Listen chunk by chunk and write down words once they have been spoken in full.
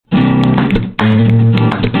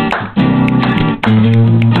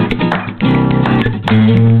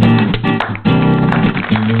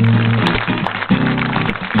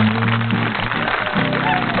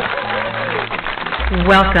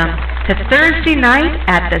Welcome to Thursday night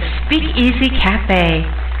at the SpeakEasy Cafe.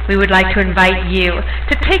 We would like to invite you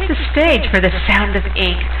to take the stage for the Sound of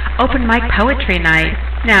Ink Open Mic Poetry Night.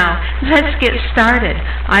 Now, let's get started.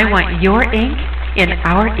 I want your ink in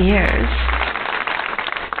our ears.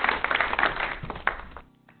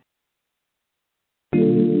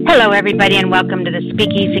 Hello, everybody, and welcome to the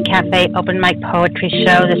SpeakEasy Cafe Open Mic Poetry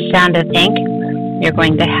Show, The Sound of Ink. You're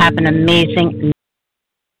going to have an amazing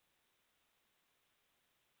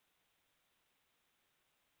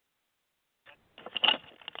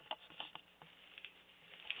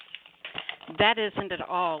That isn't at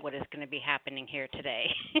all what is going to be happening here today.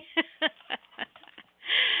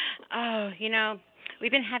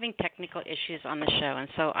 We've been having technical issues on the show, and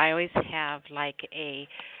so I always have like a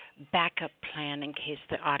backup plan in case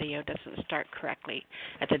the audio doesn't start correctly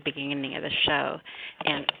at the beginning of the show.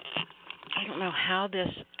 And I don't know how this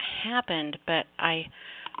happened, but I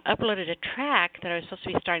uploaded a track that I was supposed to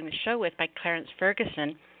be starting the show with by Clarence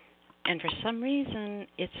Ferguson, and for some reason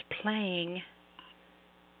it's playing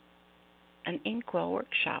an Inkwell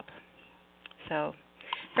workshop. So,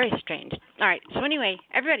 very strange. All right, so anyway,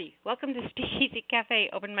 everybody, welcome to SpeakEasy Cafe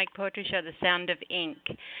Open Mic Poetry Show, The Sound of Ink.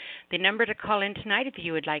 The number to call in tonight if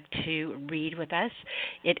you would like to read with us,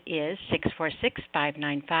 it is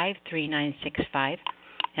 646-595-3965.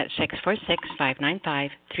 That's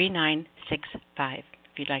 646-595-3965 if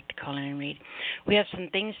you'd like to call in and read. We have some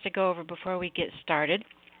things to go over before we get started.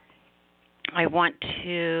 I want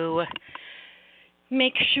to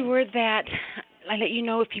make sure that I let you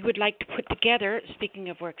know if you would like to put together, speaking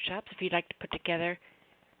of workshops, if you'd like to put together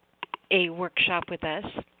a workshop with us.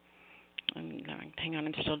 Hang on,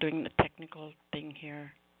 I'm still doing the technical thing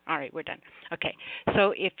here. All right, we're done. Okay,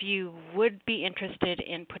 so if you would be interested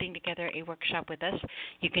in putting together a workshop with us,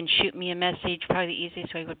 you can shoot me a message. Probably the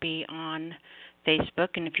easiest way would be on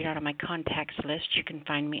Facebook, and if you're not on my contacts list, you can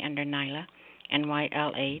find me under Nyla,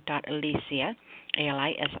 Nyla.Alisia,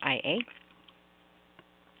 Alisia.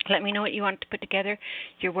 Let me know what you want to put together.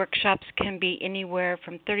 Your workshops can be anywhere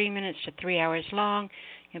from 30 minutes to 3 hours long.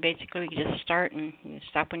 And basically, you just start and you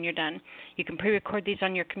stop when you're done. You can pre-record these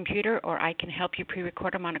on your computer, or I can help you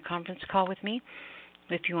pre-record them on a conference call with me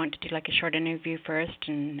if you want to do like a short interview first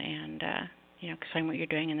and explain what you're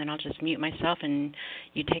doing, and then I'll just mute myself and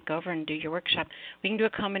you take over and do your workshop. We can do a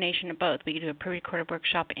combination of both. We can do a pre-recorded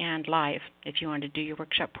workshop and live if you want to do your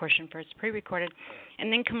workshop portion first pre-recorded,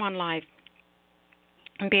 and then come on live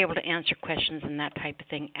and be able to answer questions and that type of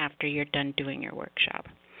thing after you're done doing your workshop.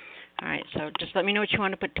 All right, so just let me know what you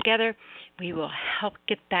want to put together. We will help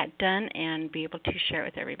get that done and be able to share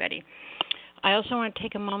it with everybody. I also want to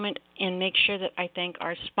take a moment and make sure that I thank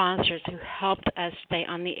our sponsors who helped us stay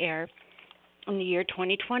on the air in the year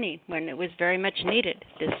 2020 when it was very much needed,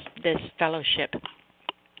 this fellowship.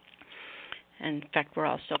 In fact, we're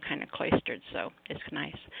all still kind of cloistered, so it's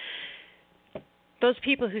nice. Those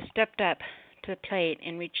people who stepped up to the plate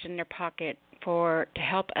and reached in their pocket to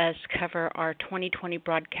help us cover our 2020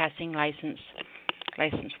 broadcasting license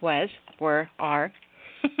are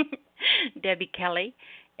Debbie Kelly,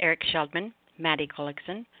 Eric Sheldman, Maddie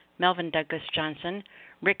Gullickson, Melvin Douglas Johnson,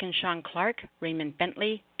 Rick and Sean Clark, Raymond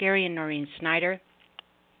Bentley, Gary and Noreen Snyder,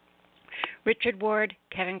 Richard Ward,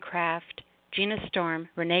 Kevin Kraft, Gina Storm,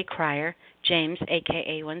 Renee Cryer, James,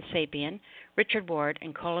 a.k.a. One Sapien, Richard Ward,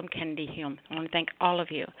 and Colum Kennedy Hume. I want to thank all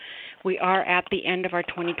of you. We are at the end of our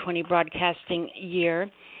 2020 broadcasting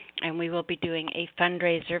year, and we will be doing a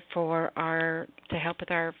fundraiser to help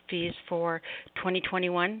with our fees for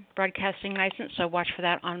 2021 broadcasting license. So watch for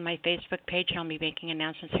that on my Facebook page, and I'll be making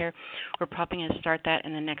announcements here. We're probably going to start that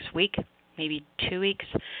in the next week, maybe 2 weeks,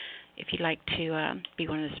 if you'd like to be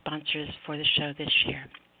one of the sponsors for the show this year.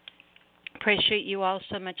 Appreciate you all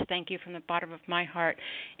so much. Thank you from the bottom of my heart,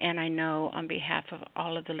 and I know on behalf of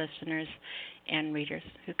all of the listeners and readers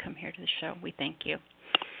who come here to the show, we thank you.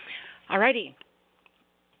 All righty.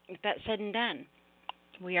 With that said and done,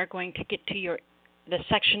 we are going to get to the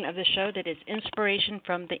section of the show that is inspiration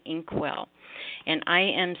from the Inkwell, and I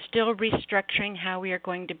am still restructuring how we are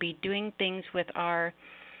going to be doing things with our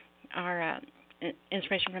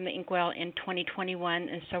inspiration from the Inkwell in 2021.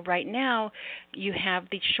 And so right now you have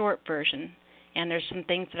the short version, and there's some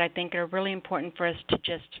things that I think are really important for us to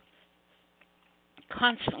just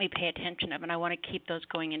constantly pay attention of, and I want to keep those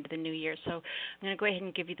going into the new year. So I'm going to go ahead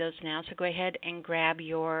and give you those now. So go ahead and grab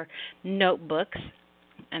your notebooks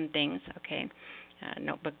and things, okay,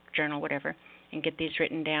 notebook, journal, whatever, and get these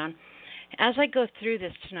written down. As I go through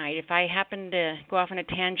this tonight, if I happen to go off on a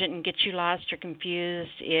tangent and get you lost or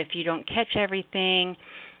confused, if you don't catch everything,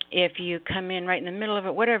 if you come in right in the middle of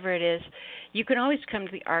it, whatever it is, you can always come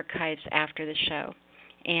to the archives after the show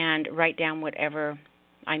and write down whatever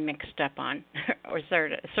I mixed up on or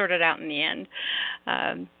sorted out in the end.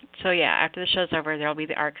 So yeah, after the show's over, there'll be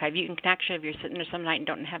the archive. You can actually, if you're sitting there some night and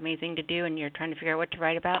don't have anything to do and you're trying to figure out what to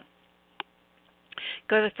write about,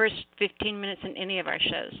 go to the first 15 minutes in any of our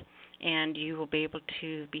shows, and you will be able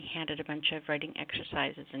to be handed a bunch of writing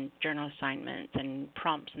exercises and journal assignments and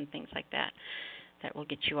prompts and things like that will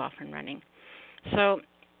get you off and running. So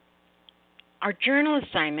our journal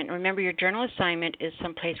assignment, remember your journal assignment is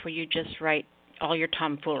someplace where you just write all your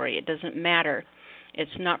tomfoolery. It doesn't matter.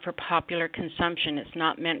 It's not for popular consumption. It's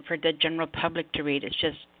not meant for the general public to read. It's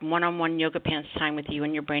just one-on-one yoga pants time with you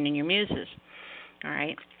and your brain and your muses. All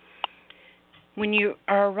right? When you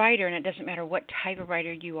are a writer, and it doesn't matter what type of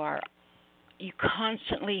writer you are, you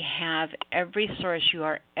constantly have every source you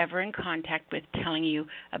are ever in contact with telling you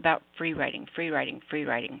about free writing, free writing, free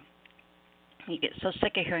writing. You get so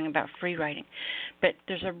sick of hearing about free writing. But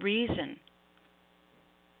there's a reason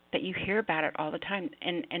that you hear about it all the time.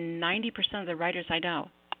 And 90% of the writers I know,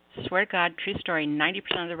 swear to God, true story,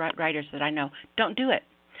 90% of the writers that I know don't do it.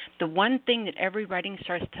 The one thing that every writing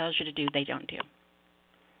source tells you to do, they don't do.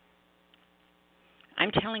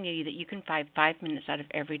 I'm telling you that you can find 5 minutes out of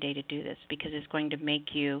every day to do this because it's going to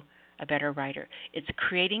make you a better writer. It's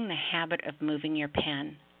creating the habit of moving your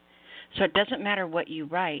pen. So it doesn't matter what you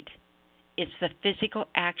write. It's the physical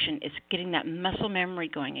action. It's getting that muscle memory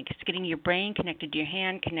going. It's getting your brain connected to your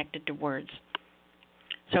hand, connected to words.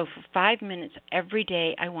 So for 5 minutes every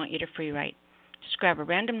day, I want you to free write. Just grab a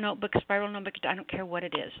random notebook, spiral notebook. I don't care what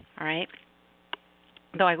it is, all right?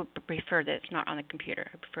 Though I would prefer that it's not on the computer.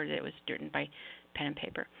 I prefer that it was written by pen and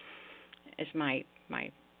paper. As my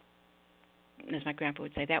grandpa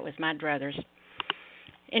would say, that was my druthers.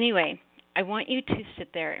 Anyway, I want you to sit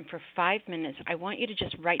there, and for 5 minutes, I want you to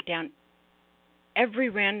just write down every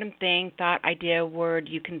random thing, thought, idea, word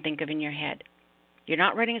you can think of in your head. You're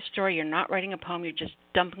not writing a story. You're not writing a poem. You're just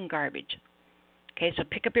dumping garbage. Okay, so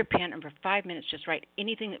pick up your pen, and for 5 minutes, just write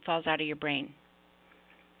anything that falls out of your brain.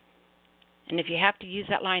 And if you have to use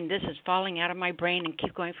that line, this is falling out of my brain, and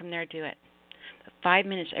keep going from there, do it. 5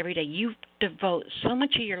 minutes every day. You devote so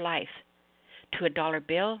much of your life to a dollar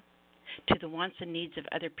bill, to the wants and needs of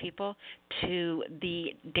other people, to the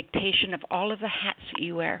dictation of all of the hats that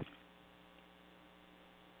you wear.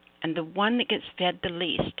 And the one that gets fed the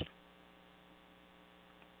least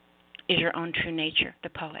is your own true nature, the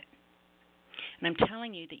poet. And I'm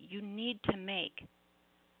telling you that you need to make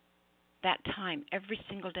that time every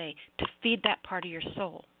single day to feed that part of your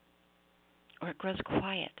soul, or it grows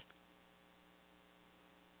quiet.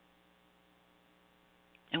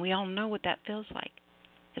 And we all know what that feels like.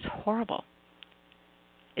 It's horrible.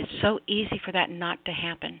 It's so easy for that not to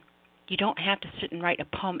happen. You don't have to sit and write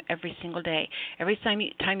a poem every single day. Every time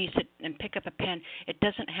you sit and pick up a pen, it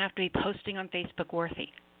doesn't have to be posting on Facebook worthy.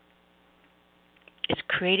 It's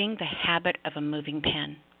creating the habit of a moving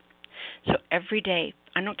pen. So every day,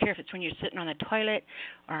 I don't care if it's when you're sitting on the toilet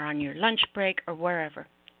or on your lunch break or wherever,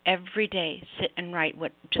 every day sit and write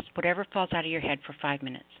just whatever falls out of your head for 5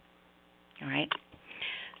 minutes. All right?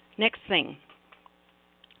 Next thing,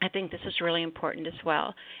 I think this is really important as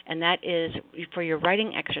well, and that is for your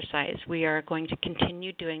writing exercise, we are going to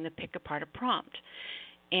continue doing the pick apart a prompt.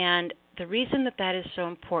 And the reason that is so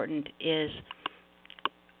important is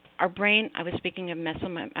our brain, I was speaking of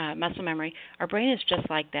muscle memory, our brain is just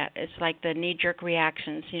like that. It's like the knee-jerk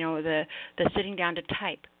reactions, the sitting down to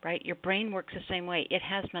type, right? Your brain works the same way. It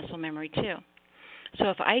has muscle memory too. So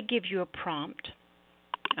if I give you a prompt,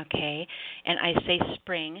 okay, and I say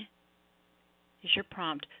spring is your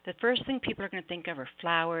prompt, the first thing people are going to think of are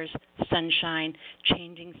flowers, sunshine,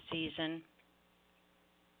 changing season.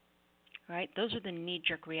 Right? Those are the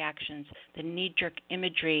knee-jerk reactions, the knee-jerk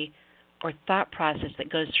imagery or thought process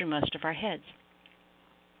that goes through most of our heads.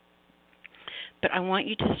 But I want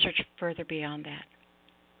you to search further beyond that.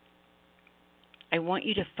 I want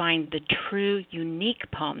you to find the true, unique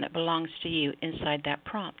poem that belongs to you inside that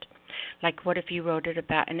prompt. Like, what if you wrote it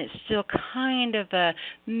about, and it's still kind of a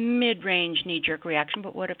mid-range knee-jerk reaction,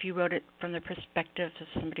 but what if you wrote it from the perspective of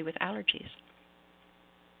somebody with allergies?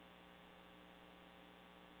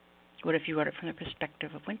 What if you wrote it from the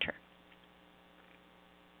perspective of winter?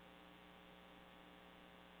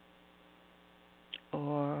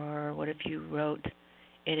 Or what if you wrote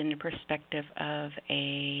it in the perspective of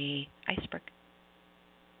a iceberg?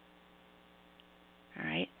 All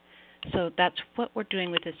right? So that's what we're doing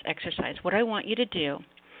with this exercise. What I want you to do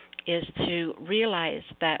is to realize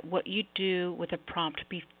that what you do with a prompt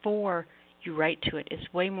before you write to it is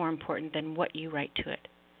way more important than what you write to it.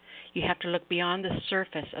 You have to look beyond the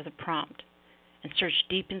surface of the prompt and search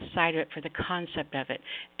deep inside of it for the concept of it.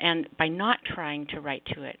 And by not trying to write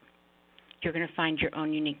to it, you're going to find your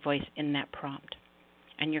own unique voice in that prompt.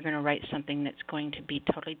 And you're going to write something that's going to be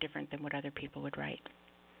totally different than what other people would write.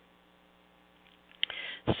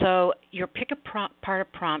 So your pick a part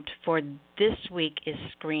of prompt for this week is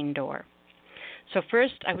screen door. So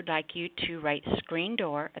first, I would like you to write screen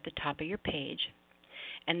door at the top of your page,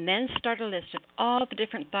 and then start a list of all the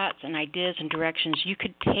different thoughts and ideas and directions you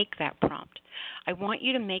could take that prompt. I want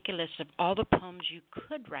you to make a list of all the poems you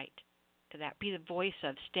could write to that, be the voice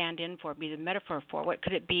of, stand in for, be the metaphor for, what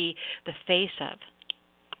could it be the face of?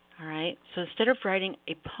 All right, so instead of writing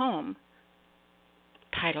a poem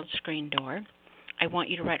titled Screen Door, I want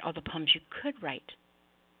you to write all the poems you could write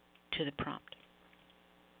to the prompt.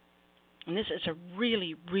 And this is a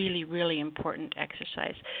really, really, really important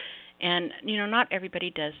exercise. And, not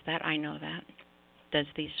everybody does that. I know that, does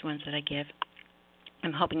these ones that I give.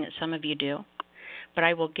 I'm hoping that some of you do. But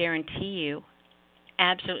I will guarantee you,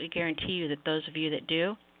 absolutely guarantee you, that those of you that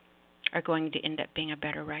do are going to end up being a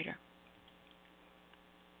better writer.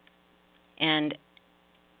 And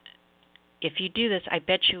if you do this, I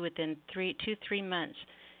bet you within 3 months,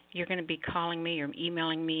 you're going to be calling me or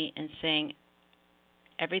emailing me and saying,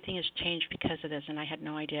 everything has changed because of this, and I had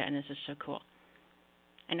no idea, and this is so cool.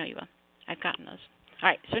 I know you will. I've gotten those. All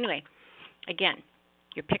right, so anyway, again,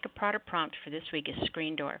 your pick a product prompt for this week is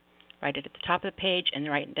screen door. Write it at the top of the page, and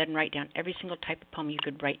then write down every single type of poem you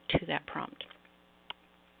could write to that prompt.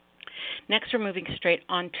 Next, we're moving straight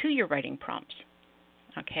on to your writing prompts.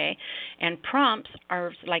 Okay, and prompts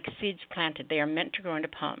are like seeds planted. They are meant to grow into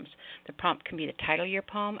poems. The prompt can be the title of your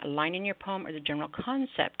poem, a line in your poem, or the general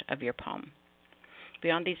concept of your poem.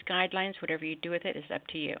 Beyond these guidelines, whatever you do with it is up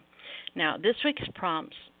to you. Now, this week's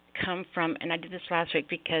prompts come from, and I did this last week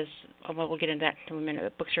because, we'll get into that in a minute,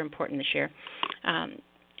 but books are important this year.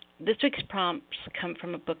 This week's prompts come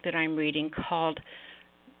from a book that I'm reading called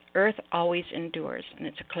Earth Always Endures, and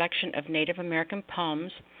it's a collection of Native American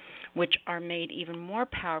poems which are made even more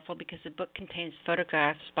powerful because the book contains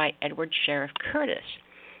photographs by Edward Sheriff Curtis,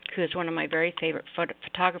 who is one of my very favorite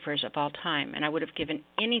photographers of all time, and I would have given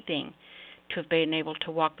anything to have been able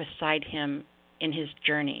to walk beside him in his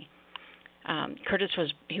journey. Curtis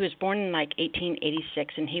was born in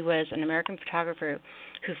 1886, and he was an American photographer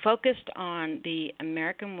who focused on the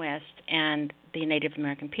American West and the Native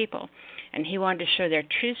American people, and he wanted to show their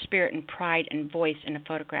true spirit and pride and voice in a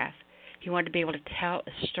photograph. He wanted to be able to tell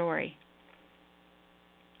a story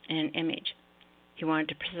in an image. He wanted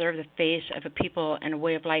to preserve the face of a people and a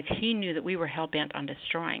way of life he knew that we were hell-bent on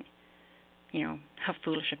destroying. How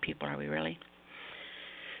foolish of people are we really?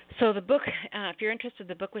 So the book, if you're interested,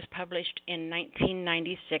 the book was published in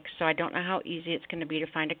 1996, so I don't know how easy it's going to be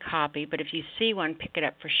to find a copy, but if you see one, pick it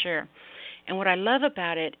up for sure. And what I love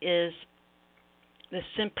about it is the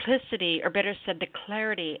simplicity, or better said, the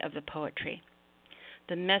clarity of the poetry.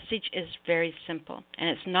 The message is very simple, and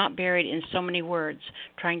it's not buried in so many words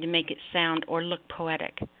trying to make it sound or look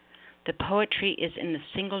poetic. The poetry is in the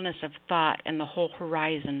singleness of thought and the whole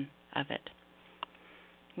horizon of it.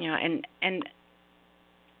 And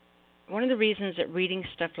one of the reasons that reading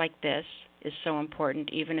stuff like this is so important,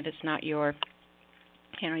 even if it's not your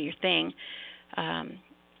thing,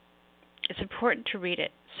 it's important to read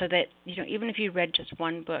it so that, even if you read just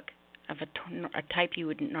one book of a type you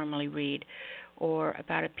wouldn't normally read, or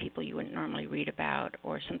about a people you wouldn't normally read about,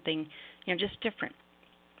 or something, just different.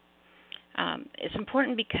 It's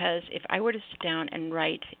important because if I were to sit down and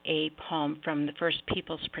write a poem from the First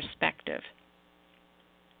People's perspective,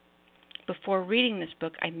 before reading this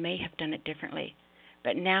book, I may have done it differently.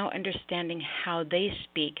 But now understanding how they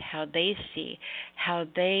speak, how they see, how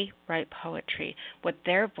they write poetry, what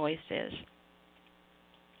their voice is,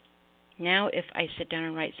 now if I sit down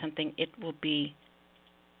and write something, it will be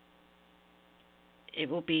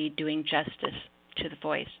doing justice to the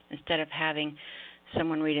voice, instead of having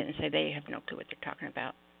someone read it and say they have no clue what they're talking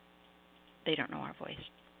about. They don't know our voice.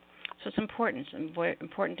 So it's important. It's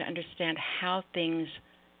important to understand how things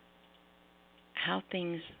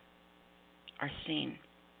are seen.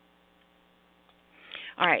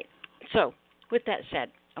 All right. So with that said,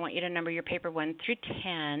 I want you to number your paper 1 through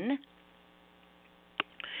 10.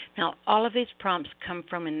 Now, all of these prompts come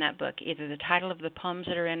from in that book, either the title of the poems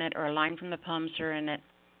that are in it or a line from the poems that are in it.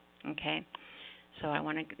 Okay? So I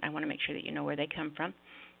want to make sure that you know where they come from.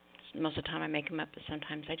 Most of the time I make them up, but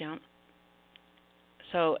sometimes I don't.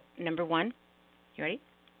 So, number 1, you ready?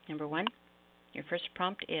 Number 1, your first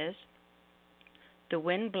prompt is, the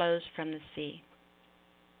wind blows from the sea.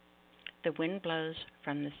 The wind blows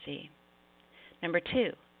from the sea. Number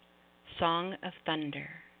 2, song of thunder.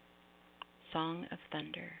 Song of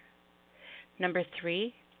thunder. Number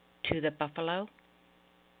 3, to the buffalo.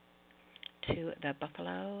 To the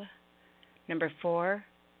buffalo. Number 4,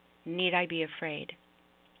 need I be afraid?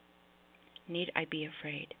 Need I be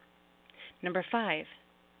afraid? Number 5,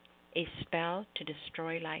 a spell to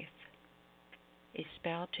destroy life. A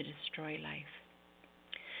spell to destroy life.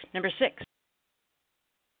 Number 6,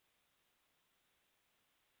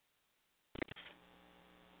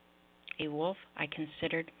 a wolf I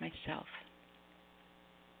considered myself.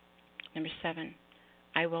 Number 7,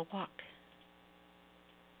 I will walk.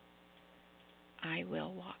 I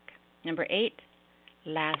will walk. Number 8,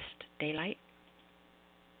 last daylight.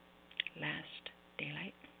 Last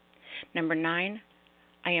daylight. Number 9,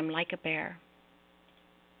 I am like a bear.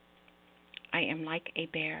 I am like a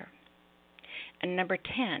bear. And number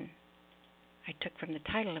 10, I took from the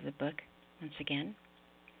title of the book, once again,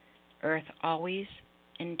 Earth Always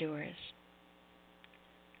Endures.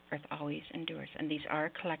 Earth Always Endures. And these are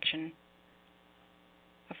a collection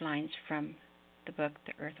of lines from the book,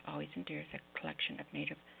 The Earth Always Endures, a collection of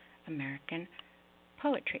Native American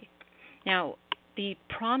poetry. Now, the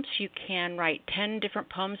prompts, you can write 10 different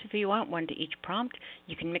poems if you want, one to each prompt.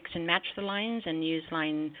 You can mix and match the lines and use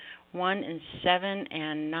line 1 and 7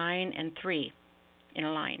 and 9 and 3 in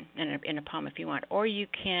a line, in a poem if you want. Or you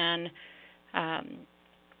can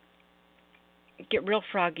get real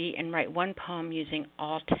froggy and write one poem using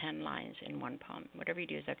all 10 lines in one poem. Whatever you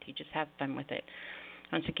do is up to you. Just have fun with it.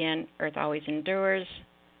 Once again, Earth Always Endures,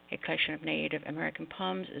 a collection of Native American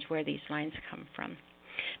poems, is where these lines come from.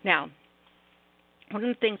 Now, one of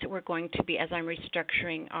the things that we're going to be, as I'm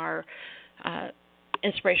restructuring our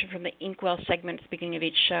inspiration from the Inkwell segment at the beginning of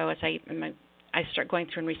each show, as I start going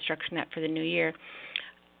through and restructuring that for the new year,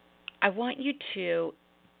 I want you to,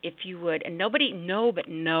 if you would, and nobody,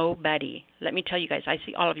 let me tell you guys, I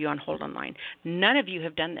see all of you on hold online. None of you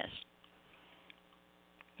have done this.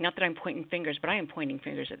 Not that I'm pointing fingers, but I am pointing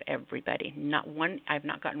fingers at everybody. Not one. I've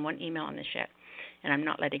not gotten one email on this yet, and I'm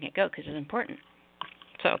not letting it go because it's important.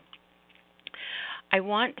 So, I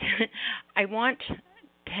want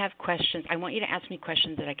to have questions. I want you to ask me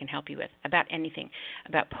questions that I can help you with about anything,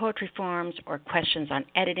 about poetry forms or questions on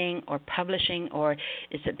editing or publishing, or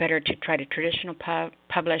is it better to try to traditional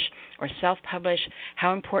publish or self-publish?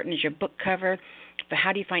 How important is your book cover? But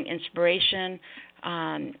how do you find inspiration?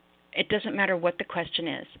 It doesn't matter what the question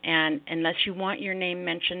is, and unless you want your name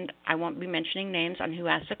mentioned, I won't be mentioning names on who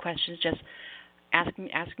asked the questions. Just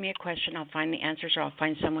ask me a question. I'll find the answers, or I'll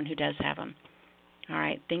find someone who does have them. All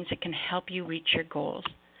right, things that can help you reach your goals.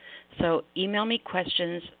 So email me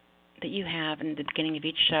questions that you have, and at the beginning of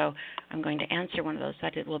each show, I'm going to answer one of those.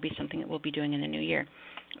 That it will be something that we'll be doing in the new year.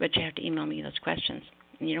 But you have to email me those questions.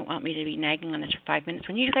 And you don't want me to be nagging on this for 5 minutes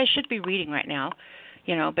when you guys should be reading right now.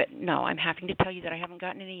 You know, but no, I'm having to tell you that I haven't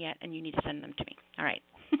gotten any yet, and you need to send them to me. All right.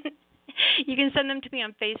 You can send them to me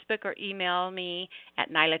on Facebook or email me at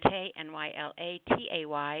Nylatay,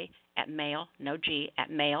 NYLATAY, at mail, no G, at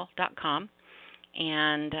mail.com.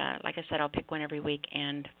 And like I said, I'll pick one every week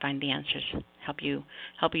and find the answers, help you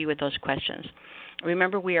with those questions.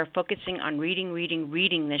 Remember, we are focusing on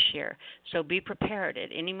reading this year. So be prepared. At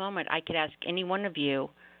any moment, I could ask any one of you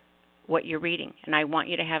what you're reading, and I want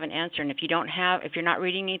you to have an answer. And if you're not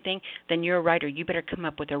reading anything, then you're a writer. You better come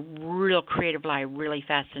up with a real creative lie really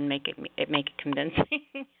fast and make it convincing.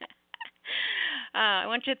 I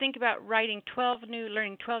want you to think about learning 12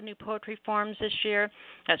 new poetry forms this year.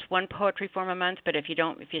 That's one poetry form a month. But if you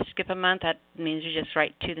skip a month, that means you just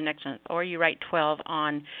write 2 the next month, or you write 12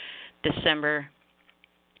 on December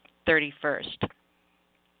 31st.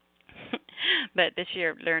 But this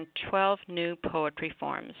year, learn 12 new poetry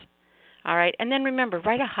forms. All right, and then remember,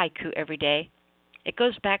 write a haiku every day. It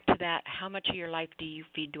goes back to that, how much of your life do you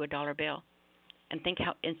feed to a dollar bill? And think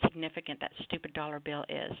how insignificant that stupid dollar bill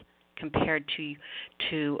is compared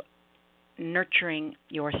to nurturing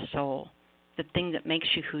your soul, the thing that makes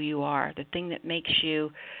you who you are, the thing that makes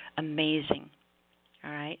you amazing.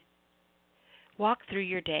 All right? Walk through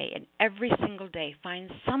your day, and every single day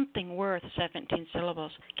find something worth 17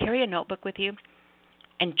 syllables. Carry a notebook with you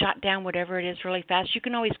and jot down whatever it is really fast. You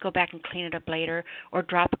can always go back and clean it up later, or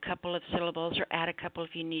drop a couple of syllables or add a couple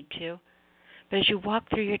if you need to. But as you walk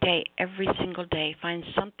through your day, every single day, find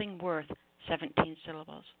something worth 17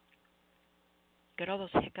 syllables. Get all those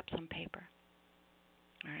hiccups on paper.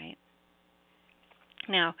 All right?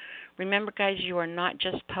 Now, remember, guys, you are not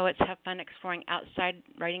just poets. Have fun exploring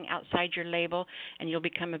writing outside your label, and you'll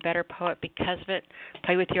become a better poet because of it.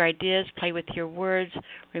 Play with your ideas. Play with your words.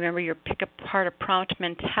 Remember your pick-apart a prompt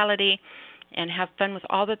mentality, and have fun with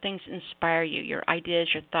all the things that inspire you, your ideas,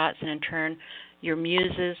 your thoughts, and in turn, your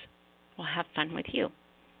muses will have fun with you.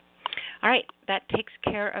 All right, that takes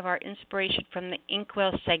care of our inspiration from the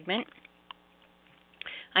Inkwell segment.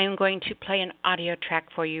 I am going to play an audio track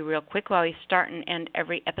for you real quick while we start and end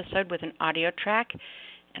every episode with an audio track.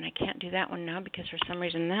 And I can't do that one now because for some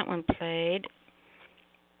reason that one played.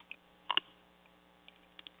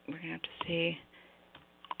 We're going to have to see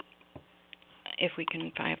if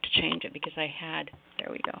I have to change it because there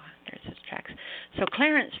we go, there's his tracks. So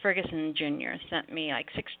Clarence Ferguson Jr. sent me like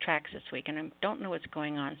 6 tracks this week, and I don't know what's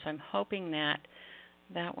going on, so I'm hoping that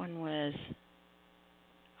one was,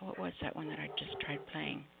 what was that one that I just tried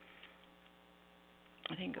playing?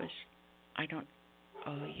 I think it was, I Don't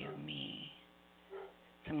Owe You Me.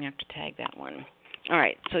 So I'm going to have to tag that one. All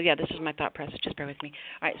right, so yeah, this is my thought process. Just bear with me.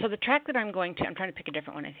 All right, so the track that I'm trying to pick a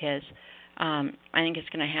different one of his. I think it's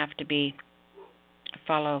going to have to be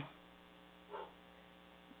Follow.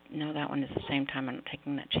 No, that one is the same time. I'm not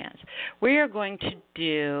taking that chance. We are going to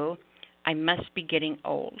do I Must Be Getting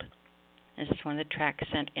Old. This is one of the tracks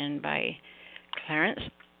sent in by Clarence.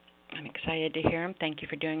 I'm excited to hear him. Thank you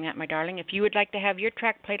for doing that, my darling. If you would like to have your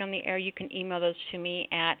track played on the air, you can email those to me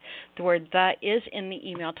at the word "the" is in the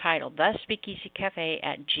email title,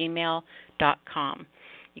 thespeakeasycafe@gmail.com.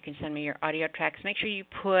 You can send me your audio tracks. Make sure you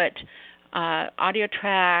put audio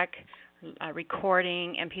track,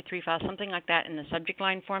 recording, MP3 file, something like that in the subject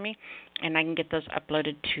line for me, and I can get those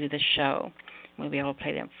uploaded to the show. We'll be able to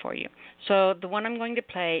play them for you. So the one I'm going to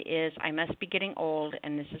play is I Must Be Getting Old,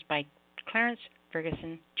 and this is by Clarence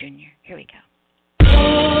Ferguson Jr. Here we go.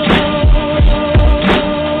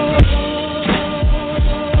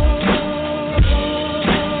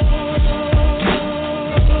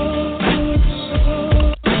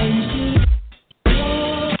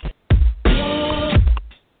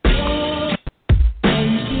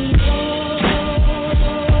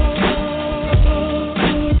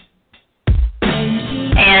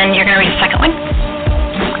 And you're going to read the second one?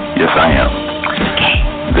 Yes, I am. Okay.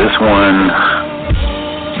 This one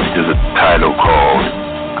is a title called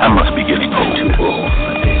I Must Be Getting Old. Too old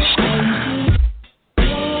for this.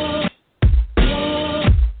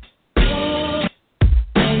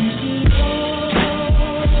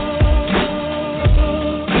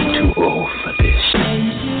 Too old for this.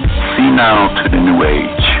 See now to the new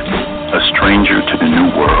age, a stranger to the new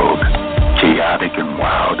world, chaotic and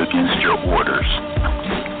wild against your orders.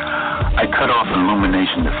 I cut off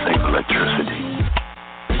illumination to save electricity.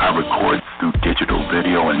 I record through digital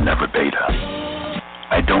video and never beta.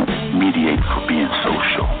 I don't mediate for being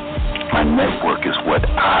social. My network is what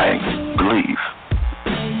I believe.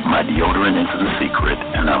 My deodorant is the secret,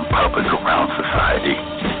 and I'm public around society.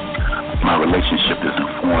 My relationship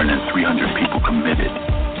isn't foreign, and 300 people committed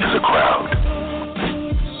is a crowd.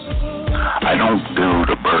 I don't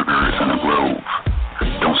build a burgers in a grove.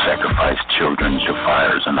 Don't sacrifice children to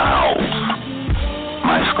fires and owls.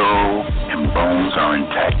 My skull and bones are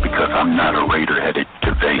intact because I'm not a raider headed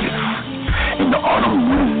to Vegas. In the autumn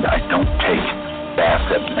wind, I don't take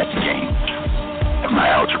baths at net games, and my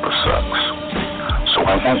algebra sucks. So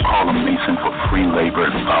I won't call a mason for free labor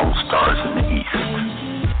and follow stars in the east.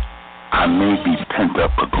 I may be pent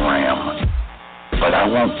up a gram, but I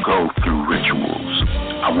won't go through rituals.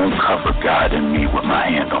 I won't cover God in me with my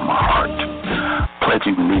hand on my heart,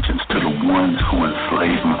 pledging allegiance to the ones who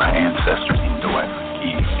enslaved my ancestors, even though I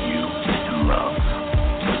forgive you in love.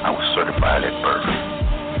 I was certified at birth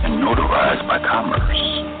and notarized by commerce.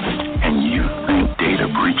 And you think data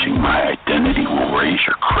breaching my identity will raise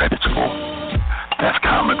your credit score? That's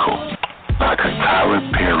comical. Like a Tyler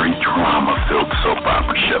Perry drama-filled soap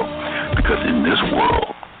opera show. Because in this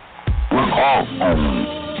world, we're all owned.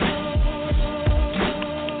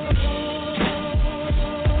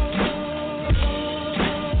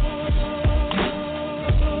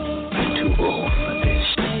 Too old for this.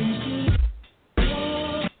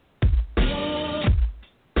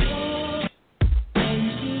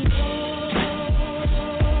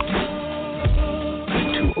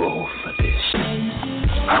 Too old for this.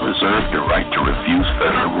 I reserve the right to refuse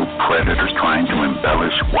federal predators trying to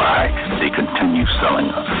embellish why they continue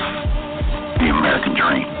selling us the American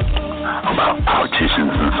dream, about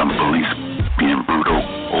politicians and some police being brutal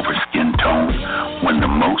over skin tone when the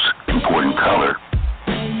most important color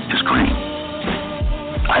is green.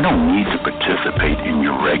 I don't need to participate in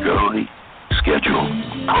your regularly scheduled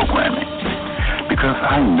programming because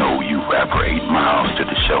I know you rap for 8 miles to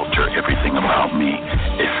the shelter everything about me,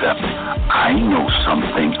 except I know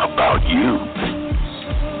something about you.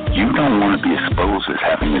 You don't want to be exposed as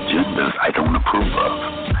having agendas I don't approve of.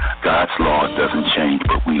 God's law doesn't change,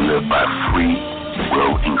 but we live by free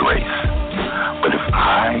will and grace. But if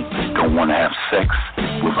I don't want to have sex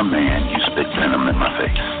with a man, you spit venom in my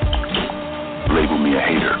face. Label me a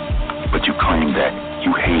hater, but you claim that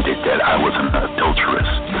you hated that I was an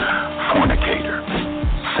adulterous, fornicator,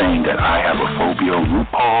 saying that I have a phobia,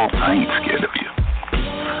 RuPaul, I ain't scared of you.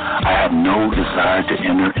 I have no desire to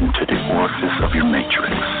enter into the orifice of your matrix.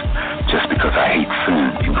 Just because I hate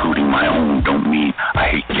sin, including my own, don't mean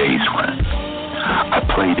I hate gays, friend. I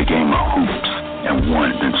played a game of hoops and won,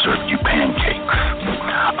 then served you pancakes.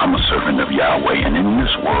 I'm a servant of Yahweh, and in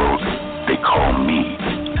this world, they call me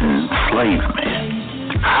an slave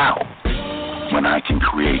man. How? When I can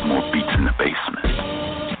create more beats in the basement.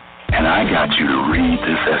 And I got you to read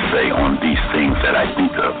this essay on these things that I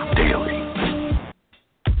think of daily.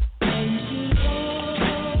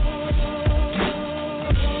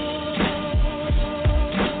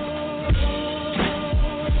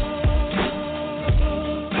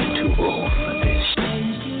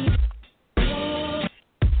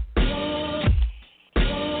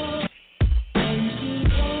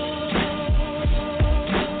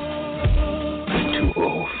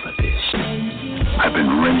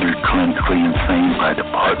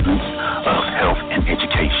 Departments of Health and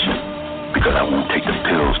Education, because I won't take the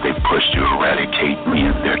pills they push to eradicate me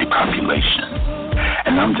and their depopulation.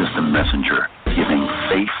 And I'm just a messenger giving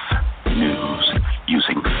faith news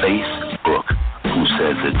using Facebook, who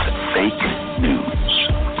says it's fake news,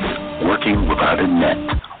 working without a net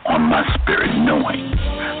on my spirit, knowing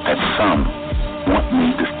that some want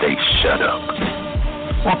me to stay shut up.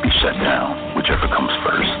 Won't be shut down, whichever comes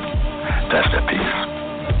first. That's the piece.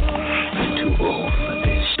 Too old for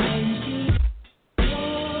this.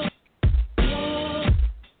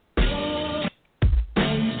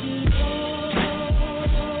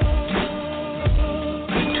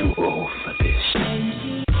 Too old for this.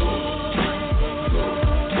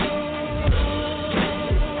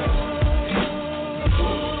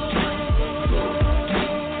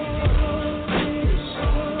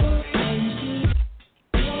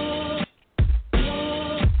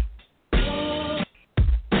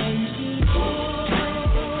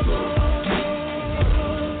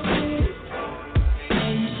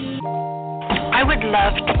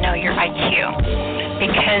 Love to know your IQ,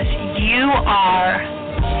 because you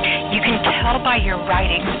can tell by your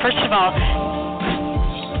writing. First of all,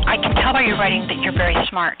 I can tell by your writing that you're very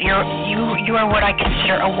smart. You are what I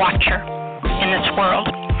consider a watcher in this world,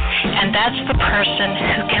 and that's the person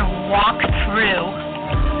who can walk through.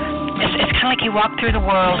 It's kind of like you walk through the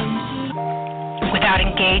world without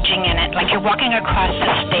engaging in it, like you're walking across the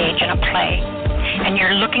stage in a play. And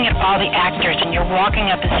you're looking at all the actors, and you're walking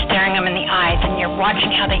up and staring them in the eyes, and you're watching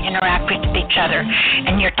how they interact with each other,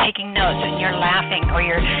 and you're taking notes, and you're laughing, or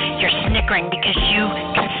you're snickering, because you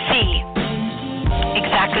can see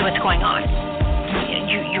exactly what's going on.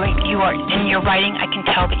 You are in your writing. I can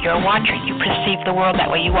tell that you're a watcher. You perceive the world that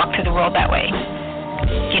way. You walk through the world that way.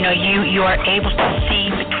 You are able to see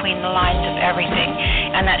between the lines of everything,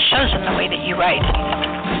 and that shows in the way that you write.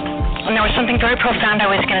 And there was something very profound I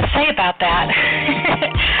was going to say about that,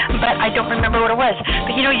 but I don't remember what it was.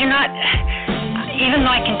 But you're not, even though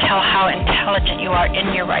I can tell how intelligent you are in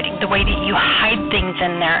your writing, the way that you hide things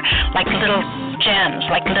in there, like little gems,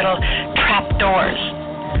 like little trap doors,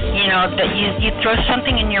 that you throw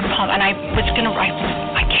something in your poem. And I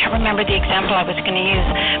can't remember the example I was going to use,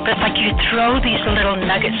 but it's like you throw these little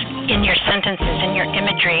nuggets in your sentences, in your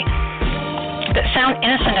imagery, that sound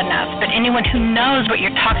innocent enough, but anyone who knows what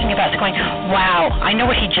you're talking about is going, wow, I know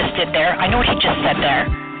what he just did there. I know what he just said there.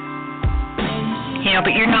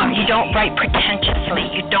 But you don't write pretentiously.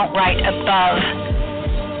 You don't write above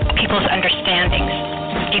people's understandings,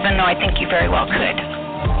 even though I think you very well could.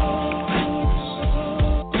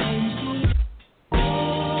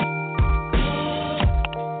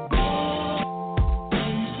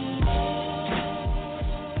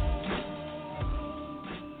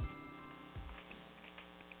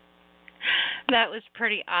 That was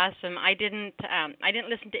pretty awesome. I didn't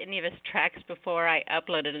listen to any of his tracks before I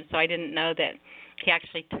uploaded them, so I didn't know that he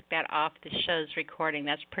actually took that off the show's recording.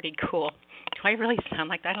 That's pretty cool. Do I really sound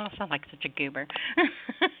like that? I don't sound like such a goober.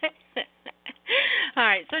 All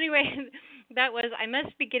right. So anyway, that was "I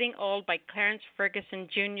Must Be Getting Old" by Clarence Ferguson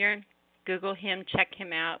Jr. Google him, check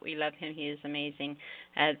him out. We love him. He is amazing.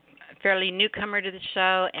 A fairly newcomer to the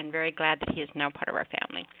show, and very glad that he is now part of our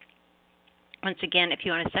family. Once again, if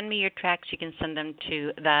you want to send me your tracks, you can send them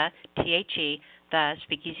to the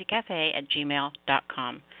SpeakEasyCafe at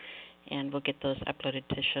gmail.com. And we'll get those uploaded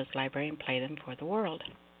to the show's library and play them for the world.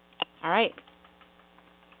 All right.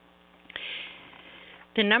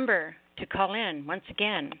 The number to call in, once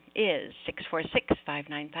again, is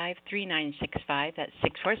 646-595-3965. That's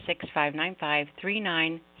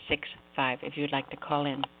 646-595-3965 if you would like to call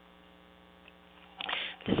in.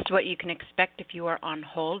 This is what you can expect if you are on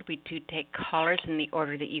hold. We do take callers in the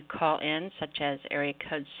order that you call in, such as area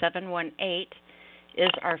code 718 is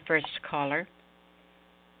our first caller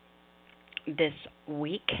this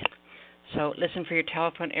week. So listen for your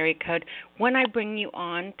telephone area code. When I bring you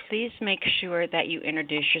on, please make sure that you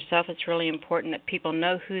introduce yourself. It's really important that people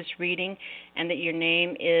know who's reading and that your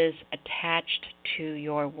name is attached to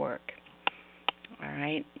your work. All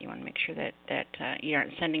right? You want to make sure that you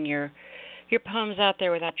aren't sending your poems out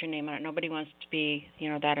there without your name on it. Nobody wants to be,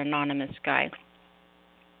 that anonymous guy.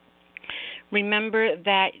 Remember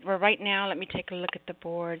that right now, let me take a look at the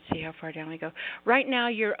board, see how far down we go. Right now,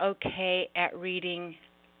 you're okay at reading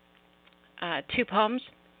 2 poems,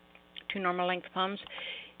 2 normal length poems.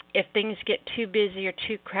 If things get too busy or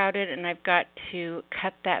too crowded and I've got to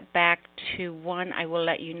cut that back to 1, I will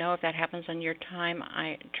let you know if that happens on your turn.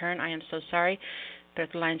 I am so sorry. But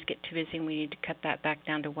if the lines get too busy and we need to cut that back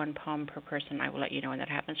down to 1 poem per person, I will let you know when that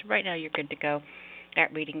happens. Right now, you're good to go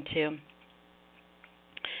at reading 2.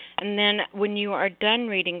 And then when you are done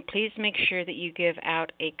reading, please make sure that you give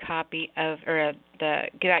out a copy of,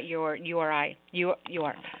 give out your URL.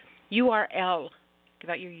 Give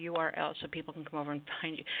out your URL so people can come over and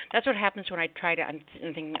find you. That's what happens when I try to, I'm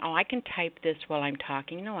thinking, I can type this while I'm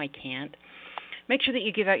talking. No, I can't. Make sure that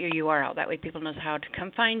you give out your URL. That way people know how to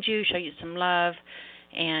come find you, show you some love,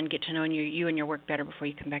 and get to know you and your work better before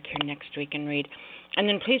you come back here next week and read. And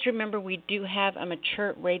then please remember, we do have a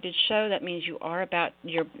mature rated show. That means you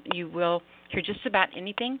will hear just about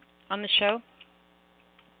anything on the show,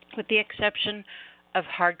 with the exception of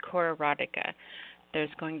hardcore erotica. There's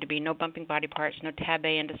going to be no bumping body parts, no tab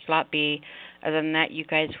A into slot B. Other than that, you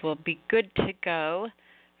guys will be good to go.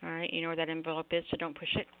 All right, you know where that envelope is, so don't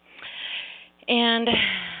push it. And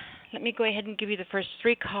let me go ahead and give you the first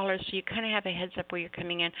 3 callers so you kind of have a heads up where you're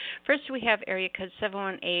coming in. First, we have area code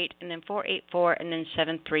 718, and then 484, and then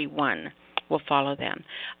 731. We'll follow them.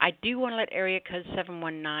 I do want to let area code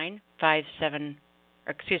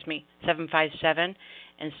 757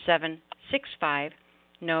 and 765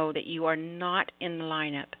 know that you are not in the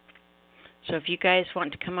lineup. So if you guys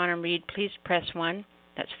want to come on and read, please press 1.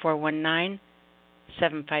 That's 419,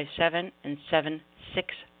 757, and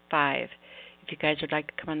 765. If you guys would like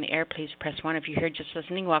to come on the air, please press 1. If you're here just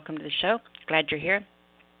listening, welcome to the show. Glad you're here.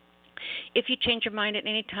 If you change your mind at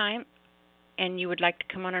any time and you would like to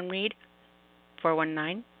come on and read,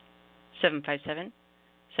 419, 757,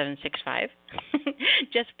 765.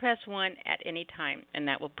 Just press 1 at any time, and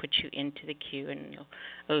that will put you into the queue, and it'll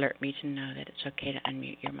alert me to know that it's okay to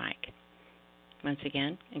unmute your mic. Once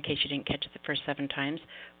again, in case you didn't catch it the first 7 times,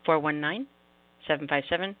 419,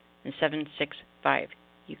 757, and 765.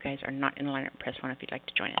 You guys are not in the lineup. Press 1 if you'd like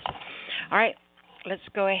to join us. All right, let's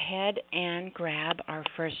go ahead and grab our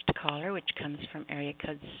first caller, which comes from area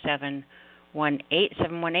code 718.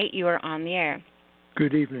 718, you are on the air.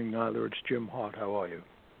 Good evening, Nyla. It's Jim Hart. How are you?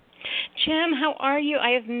 Jim, how are you?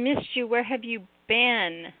 I have missed you. Where have you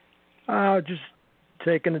been? Just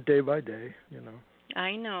taking it day by day,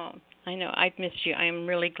 I know. I've missed you. I am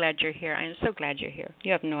really glad you're here. I am so glad you're here.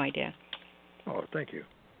 You have no idea. Oh, thank you.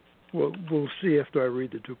 Well, we'll see after I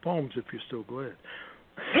read the 2 poems if you're still glad.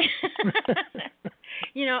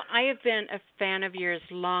 I have been a fan of yours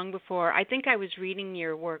long before. I think I was reading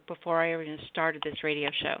your work before I even started this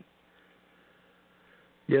radio show.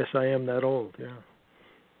 Yes, I am that old, yeah.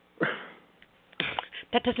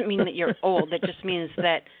 That doesn't mean that you're old. That just means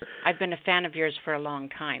that I've been a fan of yours for a long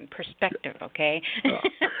time. Perspective, okay?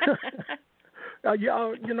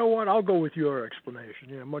 Yeah, you know what? I'll go with your explanation.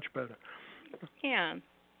 Yeah, much better. Yeah.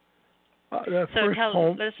 Let us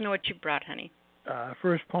know what you brought, honey.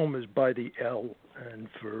 First poem is by the L, and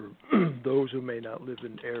for those who may not live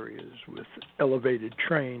in areas with elevated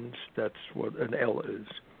trains, that's what an L is.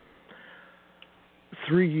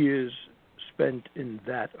 3 years spent in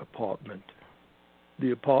that apartment.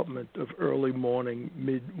 The apartment of early morning,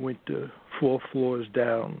 midwinter, 4 floors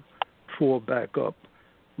down, 4 back up,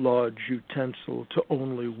 large utensil to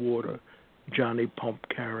only water, Johnny pump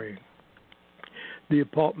carrying. The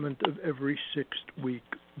apartment of every 6th week,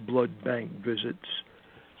 blood bank visits,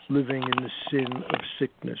 living in the sin of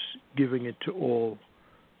sickness, giving it to all,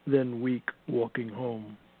 then weak, walking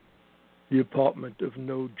home. The apartment of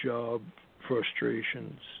no job,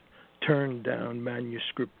 frustrations, turned down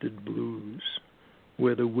manuscripted blues,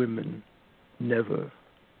 where the women never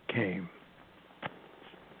came.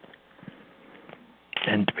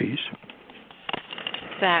 End piece.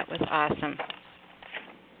 That was awesome.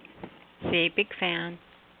 See, big fan.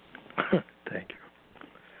 Thank you.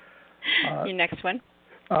 Your next one?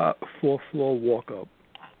 4th floor walk up.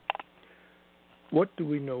 What do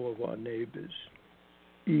we know of our neighbors?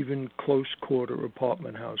 Even close quarter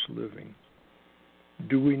apartment house living.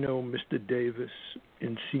 Do we know Mr. Davis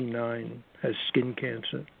in C9 has skin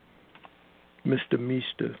cancer? Mr.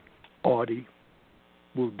 Meester, Artie,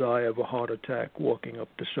 will die of a heart attack walking up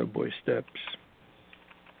the subway steps.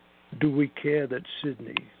 Do we care that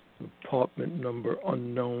Sydney, apartment number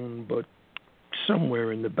unknown, but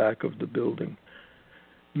somewhere in the back of the building,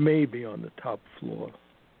 maybe on the top floor,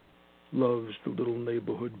 loves the little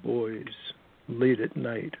neighborhood boys late at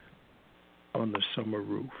night on the summer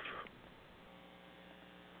roof?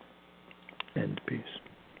 End piece.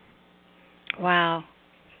 Wow.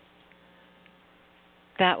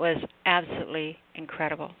 That was absolutely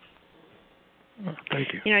incredible. Oh,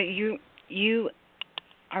 thank you. You know, you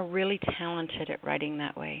are really talented at writing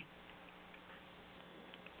that way.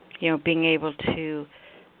 You know, being able to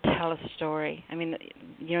tell a story. I mean,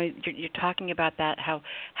 you know, you're talking about that, how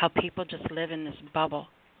people just live in this bubble.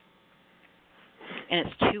 And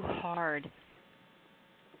it's too hard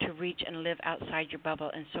to reach and live outside your bubble.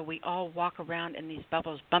 And so we all walk around in these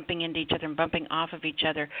bubbles, bumping into each other and bumping off of each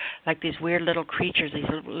other like these weird little creatures, these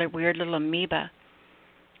weird little amoeba,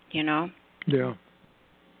 you know? Yeah.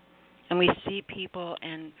 And we see people,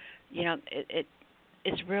 and, you know,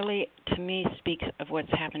 it's really, to me, speaks of what's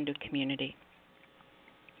happened to community.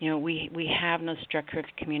 You know, we have no structured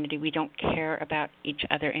community. We don't care about each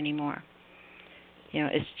other anymore. You know,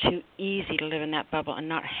 it's too easy to live in that bubble and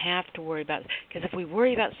not have to worry about it. Because if we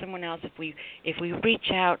worry about someone else, if we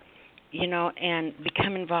reach out, you know, and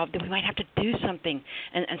become involved, then we might have to do something.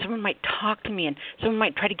 And someone might talk to me, and someone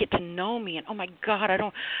might try to get to know me. And, oh, my God,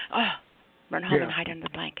 run home and hide under the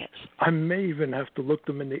blankets. I may even have to look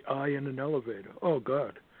them in the eye in an elevator. Oh,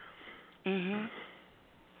 God. Mhm.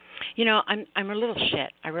 You know, I'm a little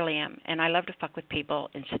shit. I really am, and I love to fuck with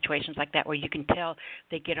people in situations like that where you can tell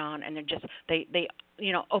they get on and they're just they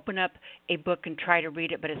you know, open up a book and try to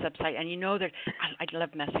read it, but it's upside. And you know that I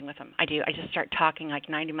love messing with them. I do. I just start talking like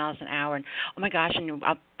 90 miles an hour, and oh my gosh, and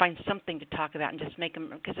I'll find something to talk about and just make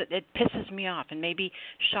them, because it pisses me off. And maybe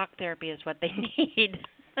shock therapy is what they need.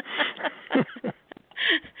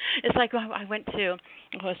 It's like I went to.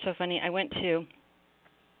 Oh, it's so funny. I was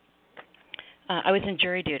in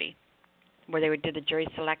jury duty, where they would do the jury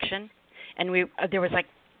selection, and there was like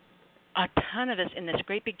a ton of us in this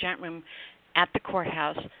great big giant room at the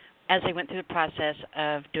courthouse as they went through the process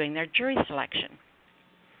of doing their jury selection.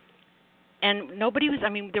 And nobody was,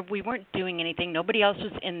 we weren't doing anything. Nobody else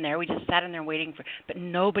was in there. We just sat in there waiting but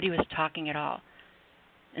nobody was talking at all.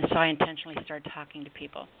 And so I intentionally started talking to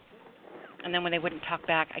people. And then when they wouldn't talk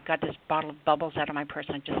back, I got this bottle of bubbles out of my purse,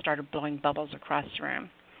 and I just started blowing bubbles across the room.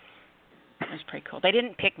 It was pretty cool. They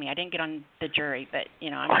didn't pick me. I didn't get on the jury, but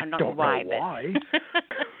I don't know why.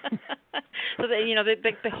 So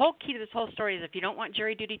the whole key to this whole story is, if you don't want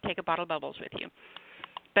jury duty, take a bottle of bubbles with you.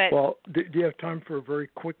 But well, do you have time for a very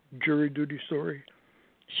quick jury duty story?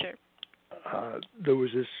 Sure. There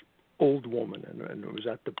was this old woman, and it was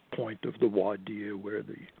at the point of the voir dire where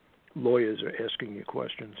the lawyers are asking you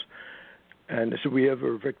questions. And they said, "We have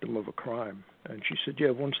a victim of a crime." And she said, "Yeah,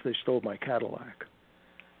 once they stole my Cadillac."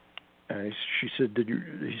 And she said,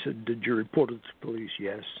 He said, "Did you report it to the police?"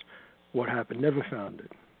 "Yes." "What happened?" "Never found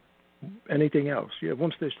it." "Anything else?" "Yeah,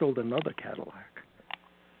 once they stole another Cadillac."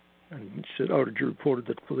 And he said, "Oh, did you report it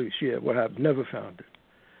to the police?" "Yeah." "What happened?" "Never found it."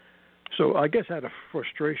 So I guess out of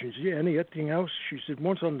frustration, she said, "Yeah, anything else?" She said,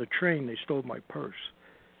 "Once on the train, they stole my purse."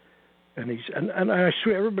 And and I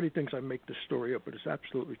swear, everybody thinks I make this story up, but it's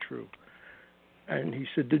absolutely true. And he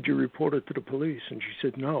said, "Did you report it to the police?" And she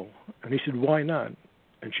said, "No." And he said, "Why not?"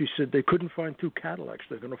 And she said, "They couldn't find two Cadillacs.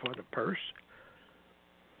 They're going to find a purse."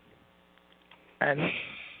 And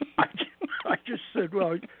I just said,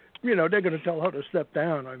 "Well, they're going to tell her to step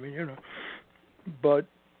down. But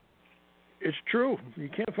it's true. You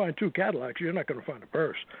can't find two Cadillacs. You're not going to find a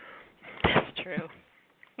purse." That's true.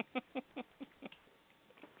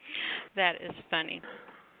 That is funny.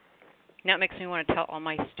 Now it makes me want to tell all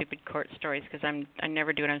my stupid court stories, because I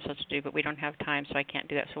never do what I'm supposed to do, but we don't have time, so I can't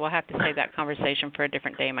do that. So we'll have to save that conversation for a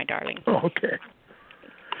different day, my darling. Okay.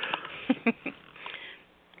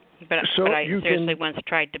 But I seriously once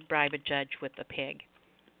tried to bribe a judge with a pig.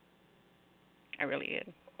 I really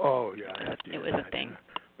did. Oh, yeah. It was a thing.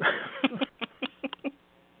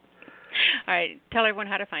 All right, tell everyone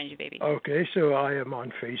how to find you, baby. Okay, so I am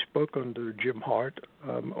on Facebook under Jim Hart.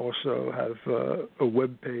 Also have a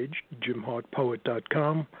web page,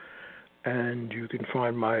 jimhartpoet.com, and you can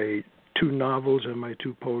find my 2 novels and my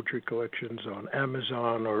 2 poetry collections on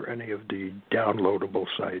Amazon or any of the downloadable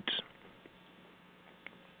sites.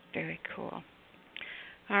 Very cool.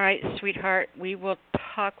 All right, sweetheart, we will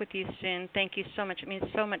talk with you soon. Thank you so much. It means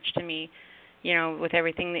so much to me, with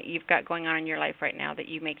everything that you've got going on in your life right now, that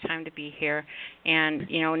you make time to be here. And,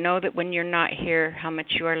 know that when you're not here, how much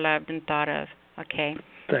you are loved and thought of, okay?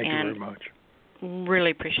 Thank you very much.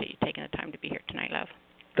 Really appreciate you taking the time to be here tonight, love.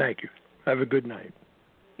 Thank you. Have a good night.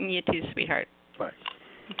 You too, sweetheart. Bye.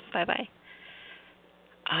 Bye-bye.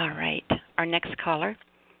 All right. Our next caller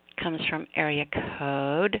comes from area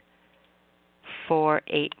code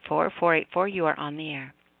 484. 484, you are on the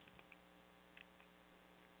air.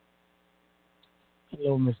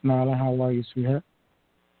 Hello, Miss Nyla. How are you, sweetheart?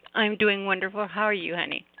 I'm doing wonderful. How are you,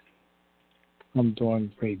 honey? I'm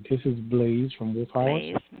doing great. This is Blaze from Wolf House.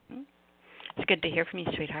 Blaze. Mm-hmm. It's good to hear from you,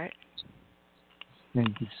 sweetheart.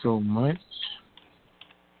 Thank you so much.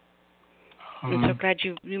 I'm so glad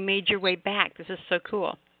you made your way back. This is so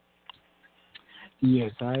cool.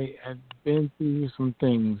 Yes, I've been through some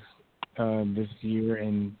things this year,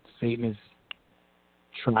 and Satan has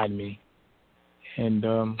tried me and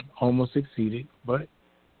almost succeeded. But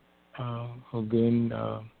again,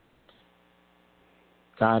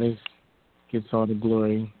 God gets all the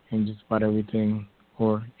glory in just about everything,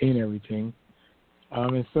 or in everything.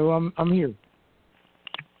 And so I'm here.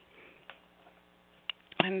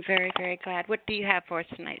 I'm very, very glad. What do you have for us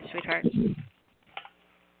tonight, sweetheart?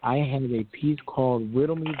 I have a piece called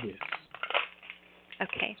Riddle Me This.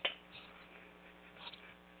 Okay.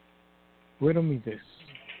 Riddle me this.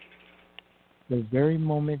 The very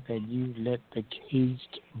moment that you let the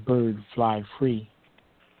caged bird fly free,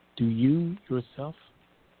 do you yourself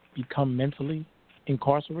become mentally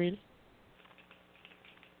incarcerated?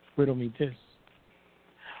 Riddle me this.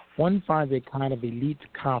 One finds a kind of elite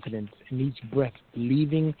confidence in each breath,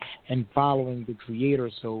 believing and following the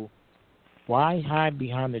Creator. So why hide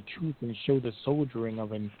behind the truth and show the soldiering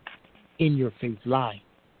of an in-your-face lie?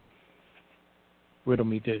 Riddle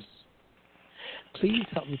me this. Please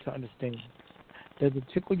help me to understand. Does it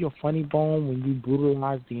tickle your funny bone when you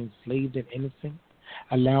brutalize the enslaved and innocent,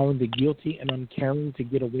 allowing the guilty and uncaring to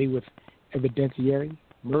get away with evidentiary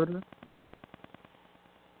murder?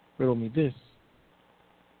 Riddle me this.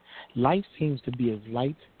 Life seems to be as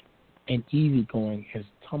light and easygoing as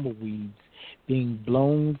tumbleweeds being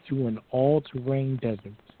blown through an all-terrain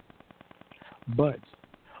desert, but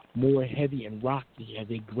more heavy and rocky as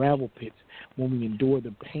a gravel pit when we endure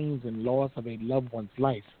the pains and loss of a loved one's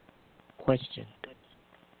life. Question: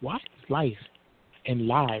 why is life and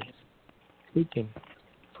lives taken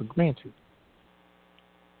for granted?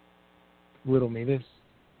 Riddle me this.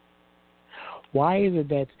 Why is it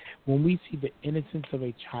that when we see the innocence of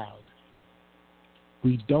a child,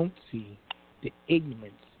 we don't see the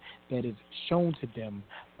ignorance that is shown to them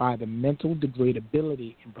by the mental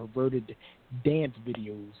degradability and perverted dance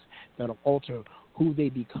videos that will alter who they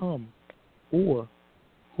become or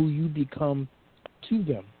who you become to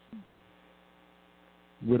them?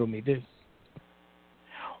 Riddle me this.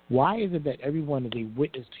 Why is it that everyone is a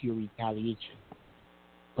witness to your retaliation,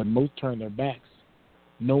 but most turn their backs?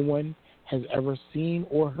 No one has ever seen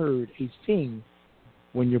or heard a thing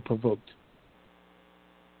when you're provoked.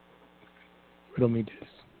 Riddle me this.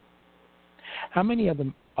 How many of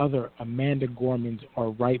the other Amanda Gormans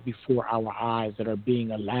are right before our eyes that are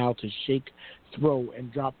being allowed to shake, throw,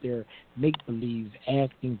 and drop their make-believes,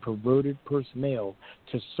 asking perverted personnel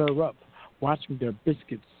to stir up, watching their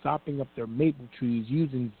biscuits, sopping up their maple trees,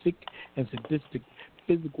 using sick and sadistic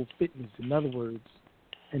physical fitness? In other words,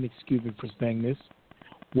 and excuse me for saying this,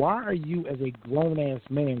 why are you as a grown-ass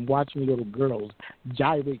man watching little girls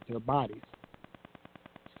gyrate their bodies?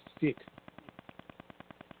 Sick.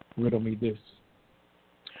 Riddle me this.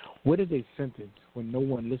 What is a sentence when no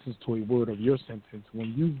one listens to a word of your sentence,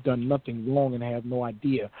 when you've done nothing wrong and have no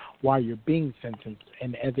idea why you're being sentenced,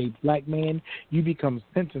 and as a black man, you become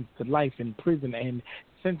sentenced to life in prison and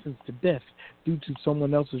sentenced to death due to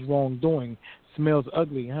someone else's wrongdoing? Smells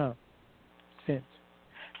ugly, huh? Sense.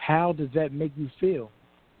 How does that make you feel?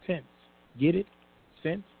 Tense. Get it?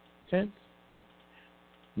 Sense? Tense?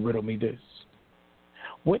 Riddle me this.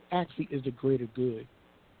 What actually is the greater good?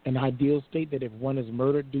 An ideal state that if one is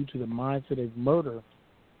murdered due to the mindset of murder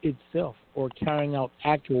itself or carrying out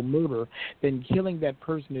actual murder, then killing that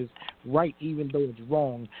person is right even though it's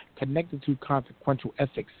wrong, connected to consequential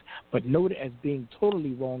ethics, but noted as being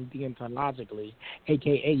totally wrong deontologically,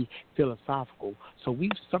 a.k.a. philosophical. So we've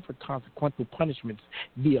suffered consequential punishments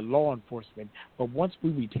via law enforcement, but once we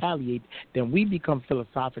retaliate, then we become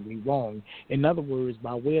philosophically wrong. In other words,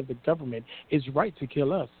 by way of the government, it's right to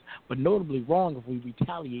kill us, but notably wrong if we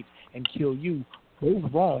retaliate and kill you.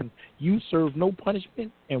 Both wrong. You serve no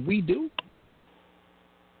punishment, and we do?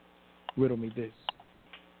 Riddle me this.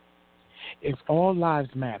 If all lives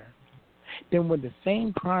matter, then when the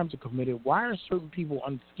same crimes are committed, why are certain people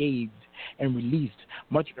unscathed and released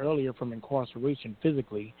much earlier from incarceration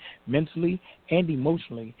physically, mentally, and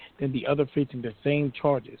emotionally than the other facing the same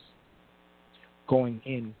charges? Going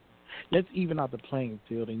in, Let's even out the playing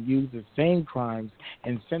field and use the same crimes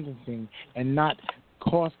and sentencing and not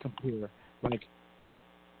cost compare like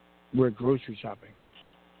we're grocery shopping.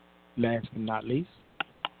 Last but not least,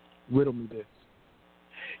 riddle me this.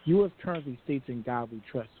 U.S. currency states in God we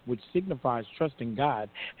trust, which signifies trusting God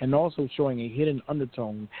and also showing a hidden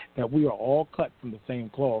undertone that we are all cut from the same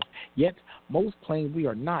cloth. Yet, most claim we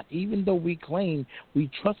are not, even though we claim we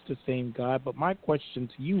trust the same God. But my question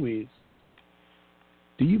to you is,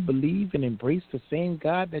 do you believe and embrace the same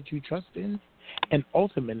God that you trust in? And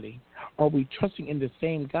ultimately, are we trusting in the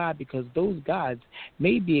same God because those gods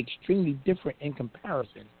may be extremely different in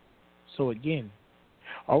comparison? So again,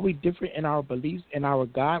 are we different in our beliefs in our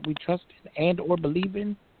God we trust in and or believe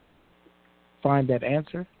in? Find that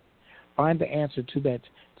answer. Find the answer to that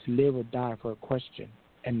to live or die for a question,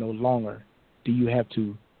 and no longer do you have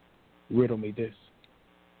to riddle me this.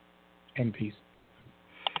 And peace.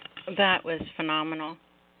 That was phenomenal.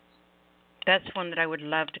 That's one that I would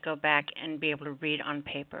love to go back and be able to read on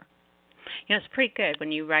paper. You know, it's pretty good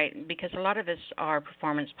when you write, because a lot of us are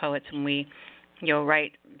performance poets, and we,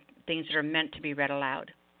 write things that are meant to be read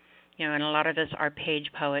aloud. And a lot of us are page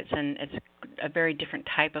poets, and it's a very different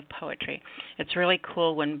type of poetry. It's really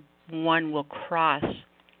cool when one will cross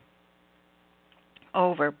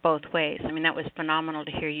over both ways. I mean, that was phenomenal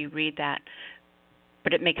to hear you read that,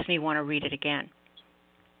 but it makes me want to read it again,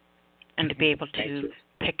 and to be able to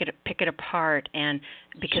pick it apart, and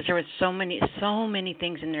because there was so many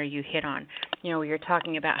things in there you hit on. You're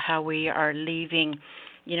talking about how we are leaving,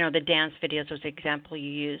 the dance videos was the example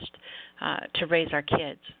you used to raise our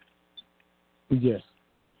kids. Yes.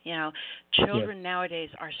 Children nowadays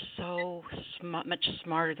are so much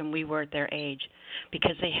smarter than we were at their age,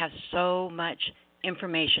 because they have so much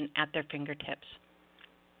information at their fingertips.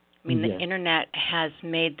 I mean, the internet has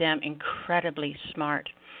made them incredibly smart.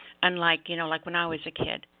 Unlike, like when I was a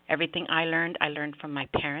kid, everything I learned from my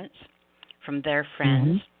parents, from their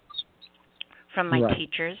friends, from my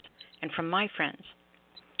teachers, and from my friends.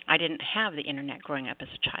 I didn't have the internet growing up as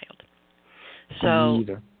a child. So Me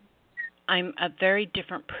either. I'm a very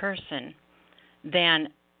different person than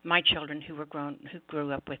my children who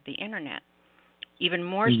grew up with the internet. Even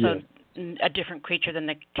more so a different creature than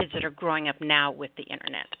the kids that are growing up now with the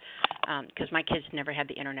internet. Because my kids never had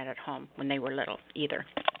the internet at home when they were little either,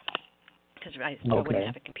 because I still wouldn't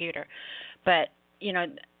have a computer. But,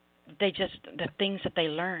 they just, the things that they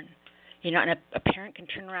learn, and a parent can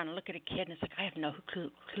turn around and look at a kid and it's like, I have no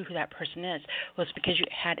clue who that person is. Well, it's because you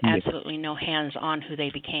had absolutely no hands on who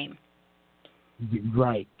they became.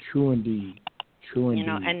 Right. True indeed.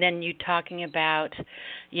 And then you talking about,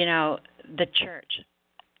 the church,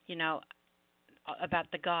 about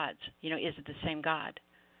the gods, is it the same God?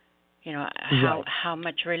 How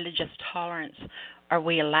much religious tolerance are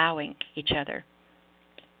we allowing each other?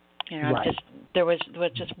 There was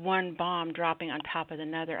just one bomb dropping on top of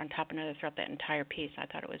another throughout that entire piece. I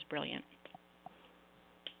thought it was brilliant.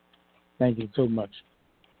 Thank you so much.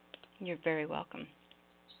 You're very welcome.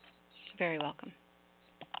 Very welcome.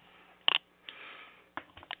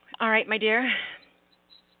 All right, my dear.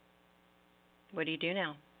 What do you do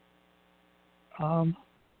now?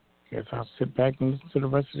 Guess I'll sit back and listen to the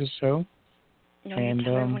rest of the show. No, you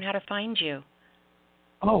tell everyone how to find you.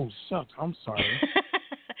 Oh, shucks. I'm sorry.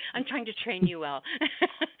 I'm trying to train you well.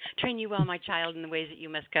 Train you well, my child, in the ways that you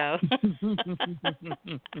must go.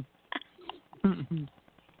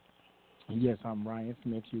 Yes, I'm Ryan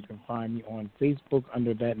Smith. You can find me on Facebook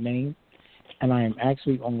under that name. And I am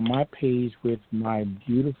actually on my page with my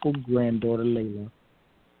beautiful granddaughter, Layla,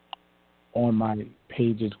 on my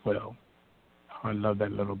page as well. Oh, I love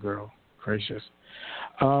that little girl. Gracious.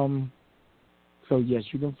 So, yes,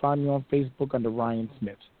 you can find me on Facebook under Ryan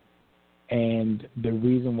Smith. And the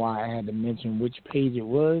reason why I had to mention which page it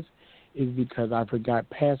was is because I forgot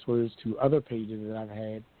passwords to other pages that I've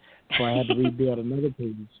had. So I had to rebuild another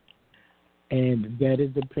page. And that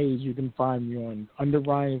is the page you can find me on under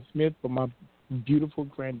Ryan Smith, but my beautiful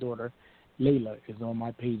granddaughter, Layla, is on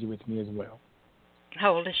my page with me as well.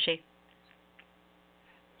 How old is she?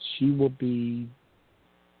 She will be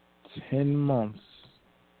 10 months.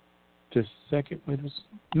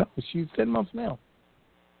 She's 10 months now.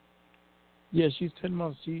 Yeah, she's 10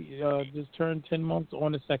 months. She just turned 10 months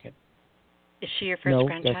on the 2nd. Is she your first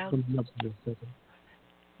grandchild? That's 10 months on the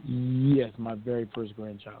 2nd. Yes, my very first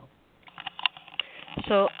grandchild.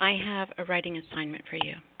 So I have a writing assignment for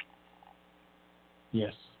you.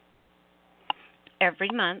 Yes. Every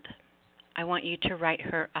month, I want you to write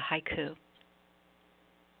her a haiku.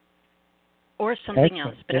 Or something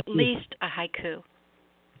else, but at least a haiku.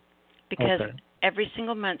 Because every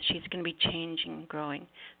single month she's going to be changing and growing.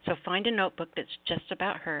 So find a notebook that's just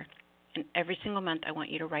about her And every single month, I want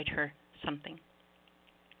you to write her something.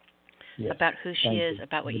 Yes. About who she is, you.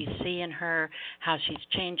 about what you see in her, how she's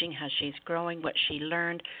changing, how she's growing, what she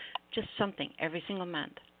learned. Just something every single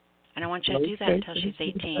month. And I want you to do that until she's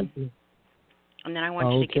 18. And then I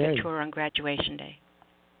want you to give it to her on graduation day.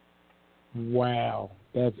 Wow.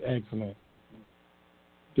 That's excellent.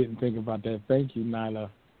 Didn't think about that. Thank you, Nyla.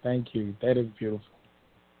 Thank you. That is beautiful.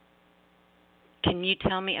 Can you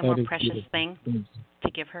tell me a more precious thing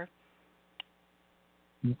to give her?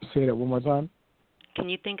 Say that one more time. Can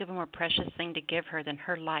you think of a more precious thing to give her than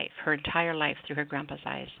her life, her entire life through her grandpa's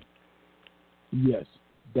eyes? Yes,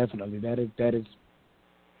 definitely. That is.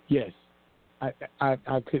 Yes,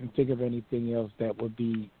 I couldn't think of anything else that would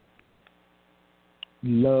be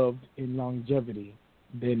loved in longevity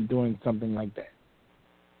than doing something like that.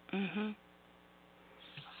 Mhm.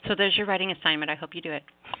 So there's your writing assignment. I hope you do it.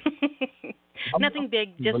 Nothing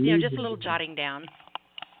big, just just a little jotting down.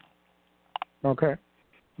 Okay,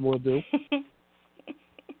 we'll do.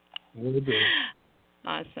 We'll do.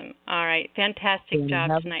 Awesome. All right, fantastic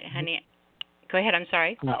job tonight, honey. Go ahead. I'm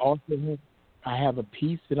sorry. I have a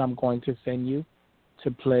piece that I'm going to send you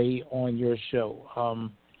to play on your show.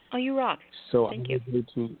 Oh, you rock. So thank you.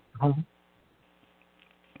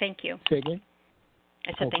 Thank you. Say again?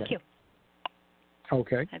 I said thank you.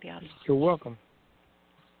 Okay. That'd be awesome. You're welcome.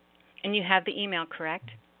 And you have the email, correct?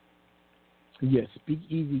 Yes,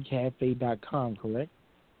 SpeakEasyCafe.com, correct?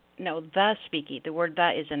 No, the Speaky. The word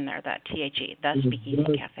 "the" is in there. That THE. The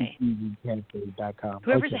SpeakEasy Cafe. SpeakEasyCafe.com.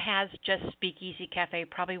 Whoever has just Speakeasy Cafe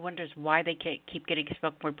probably wonders why they keep getting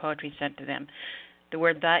spoken word poetry sent to them. The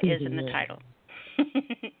word "the" is in the title.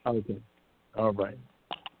 Okay. All right.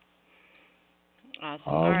 Awesome.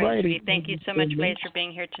 All right, sweetie. Thank you so much, Blaze, for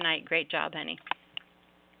being here tonight. Great job, honey.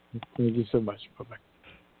 Thank you so much. Bye-bye.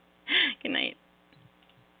 Good night.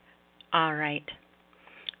 All right.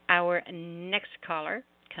 Our next caller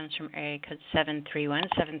comes from area code 731.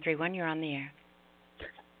 731, you're on the air.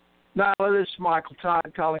 Nyla, this is Michael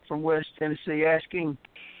Todd calling from West Tennessee asking,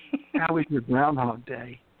 how was your Groundhog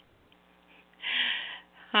Day?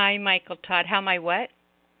 Hi, Michael Todd. How my what?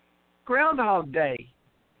 Groundhog Day.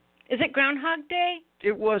 Is it Groundhog Day?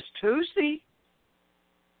 It was Tuesday.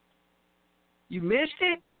 You missed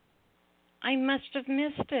it? I must have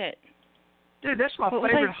missed it. Dude, that's my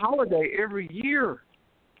favorite holiday every year.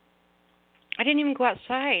 I didn't even go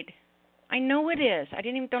outside. I know it is.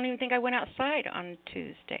 Don't even think I went outside on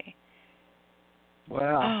Tuesday.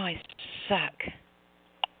 Wow. Oh, I suck.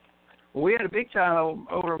 Well, we had a big time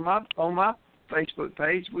over on my Facebook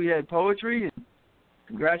page. We had poetry and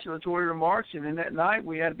congratulatory remarks, and then that night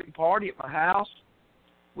we had a big party at my house.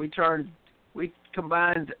 We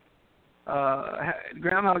combined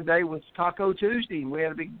Groundhog Day with Taco Tuesday, and we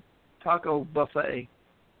had a big taco buffet.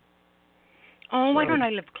 Oh, why don't I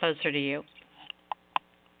live closer to you?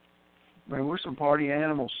 Man, we're some party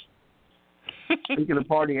animals. Speaking of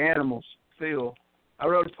party animals, Phil, I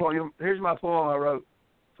wrote a poem. Here's my poem I wrote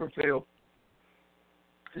for Phil.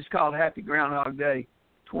 It's called Happy Groundhog Day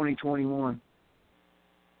 2021.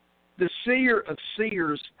 The seer of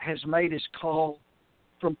seers has made his call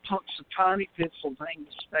from Punxsutawney,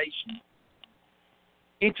 Pennsylvania station.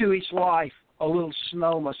 Into each life, a little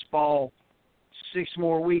snow must fall. 6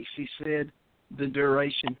 more weeks, he said, the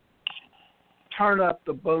duration. Turn up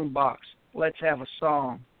the boombox. Let's have a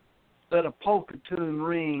song. Let a polka tune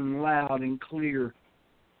ring loud and clear.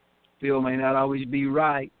 Phil may not always be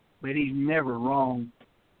right, but he's never wrong.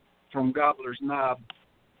 From Gobbler's Knob,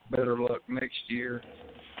 better luck next year.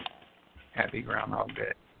 Happy Groundhog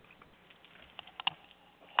Day.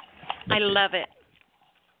 I love it.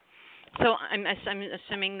 So I'm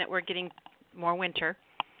assuming that we're getting more winter.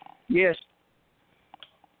 Yes.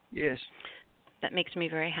 Yes. That makes me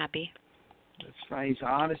very happy. That's right. He's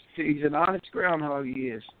honest. He's an honest groundhog. He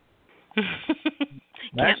is.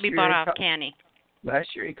 Can't be bought off, can he?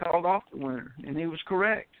 Last year he called off the winter, and he was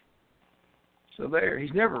correct. So there,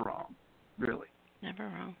 he's never wrong, really. Never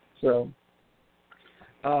wrong. So,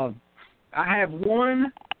 I have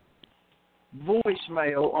one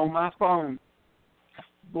voicemail on my phone,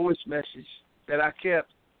 voice message that I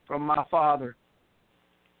kept from my father,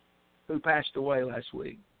 who passed away last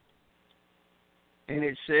week. And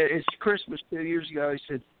it said, it's Christmas 2 years ago. He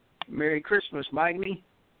said, Merry Christmas, Mikey.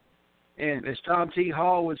 And as Tom T.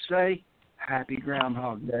 Hall would say, Happy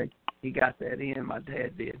Groundhog Day. He got that in. My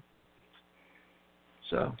dad did.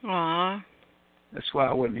 So. Aww. That's why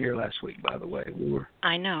I wasn't here last week, by the way.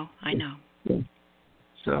 I know.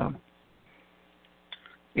 So,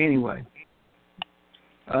 anyway,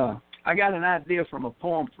 I got an idea from a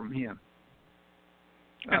poem from him.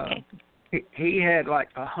 Okay. He had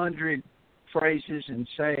like 100 phrases and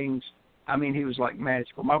sayings I mean, he was like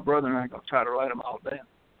magical. My brother and I are going to try to write them all down.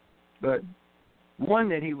 But one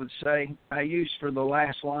that he would say I used for the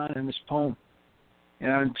last line in this poem.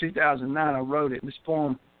 And in 2009, I wrote it. This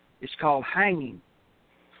poem is called Hanging.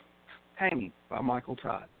 Hanging by Michael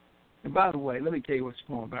Todd. And by the way, let me tell you what this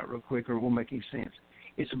poem about real quick, or it won't make any sense.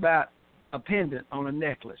 It's about a pendant on a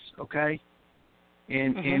necklace, okay?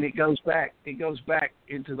 And and it goes back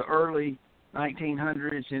into the early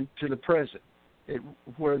 1900s into the present,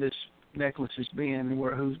 where this necklace has been and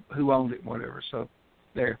where who owned it and whatever. So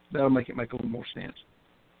there, that'll make it make a little more sense.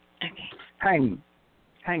 Okay.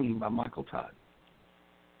 Hanging by Michael Todd.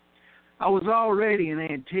 I was already an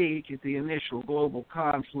antique at the initial global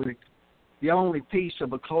conflict, the only piece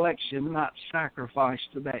of a collection not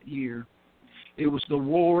sacrificed to that year. It was the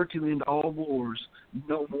war to end all wars,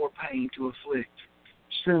 no more pain to afflict.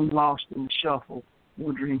 Soon lost in the shuffle,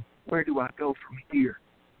 wondering, where do I go from here?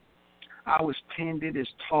 I was tended as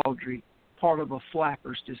tawdry, part of a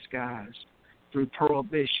flapper's disguise. Through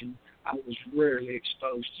prohibition, I was rarely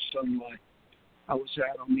exposed to sunlight. I was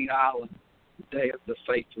out on the island the day of the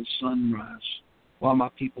fateful sunrise, while my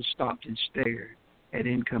people stopped and stared at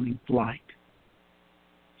incoming flight.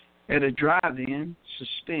 At a drive-in,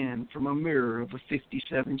 suspend from a mirror of a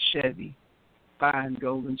 57 Chevy, fine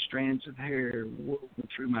golden strands of hair woven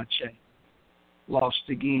through my chain. Lost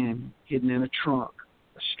again, hidden in a trunk,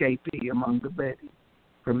 escapee among the bedding,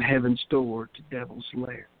 from heaven's door to devil's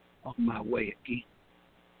lair, on my way again.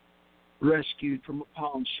 Rescued from a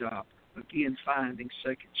pawn shop, again finding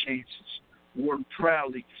second chances, worn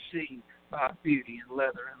proudly to see by beauty in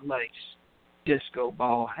leather and lace. Disco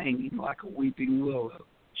ball hanging like a weeping willow,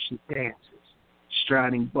 she dances,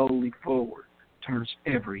 striding boldly forward, turns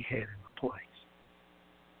every head into place.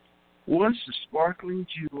 Once a sparkling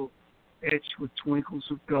jewel, etched with twinkles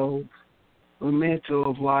of gold, memento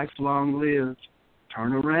of life long lived,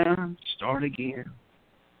 turn around, start again.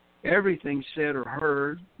 Everything said or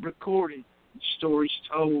heard, recorded, stories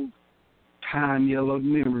told, time-yellowed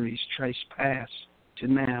memories trace past to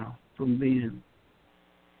now from then.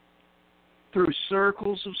 Through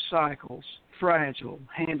circles of cycles, fragile,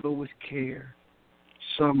 handled with care.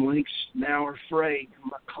 Some links now are frayed,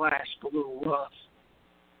 my clasp a little rough.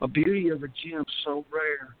 A beauty of a gem so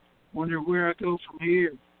rare, wonder where I go from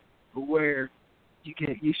here, or where you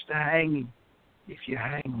get used to hanging if you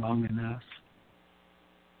hang long enough.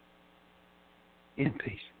 In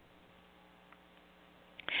peace.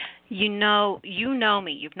 You know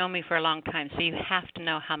me. You've known me for a long time, so you have to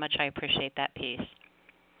know how much I appreciate that piece.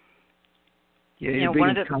 Yeah, you're one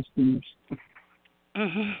of the customers.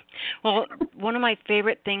 Well, one of my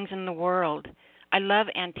favorite things in the world, I love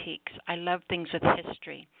antiques. I love things with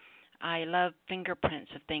history. I love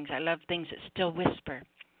fingerprints of things. I love things that still whisper.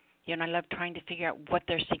 You know, I love trying to figure out what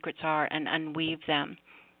their secrets are and unweave them.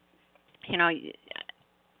 You know,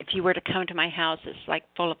 if you were to come to my house, it's like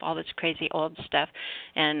full of all this crazy old stuff,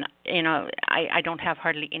 and you know, I don't have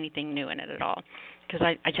hardly anything new in it at all, because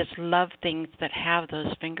I just love things that have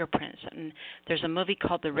those fingerprints. And there's a movie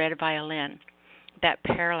called The Red Violin that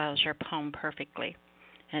parallels your poem perfectly,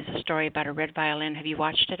 and it's a story about a red violin. Have you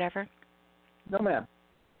watched it ever? No, ma'am.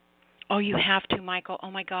 Oh, you have to, Michael. Oh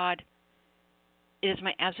my God, it is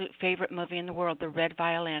my absolute favorite movie in the world, The Red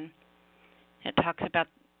Violin. It talks about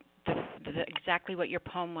exactly what your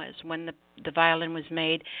poem was, when the violin was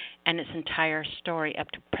made, and its entire story up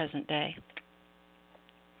to present day.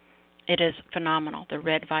 It is phenomenal, The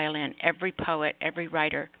Red Violin. Every poet, every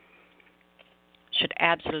writer should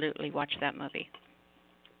absolutely watch that movie.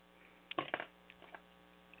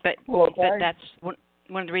 But that's one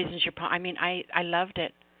of the reasons your poem, I mean, I loved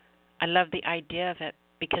it. I love the idea of it,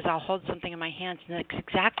 because I'll hold something in my hands, and that's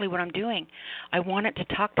exactly what I'm doing. I want it to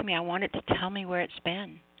talk to me. I want it to tell me where it's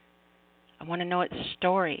been. I want to know its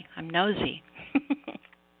story. I'm nosy.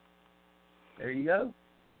 There you go.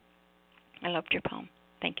 I loved your poem.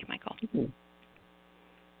 Thank you, Michael. Mm-hmm.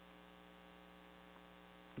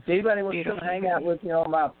 If anybody wants to hang out with me on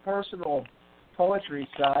my personal poetry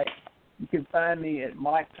site, you can find me at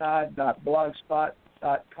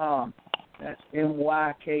myketodd.blogspot.com. That's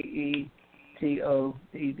MYKETODD,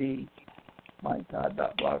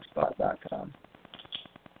 myketodd.blogspot.com.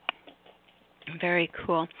 Very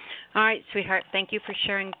cool. All right, sweetheart, thank you for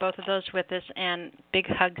sharing both of those with us, and big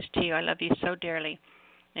hugs to you. I love you so dearly.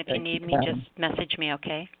 If you need me, just message me,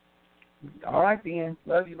 okay? All right, then.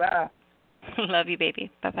 Love you. Bye. Love you, baby.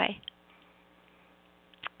 Bye-bye.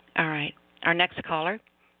 All right. Our next caller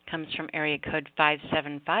comes from area code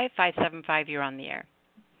 575. 575, you're on the air.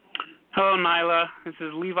 Hello, Nyla. This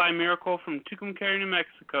is Levi Miracle from Tucumcari, New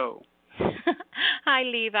Mexico. Hi,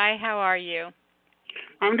 Levi. How are you?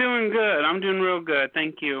 I'm doing good. I'm doing real good.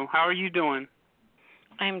 Thank you. How are you doing?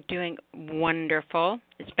 I'm doing wonderful.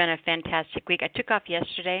 It's been a fantastic week. I took off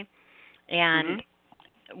yesterday and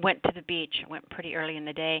went to the beach. I went pretty early in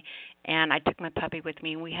the day, and I took my puppy with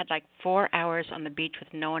me. We had like 4 hours on the beach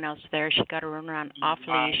with no one else there. She got to run around off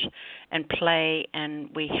leash and play, and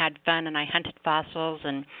we had fun. And I hunted fossils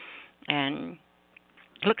and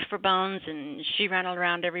looked for bones, and she ran all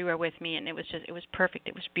around everywhere with me, and it was perfect.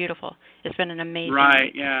 It was beautiful. It's been an amazing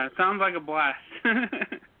week. Yeah. It sounds like a blast.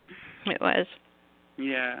 It was.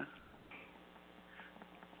 Yeah.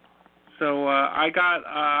 So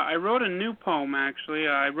I wrote a new poem, actually.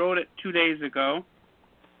 I wrote it 2 days ago.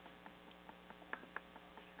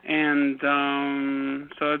 And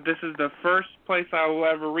so this is the first place I will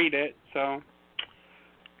ever read it. So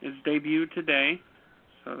it's debuted today.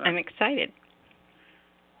 So I'm excited.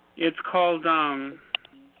 It's called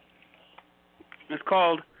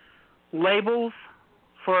Labels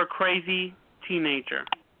for a Crazy Teenager.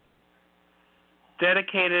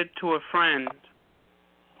 Dedicated to a friend.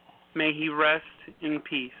 May he rest in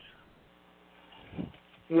peace.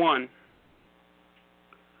 1.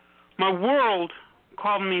 My world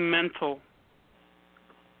called me mental.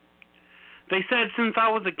 They said since I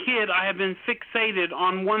was a kid, I have been fixated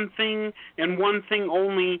on one thing and one thing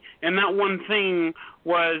only, and that one thing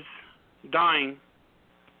was dying.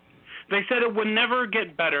 They said it would never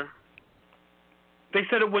get better. They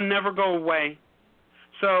said it would never go away.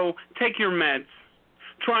 So take your meds.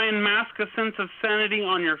 Try and mask a sense of sanity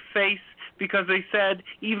on your face because they said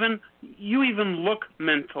you even look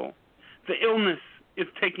mental. The illness is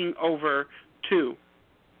taking over too.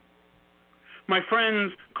 My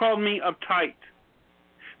friends called me uptight.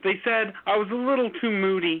 They said I was a little too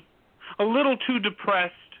moody, a little too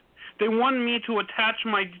depressed. They wanted me to attach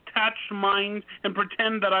my detached mind and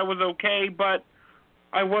pretend that I was okay, but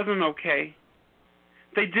I wasn't okay.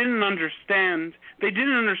 They didn't understand. They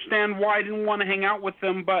didn't understand why I didn't want to hang out with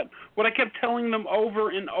them, but what I kept telling them over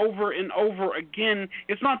and over and over again,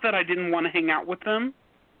 it's not that I didn't want to hang out with them.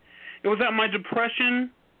 It was that my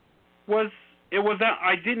depression it was that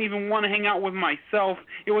I didn't even want to hang out with myself.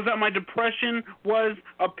 It was that my depression was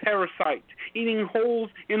a parasite, eating holes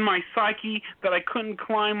in my psyche that I couldn't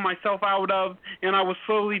climb myself out of, and I was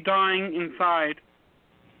slowly dying inside,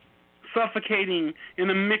 suffocating in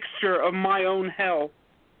a mixture of my own hell.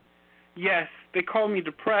 Yes, they called me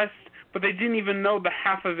depressed, but they didn't even know the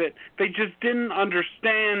half of it. They just didn't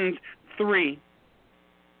understand 3.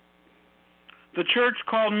 The church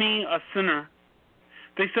called me a sinner.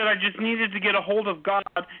 They said I just needed to get a hold of God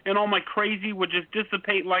and all my crazy would just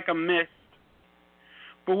dissipate like a mist.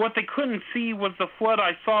 But what they couldn't see was the flood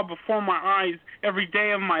I saw before my eyes every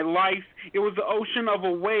day of my life. It was the ocean of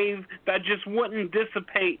a wave that just wouldn't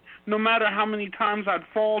dissipate. No matter how many times I'd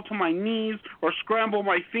fall to my knees or scramble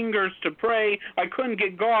my fingers to pray, I couldn't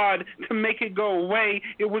get God to make it go away.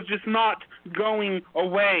 It was just not going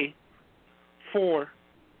away. 4.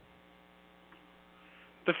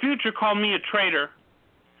 The future called me a traitor.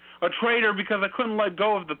 A traitor because I couldn't let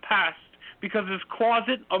go of the past. Because this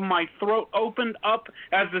closet of my throat opened up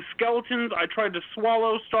as the skeletons I tried to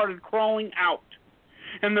swallow started crawling out.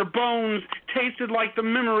 And their bones tasted like the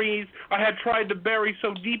memories I had tried to bury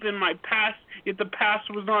so deep in my past, yet the past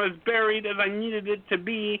was not as buried as I needed it to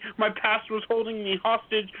be. My past was holding me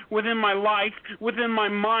hostage within my life, within my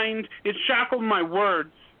mind. It shackled my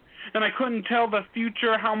words. And I couldn't tell the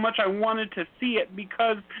future how much I wanted to see it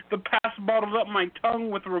because the past bottled up my tongue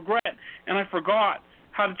with regret, and I forgot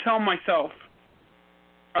how to tell myself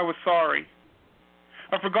I was sorry.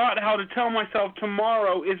 I forgot how to tell myself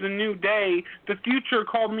tomorrow is a new day. The future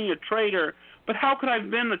called me a traitor. But how could I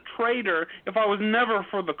have been a traitor if I was never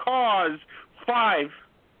for the cause? 5.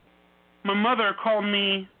 My mother called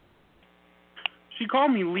me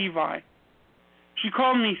Levi. She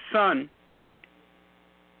called me son.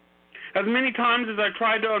 As many times as I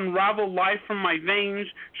tried to unravel life from my veins,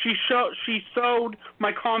 she sewed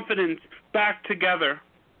my confidence back together.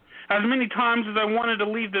 As many times as I wanted to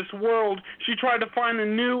leave this world, she tried to find the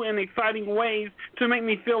new and exciting ways to make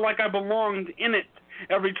me feel like I belonged in it.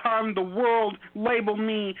 Every time the world labeled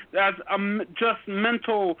me as just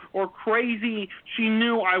mental or crazy, she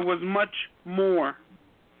knew I was much more.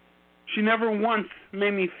 She never once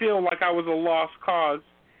made me feel like I was a lost cause,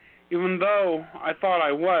 even though I thought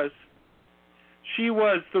I was. She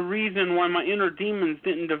was the reason why my inner demons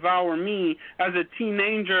didn't devour me as a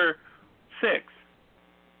teenager. 6.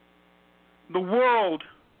 The world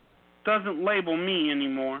doesn't label me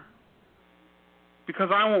anymore because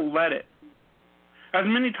I won't let it. As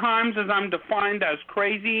many times as I'm defined as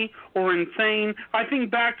crazy or insane, I think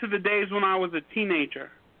back to the days when I was a teenager.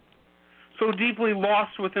 so deeply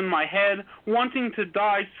lost within my head, wanting to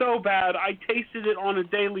die so bad I tasted it on a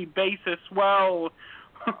daily basis. Well,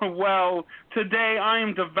 today I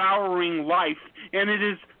am devouring life, and it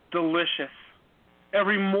is delicious.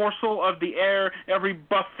 Every morsel of the air, every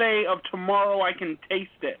buffet of tomorrow, I can taste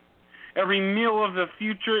it. Every meal of the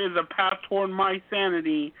future is a path toward my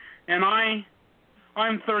sanity, and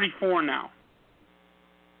I'm 34 now.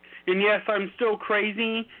 And yes, I'm still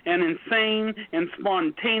crazy and insane and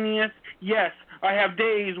spontaneous. Yes, I have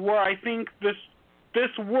days where I think this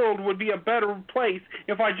world would be a better place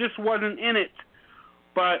if I just wasn't in it.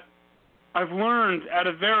 But I've learned at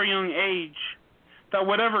a very young age that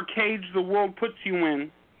whatever cage the world puts you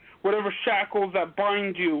in, whatever shackles that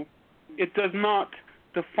bind you, it does not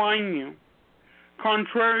define you.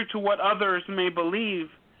 Contrary to what others may believe,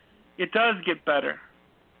 it does get better.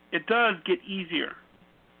 It does get easier.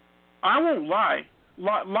 I won't lie.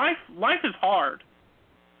 Life is hard.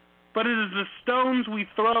 But it is the stones we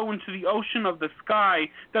throw into the ocean of the sky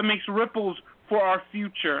that makes ripples for our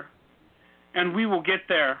future. And we will get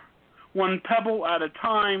there. One pebble at a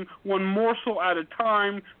time, one morsel at a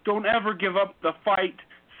time. Don't ever give up the fight.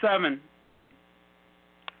 7.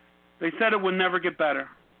 They said it would never get better.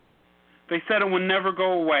 They said it would never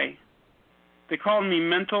go away. They called me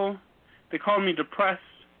mental. They called me depressed.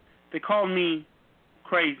 They called me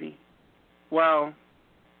crazy. Well,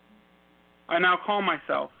 I now call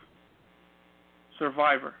myself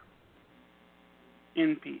survivor.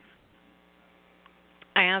 In peace.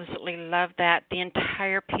 I absolutely love that. The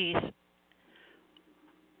entire piece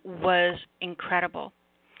was incredible.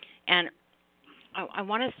 And I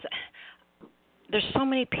want to say, there's so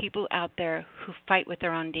many people out there who fight with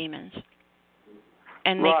their own demons.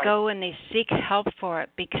 And they go and they seek help for it,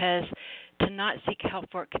 because to not seek help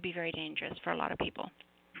for it could be very dangerous for a lot of people.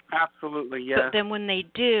 Absolutely, yes. But then when they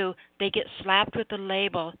do, they get slapped with a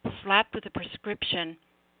label, slapped with a prescription,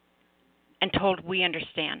 and told, we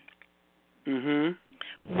understand.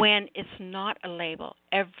 Mm-hmm. When it's not a label.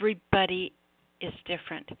 Everybody is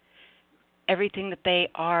different. Everything that they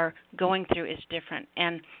are going through is different.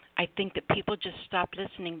 And I think that people just stop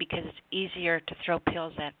listening because it's easier to throw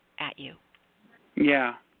pills at you.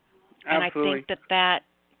 Yeah, absolutely. And I think that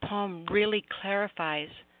poem really clarifies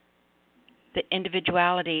the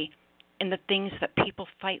individuality in the things that people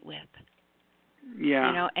fight with. Yeah.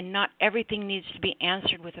 You know, and not everything needs to be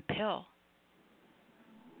answered with a pill.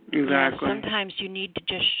 Exactly. You know, sometimes you need to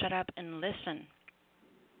just shut up and listen.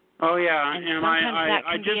 Oh, yeah. And sometimes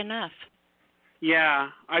that can be enough. Yeah.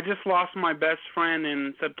 I just lost my best friend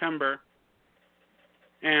in September.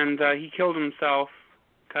 And he killed himself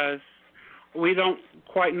because we don't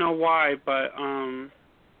quite know why, but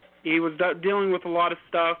he was dealing with a lot of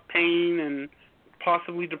stuff, pain and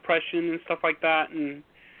possibly depression and stuff like that. And,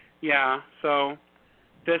 yeah, so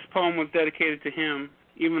this poem was dedicated to him,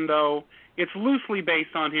 even though it's loosely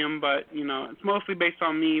based on him, but, you know, it's mostly based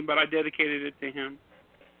on me, but I dedicated it to him.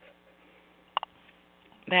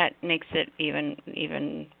 That makes it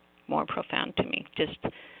even more profound to me. Just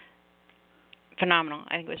phenomenal.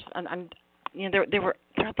 I think it was, you know, there were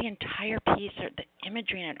throughout the entire piece, the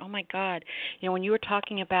imagery in it. Oh my God! You know, when you were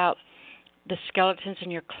talking about the skeletons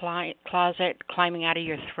in your closet climbing out of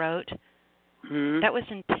your throat, that was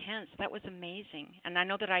intense. That was amazing. And I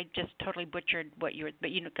know that I just totally butchered what you were,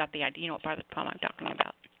 but you got the idea. You know what part of the poem I'm talking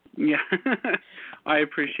about. Yeah, I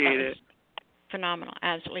appreciate it. Phenomenal.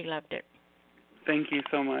 Absolutely loved it. Thank you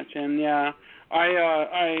so much. And yeah,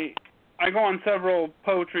 I go on several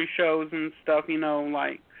poetry shows and stuff. You know,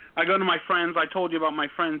 like I go to my friends. I told you about my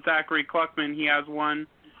friend Zachary Cluckman. He has one,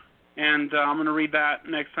 and I'm going to read that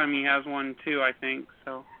next time he has one too, I think.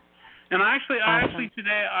 So, and I actually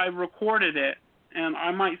today I recorded it, and I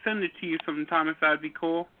might send it to you sometime if that'd be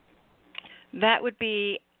cool. That would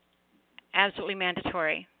be absolutely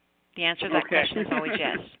mandatory. The answer to that question is always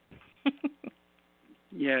yes.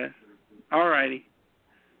 Yes. All righty.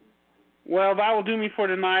 Well, that will do me for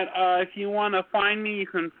tonight. If you want to find me, you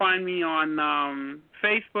can find me on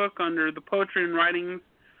Facebook under the Poetry and Writings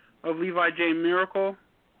of Levi J. Miracle.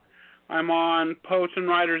 I'm on Poets and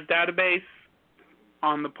Writers Database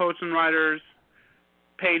on the Poets and Writers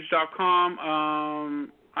page.com.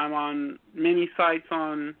 I'm on many sites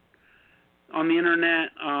on the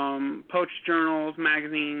internet, poetry journals,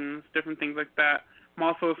 magazines, different things like that. I'm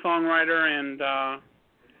also a songwriter, and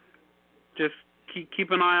just keep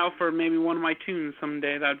an eye out for maybe one of my tunes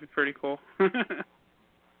someday. That'd be pretty cool.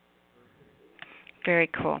 Very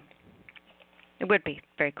cool. It would be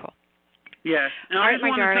very cool. Yes. And I just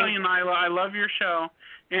want to tell you, darling. Nyla, I love your show.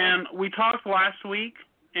 And we talked last week,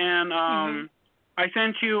 and I I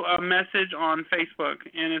sent you a message on Facebook,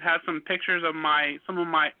 and it has some pictures of some of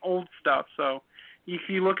my old stuff. So if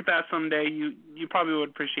you look at that someday, you probably would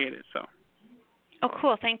appreciate it. So. Oh,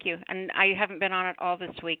 cool. Thank you. And I haven't been on it all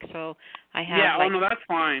this week, so I have. Yeah. No, that's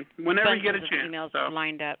fine. Whenever you get a chance. Emails so.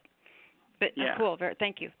 lined up. But yeah. Cool.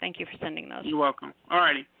 Thank you. Thank you for sending those. You're welcome. All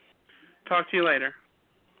righty. Talk to you later.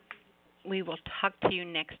 We will talk to you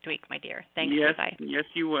next week, my dear. Thanks. Yes. Bye. Yes,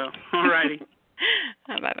 you will. All righty.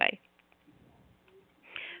 Bye-bye.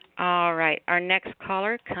 All right. Our next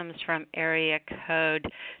caller comes from area code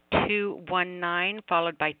 219,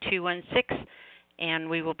 followed by 216, and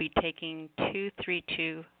we will be taking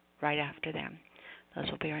 232 right after them.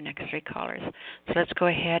 Those will be our next 3 callers. So let's go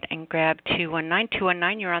ahead and grab 219.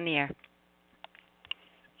 219, you're on the air.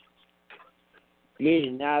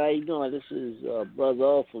 Yeah, now how you doing? This is Brother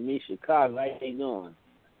O from East Chicago. How you doing?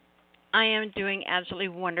 I am doing absolutely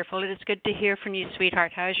wonderful. It is good to hear from you,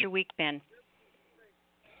 sweetheart. How's your week been?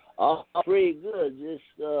 Oh, pretty good. Just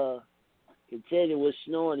contending with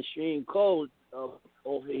snow and extreme cold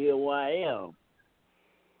over here where I am.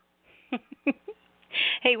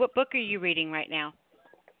 Hey, what book are you reading right now?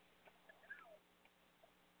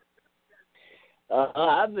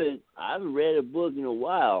 I haven't read a book in a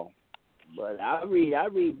while, but I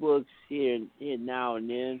read books here now and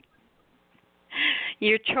then.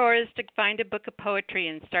 Your chore is to find a book of poetry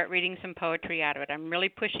and start reading some poetry out of it. I'm really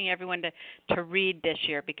pushing everyone to read this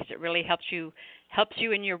year because it really helps you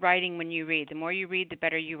in your writing when you read. The more you read, the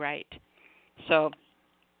better you write. So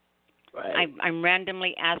right. I'm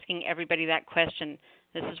randomly asking everybody that question.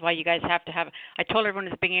 This is why you guys have to have, I told everyone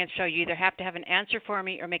at the beginning of the show, you either have to have an answer for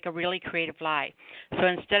me or make a really creative lie. So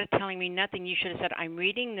instead of telling me nothing, you should have said, I'm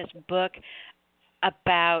reading this book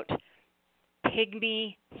about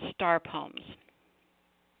pygmy star poems.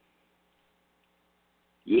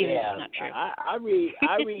 Yeah, not true. I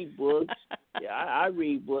read books. Yeah, I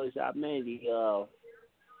read books. I mainly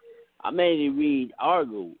read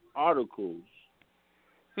articles.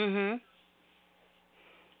 Mhm.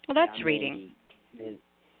 Well, that's reading.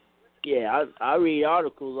 I read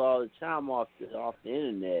articles all the time off the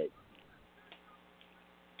internet.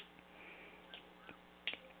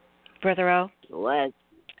 Brother O. The last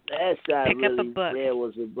I pick really up a book. read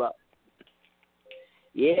was about.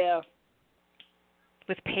 Yeah.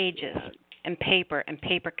 With pages and paper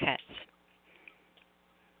cuts.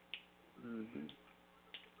 Mm-hmm.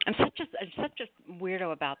 I'm such a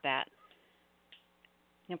weirdo about that.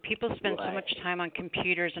 You know, people spend so much time on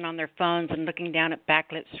computers and on their phones and looking down at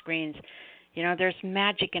backlit screens. You know, there's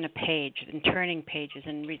magic in a page and turning pages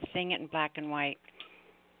and seeing it in black and white.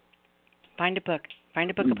 Find a book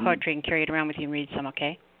of poetry and carry it around with you and read some,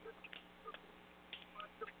 okay?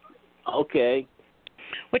 Okay.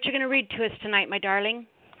 What you going to read to us tonight, my darling?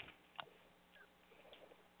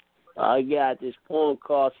 I got this poem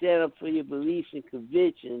called "Stand Up for Your Beliefs and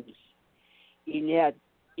Convictions, even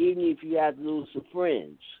if you have to lose some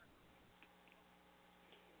friends."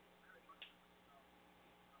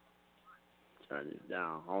 Turn this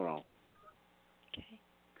down. Hold on.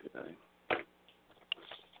 Okay.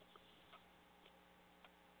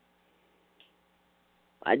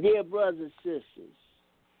 My dear brothers and sisters,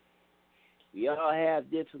 we all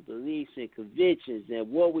have different beliefs and convictions,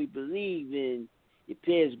 and what we believe in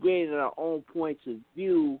depends greatly on our own points of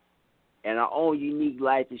view and our own unique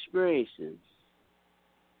life experiences.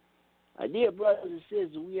 My dear brothers and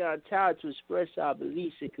sisters, we are entitled to express our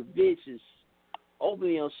beliefs and convictions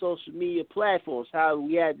openly on social media platforms. However,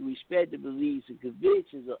 we have to respect the beliefs and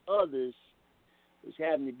convictions of others which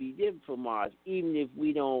happen to be different from ours, even if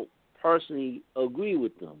we don't personally agree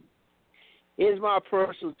with them. Here's my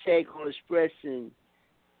personal take on expressing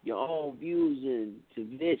your own views and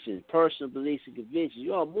convictions, personal beliefs and convictions.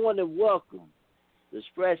 You are more than welcome to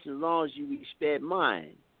express as long as you respect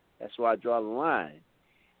mine. That's why I draw the line.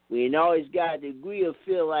 We ain't always got to agree or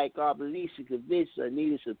feel like our beliefs and convictions are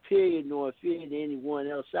neither superior nor inferior to anyone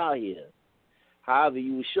else out here. However,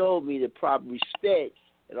 you will show me the proper respect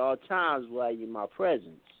at all times while you're in my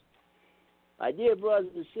presence. My dear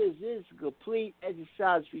brothers and sisters, this is a complete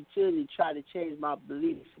exercise of futility to try to change my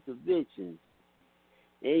beliefs and convictions.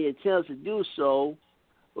 Any attempts to do so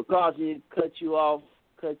will cause me to cut you off,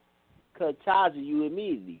 cut ties with you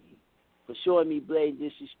immediately for showing me blatant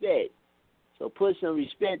disrespect. So put some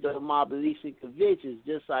respect on my beliefs and convictions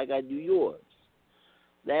just like I do yours.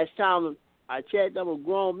 Last time I checked, I'm a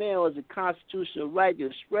grown man with a constitutional right to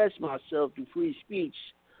express myself through free speech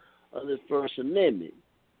under the First Amendment.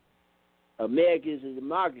 America is a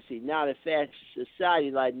democracy, not a fascist society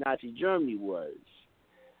like Nazi Germany was.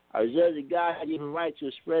 I reserve the God-given right to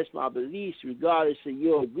express my beliefs regardless of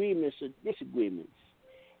your agreements or disagreements.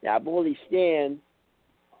 Now, I boldly stand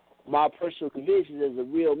my personal convictions as a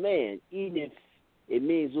real man, even if it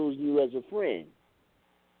means losing you as a friend.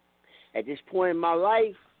 At this point in my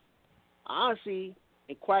life, honestly,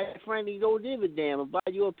 and quite frankly, don't give a damn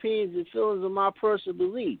about your opinions and feelings of my personal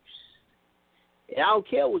beliefs. And I don't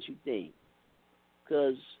care what you think,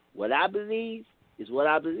 because what I believe is what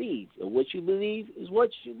I believe, and what you believe is what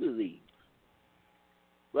you believe.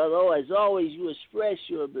 Brother, as always, you express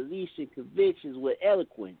your beliefs and convictions with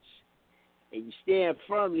eloquence, and you stand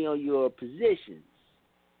firmly on your positions.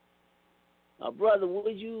 Now, brother,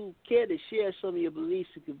 would you care to share some of your beliefs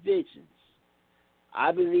and convictions?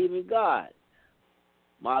 I believe in God.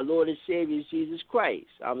 My Lord and Savior is Jesus Christ.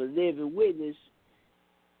 I'm a living witness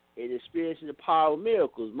in experiencing the power of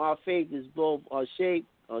miracles. My faith is both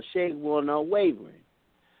unshakable and unwavering.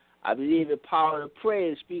 I believe in the power of prayer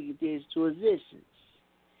and speaking things to existence.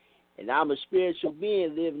 And I'm a spiritual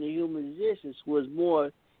being living a human existence who is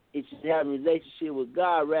more interested in having a relationship with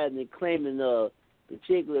God rather than claiming a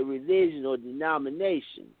particular religion or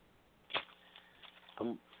denomination.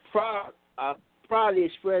 I proudly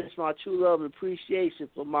express my true love and appreciation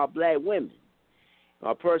for my black women.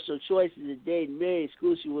 My personal choices to date and marry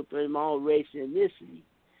exclusively within my own race and ethnicity.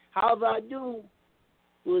 However, I do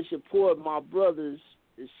fully support my brothers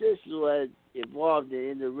and sisters who are involved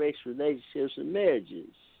in interracial relationships and marriages.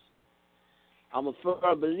 I'm a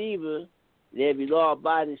firm believer in every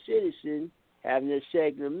law-abiding citizen having the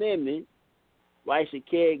Second Amendment rights to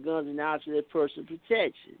carry guns and out to their personal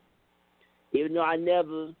protection. Even though I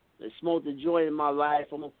never smoked a joint in my life,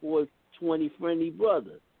 I'm a 420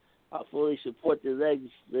 brother. I fully support the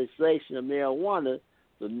legislation of marijuana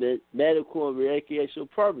for medical and recreational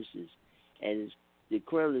purposes and the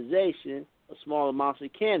criminalization of small amounts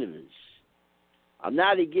of cannabis. I'm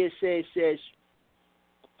not against same-sex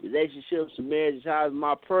relationships and marriages. However,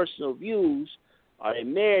 my personal views are that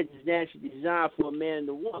marriage is naturally designed for a man and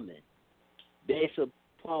a woman based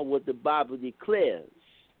upon what the Bible declares.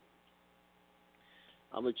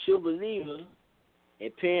 I'm a true believer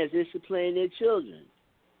in parents disciplining their children,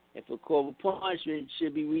 and for corporal punishment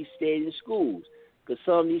should be restated in schools, because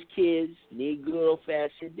some of these kids need good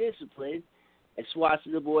old-fashioned discipline and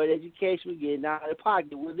swatching the board education for getting out of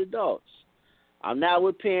pocket with adults. I'm not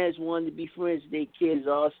with parents wanting to be friends with their kids,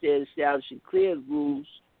 all instead establishing clear rules,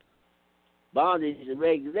 boundaries, and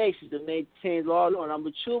regulations to maintain law and order. I'm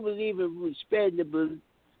a true believer in respecting the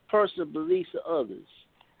personal beliefs of others.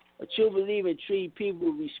 A true believer in treating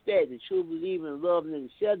people with respect. A true believer in loving and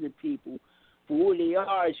accepting people for who they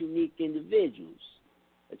are as unique individuals.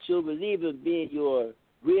 A true believer in being your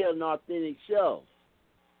real and authentic self.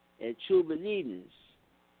 And true believers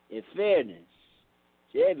in fairness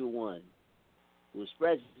to everyone who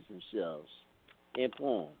expresses themselves in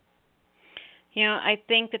poem. You know, I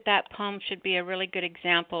think that poem should be a really good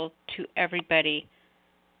example to everybody.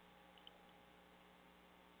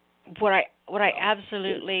 What I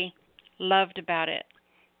absolutely loved about it,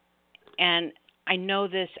 and I know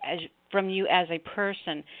this from you as a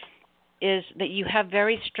person, is that you have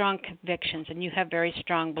very strong convictions and you have very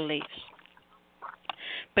strong beliefs.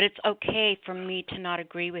 But it's okay for me to not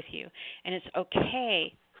agree with you, and it's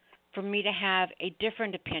okay for me to have a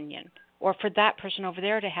different opinion, or for that person over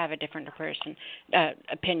there to have a different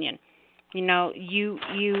opinion. You know, you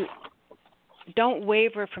don't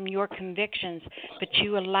waver from your convictions, but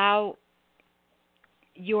you allow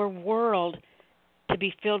your world to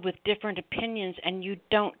be filled with different opinions, and you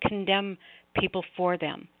don't condemn people for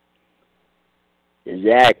them.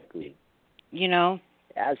 Exactly. You know,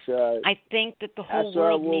 I think that the whole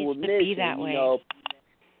world needs to be that way.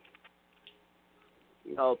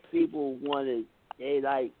 You know, people want to,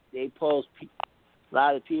 they post, a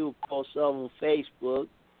lot of people post stuff on Facebook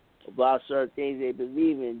about certain things they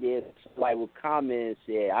believe in. Then somebody will comment and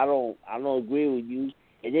say, I don't agree with you.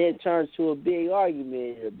 And then it turns to a big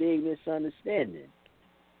argument, a big misunderstanding.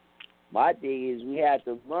 My thing is we have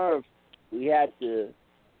to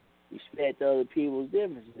respect other people's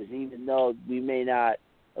differences, even though we may not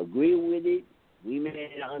agree with it, we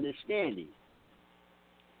may not understand it.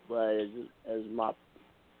 But as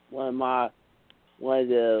one of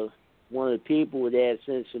the people that had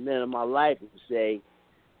since a minute of my life would say,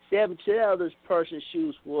 step into the other person's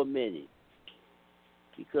shoes for a minute,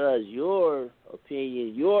 because your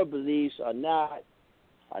opinion, your beliefs are not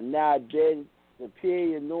better,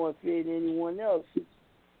 superior, nor inferior than anyone else's.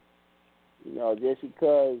 You know, just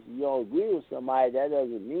because you don't agree with somebody, that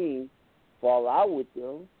doesn't mean fall out with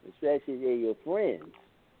them, especially if they're your friends.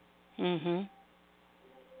 Mhm.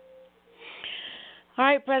 All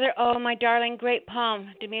right, brother. Oh, my darling, great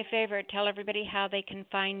poem. Do me a favor. Tell everybody how they can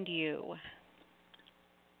find you.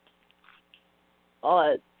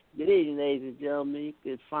 Good evening, ladies and gentlemen. You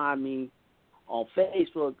can find me on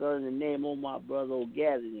Facebook under the name of my brother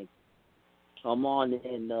O'Gathering. I'm on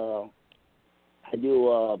and I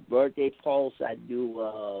do birthday posts. I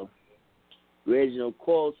do original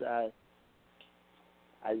quotes. I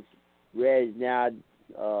read now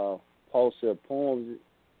post poems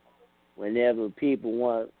whenever people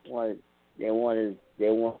want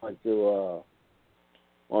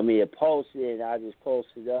me to post it. I just post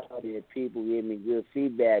it up, and people give me good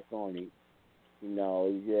feedback on it. You know,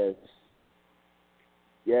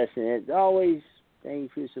 and as always, thank you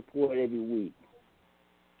for your support every week.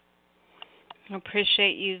 I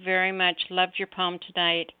appreciate you very much. Loved your poem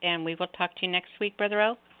tonight, and we will talk to you next week, Brother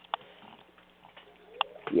O.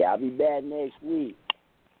 Yeah, I'll be back next week.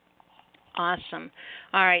 Awesome.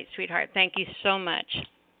 All right, sweetheart. Thank you so much.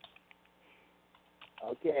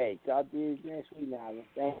 Okay, talk to you next week, Nyla.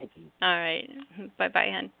 Thank you. All right. Bye-bye,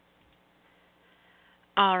 hon.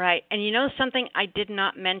 All right. And you know something I did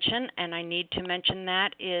not mention, and I need to mention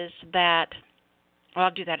that, is that, well,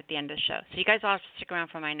 I'll do that at the end of the show. So you guys all have to stick around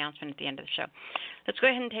for my announcement at the end of the show. Let's go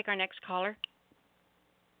ahead and take our next caller.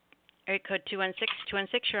 Area code 216.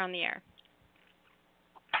 216, you're on the air.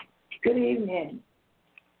 Good evening.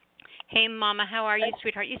 Hey, Mama, how are you,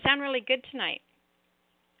 sweetheart? You sound really good tonight.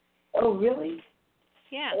 Oh, really?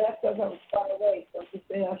 Yeah. Well, that's because I was far away. So you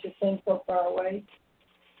say I should sing so far away?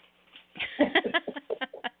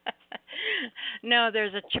 No,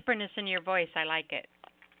 there's a chipperness in your voice. I like it.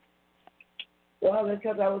 Well,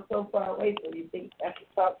 because I was so far away. So you think I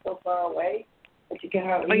should talk so far away that you can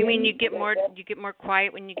hardly Oh, you hear mean me? you get more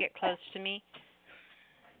quiet when you get close to me?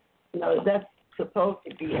 No, that's supposed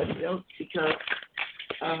to be a joke because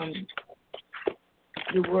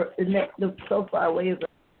the so far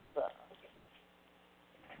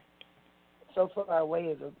away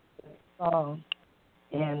is a song,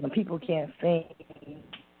 and when people can't sing,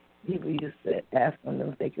 people used to ask them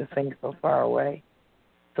if they could sing so far away.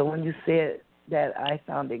 So when you said that I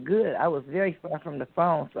sounded good, I was very far from the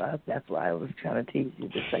phone, so that's why I was trying to tease you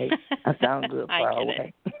to say I sound good far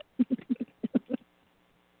away.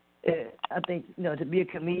 I think, to be a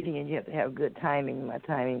comedian, you have to have good timing. My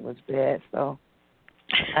timing was bad, so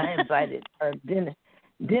I invited Dennis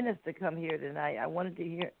to come here tonight. I wanted to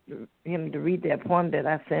hear him to read that poem that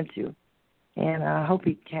I sent you, and I hope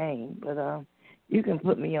he came. But you can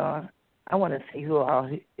put me on. I want to see who all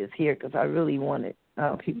is here because I really wanted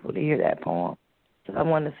people to hear that poem. So I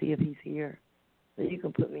want to see if he's here. So you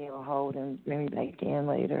can put me on hold and bring me back in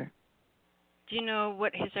later. Do you know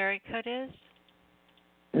what his area code is?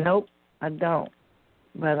 Nope, I don't.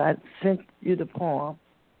 But I sent you the poem,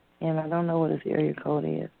 and I don't know what his area code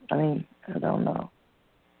is. I don't know.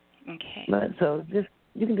 Okay. But so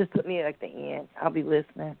you can just put me at the end. I'll be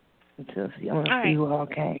listening until I'm going to see who all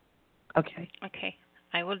came. Okay. Okay.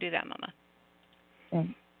 I will do that, Mama.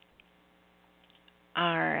 Okay.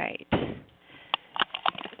 All right.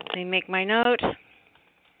 Let me make my note.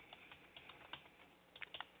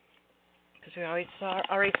 Because we already saw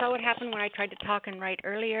what happened when I tried to talk and write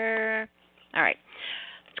earlier. All right.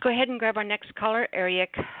 Let's go ahead and grab our next caller, area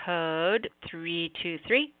code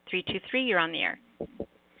 323. 323, you're on the air.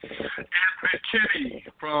 Kitty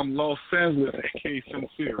from Los Angeles, a.k.a.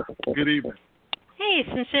 Sincere. Good evening. Hey,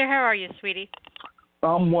 Sincere, how are you, sweetie?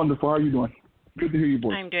 I'm wonderful. How are you doing? Good to hear your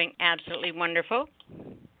voice. I'm doing absolutely wonderful.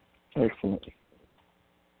 Excellent.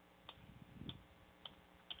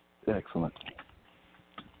 Excellent.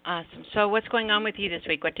 Awesome. So what's going on with you this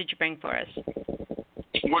week? What did you bring for us?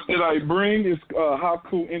 What did I bring is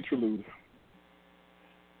haiku interlude.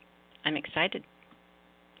 I'm excited.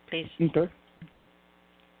 Please. Okay.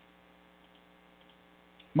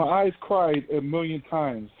 My eyes cried a million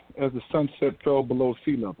times as the sunset fell below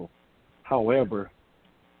sea level. However,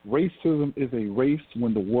 racism is a race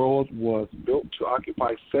when the world was built to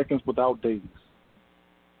occupy seconds without days.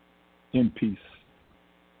 In peace.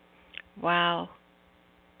 Wow.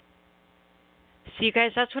 See, you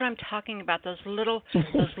guys, that's what I'm talking about. Those little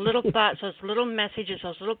thoughts, those little messages,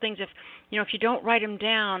 those little things. If you don't write them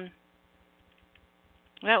down,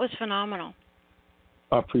 that was phenomenal.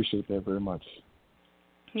 I appreciate that very much.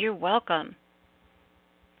 You're welcome.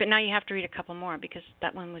 But now you have to read a couple more because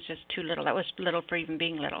that one was just too little. That was little for even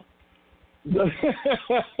being little. Okay.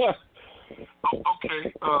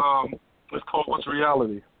 It's called What's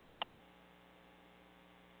Reality?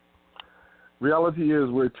 Reality is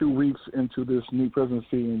we're 2 weeks into this new presidency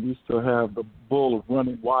and we still have the bull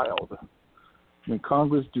running wild. When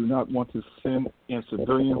Congress do not want to send a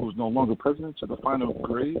civilian who's no longer president to the final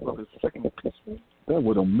grave of his second impeachment, that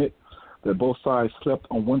would omit that both sides slept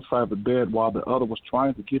on one side of the bed while the other was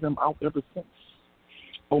trying to get him out ever since.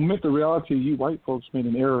 Omit the reality you white folks made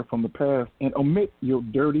an error from the past, and omit your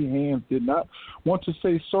dirty hands did not want to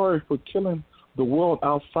say sorry for killing the world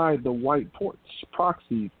outside the white ports.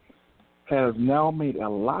 Proxy has now made a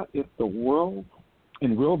lot if the world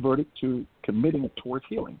in real verdict to committing towards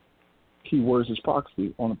healing. Keywords is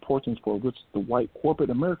proxy on importance for which the white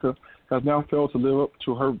corporate America has now failed to live up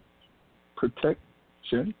to her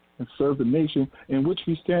protection and serve the nation in which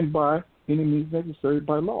we stand by any means necessary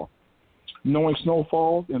by law. Knowing snow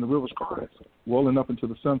falls and the rivers cries, rolling up into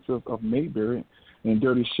the sunsets of Mayberry and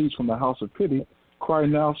dirty sheets from the house of pity, cry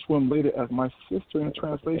now, swim later, as my sister in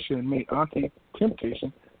translation made Auntie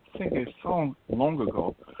Temptation sing a song long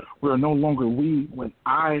ago. We are no longer we when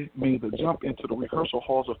I made the jump into the rehearsal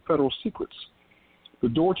halls of federal secrets. The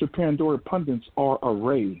door to Pandora pundits are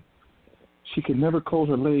array. She could never close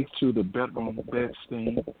her legs to the bedroom bed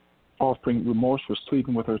stain, offering remorse for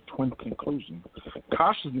sleeping with her twin conclusion.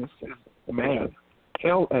 Consciousness is mad,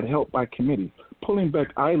 held at help by committee, pulling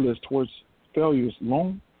back eyelids towards failures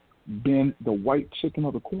long been the white chicken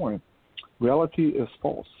of the corn. Reality is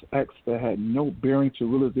false, acts that had no bearing to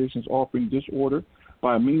realizations, offering disorder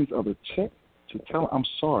by means of a check to tell I'm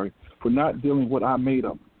sorry for not dealing what I made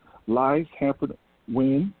up. Lies hampered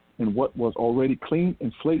when and what was already clean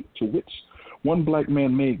and slate to which one black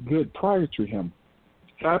man made good prior to him.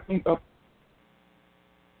 Tapping up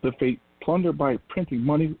the fate, plundered by printing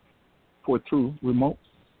money for through remote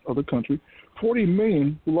of the country, 40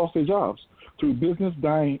 million who lost their jobs. Through business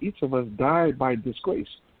dying, each of us died by disgrace.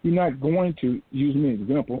 You're not going to, use me as an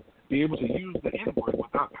example, be able to use the N-word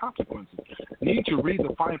without consequences. Need to read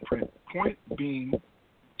the fine print. Point being,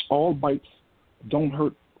 all bites don't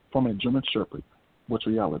hurt from a German Shepherd. What's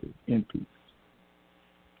reality? In peace.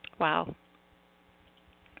 Wow.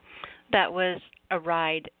 That was a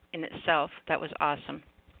ride in itself. That was awesome.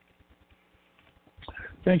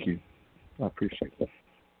 Thank you. I appreciate that.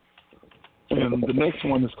 And the next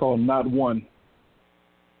one is called Not One.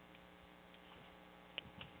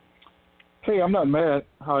 Hey, I'm not mad.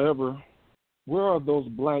 However, where are those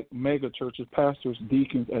black mega churches, pastors,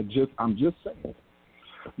 deacons, I'm just saying.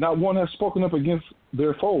 Not one has spoken up against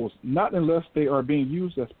their foes, not unless they are being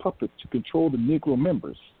used as puppets to control the Negro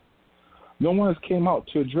members. No one has came out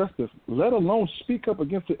to address this, let alone speak up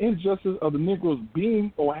against the injustice of the Negroes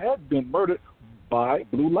being or have been murdered by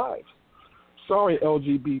blue lives. Sorry,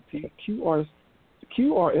 LGBT,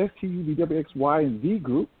 QRSTUVWXY, and Z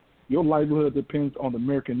group. Your livelihood depends on the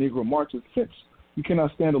American Negro marches, since you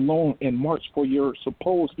cannot stand alone and march for your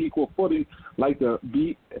supposed equal footing like the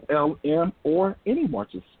BLM or any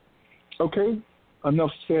marches. Okay?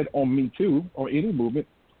 Enough said on Me Too or any movement.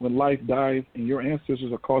 When life dies and your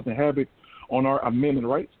ancestors are causing havoc on our amendment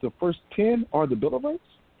rights, the first 10 are the Bill of Rights?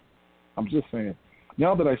 I'm just saying.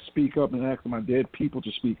 Now that I speak up and ask my dead people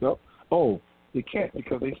to speak up, they can't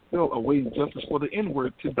because they still awaiting justice for the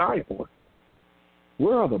N-word to die for.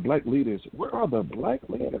 Where are the black leaders? Where are the black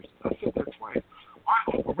leaders? I said that twice. Why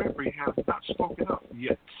Uncle Reverie has not spoken up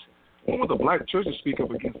yet? When will the black churches speak up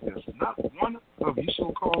against this? Not one of you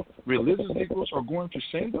so-called religious Negroes are going to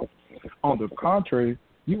shame them. On the contrary,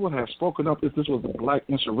 you would have spoken up if this was a black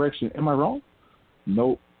insurrection. Am I wrong?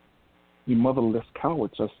 Nope. You motherless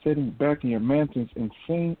cowards are sitting back in your mansions and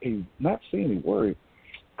not saying a word.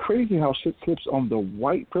 Crazy how shit slips on the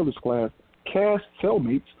white privileged class, caste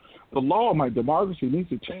cellmates. The law of my democracy needs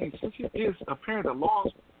to change, since it is apparent that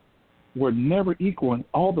laws were never equal in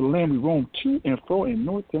all the land we roam to and fro in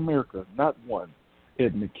North America. Not one.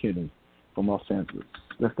 Ed McKinney from Los Angeles.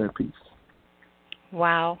 That's that piece.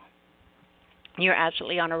 Wow. You're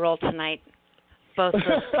absolutely on a roll tonight. Both of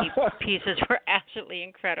those pieces were absolutely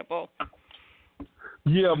incredible.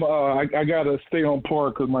 Yeah, I got to stay on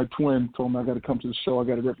par because my twin told me I got to come to the show. I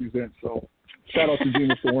got to represent. So shout out to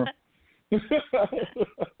Gina Storm. Is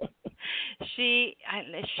she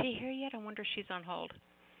here yet? I wonder if she's on hold.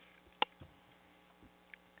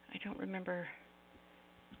 I don't remember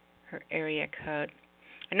her area code.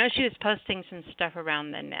 I know she was posting some stuff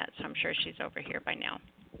around the net, so I'm sure she's over here by now.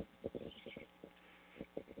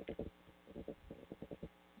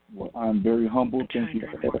 Well, I'm very humbled. Thank you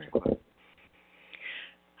very much.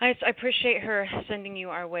 I appreciate her sending you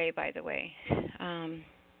our way, by the way.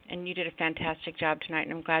 And you did a fantastic job tonight,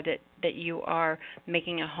 and I'm glad that you are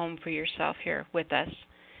making a home for yourself here with us.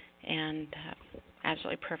 And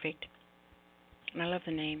absolutely perfect. And I love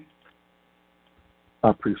the name. I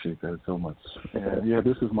appreciate that so much. And yeah,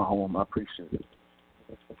 this is my home. I appreciate it.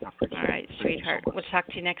 All right, sweetheart. We'll talk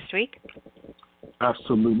to you next week.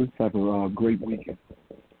 Absolutely. Have a great weekend.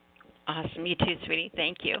 Awesome. You too, sweetie.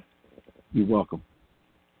 Thank you. You're welcome.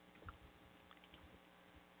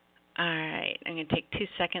 All right. I'm going to take 2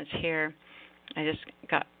 seconds here I just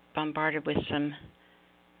got bombarded with some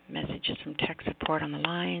messages from tech support on the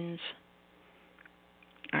lines.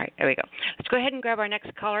 All right, there we go. Let's go ahead and grab our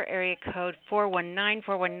next caller, area code 419.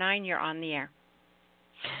 419, you're on the air.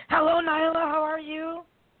 Hello, Nyla. How are you?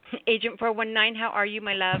 Agent 419, how are you,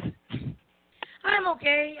 my love? I'm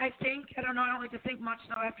okay, I think. I don't know. I don't like to think much,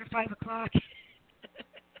 though, after 5 o'clock.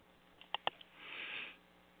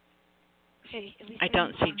 Okay, I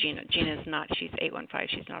don't see Gina. Gina's not. She's 815.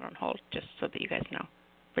 She's not on hold, just so that you guys know.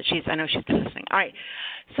 But I know she's listening. All right.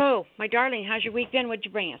 So, my darling, how's your week been? What'd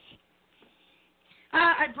you bring us?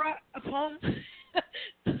 I brought a poem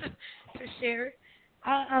to share.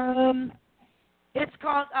 It's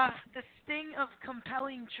called The Sting of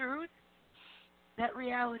Compelling Truth. That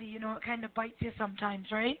reality, it kind of bites you sometimes,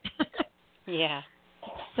 right? Yeah.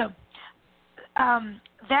 So,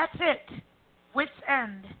 that's it. Wit's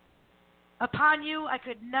end. Upon you I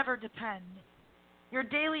could never depend. Your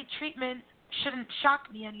daily treatment shouldn't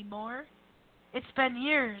shock me anymore. It's been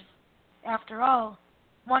years. After all,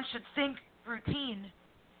 one should think routine.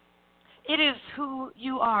 It is who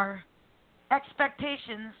you are.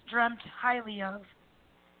 Expectations dreamt highly of.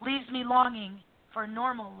 Leaves me longing for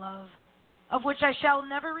normal love, of which I shall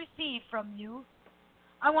never receive from you.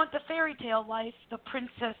 I want the fairy tale life, the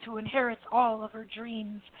princess who inherits all of her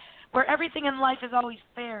dreams, where everything in life is always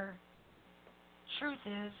fair. Truth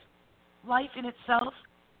is, life in itself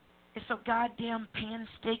is so goddamn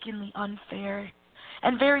painstakingly unfair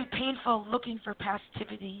and very painful, looking for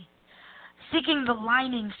passivity, seeking the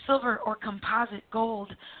lining silver or composite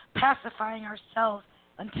gold, pacifying ourselves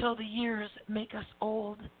until the years make us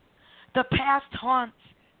old. The past haunts,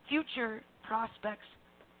 future prospects,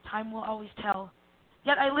 time will always tell.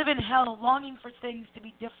 Yet I live in hell, longing for things to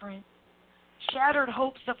be different. Shattered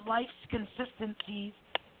hopes of life's consistencies.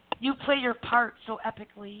 You play your part so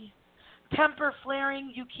epically. Temper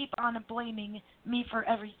flaring, you keep on blaming me for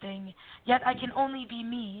everything. Yet I can only be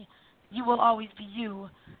me. You will always be you.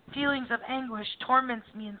 Feelings of anguish torments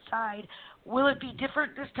me inside. Will it be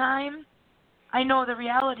different this time? I know the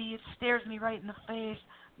reality, it stares me right in the face,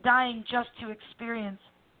 dying just to experience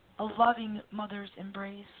a loving mother's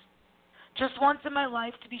embrace. Just once in my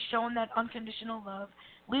life to be shown that unconditional love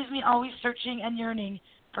leaves me always searching and yearning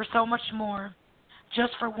for so much more.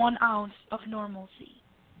 Just for 1 ounce of normalcy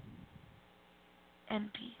and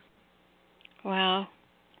peace. Wow.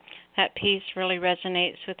 That piece really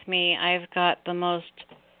resonates with me. I've got the most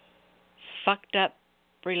fucked up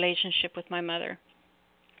relationship with my mother.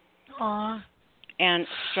 Aww. And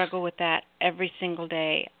struggle with that every single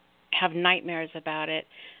day. Have nightmares about it.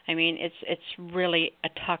 I mean, it's really a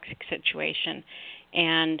toxic situation.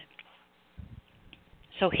 And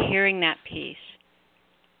so hearing that piece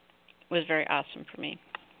was very awesome for me.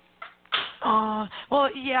 Well,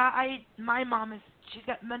 yeah, my mom she's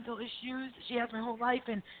got mental issues. She has my whole life,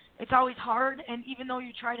 and it's always hard. And even though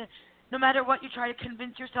no matter what you try to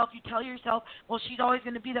convince yourself, you tell yourself, well, she's always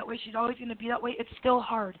going to be that way, she's always going to be that way, it's still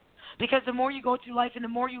hard. Because the more you go through life and the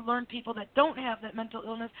more you learn people that don't have that mental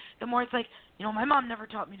illness, the more it's like, my mom never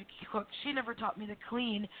taught me to cook. She never taught me to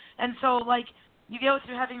clean. And so, you go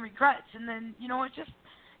through having regrets, and then,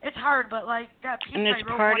 it's hard, but, that piece and there's I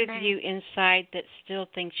wrote part one of day, you inside that still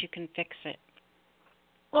thinks you can fix it.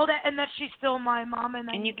 Well, that she's still my mom,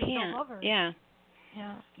 and you still can't. love her. Yeah.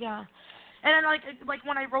 Yeah. And then, like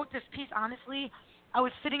when I wrote this piece, honestly, I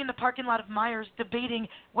was sitting in the parking lot of Myers debating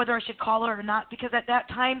whether I should call her or not, because at that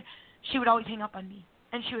time, she would always hang up on me.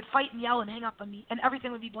 And she would fight and yell and hang up on me, and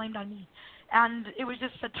everything would be blamed on me. And it was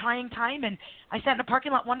just a trying time, and I sat in the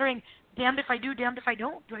parking lot wondering, damned if I do, damned if I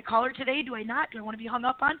don't. Do I call her today? Do I not? Do I want to be hung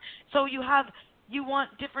up on? So you want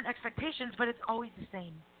different expectations, but it's always the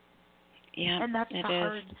same. Yeah, and that's it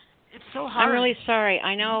hard. is. It's so hard. I'm really sorry.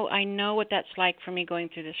 I know what that's like for me going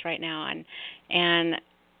through this right now, and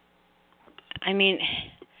I mean,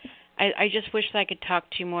 I just wish that I could talk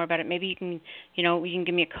to you more about it. Maybe you can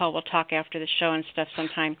give me a call. We'll talk after the show and stuff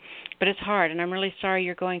sometime. But it's hard, and I'm really sorry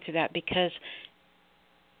you're going through that, because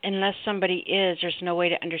unless somebody is, there's no way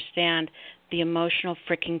to understand the emotional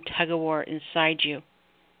freaking tug-of-war inside you.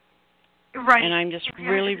 Right. And I'm just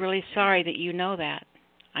really, really sorry that you know that.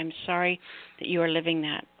 I'm sorry that you are living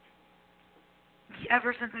that.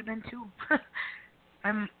 Ever since I've been 2.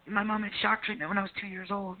 My mom had shock treatment when I was 2 years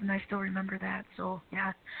old, and I still remember that. So,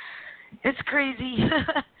 yeah, it's crazy.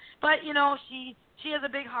 But, she has a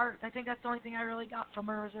big heart. I think that's the only thing I really got from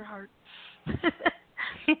her is her heart.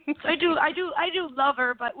 So I do love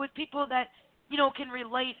her, but with people that, can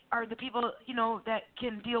relate are the people, that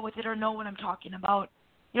can deal with it or know what I'm talking about.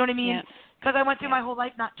 You know what I mean? Yeah. Because I went through my whole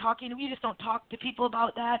life not talking. We just don't talk to people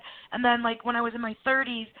about that. And then, like, when I was in my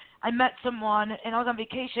 30s, I met someone, and I was on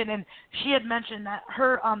vacation, and she had mentioned that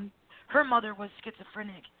her mother was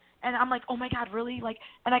schizophrenic. And I'm like, oh, my God, really? Like,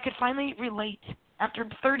 and I could finally relate after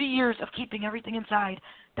 30 years of keeping everything inside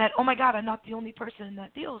that, oh, my God, I'm not the only person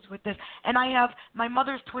that deals with this. And I have my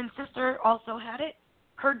mother's twin sister also had it,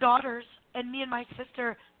 her daughters, and me and my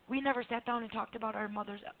sister, we never sat down and talked about our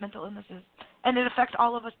mother's mental illnesses. And it affects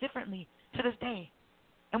all of us differently to this day.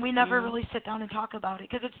 And we never really sit down and talk about it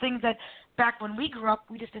because it's things that back when we grew up,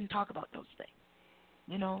 we just didn't talk about those things,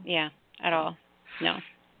 you know? Yeah, at all. No.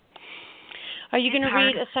 Are you going to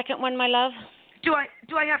read a second one, my love? Do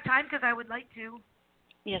I have time? Because I would like to.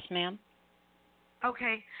 Yes, ma'am.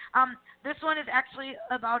 Okay. This one is actually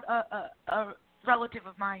about a relative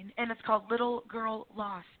of mine, and it's called Little Girl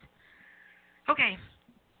Lost. Okay.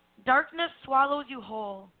 Darkness swallows you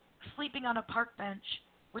whole, sleeping on a park bench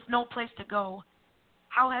with no place to go.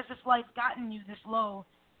 How has this life gotten you this low?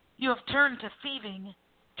 You have turned to thieving,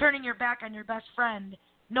 turning your back on your best friend.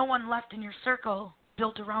 No one left in your circle,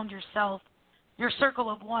 built around yourself, your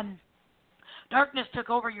circle of one. Darkness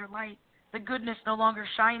took over your light. The goodness no longer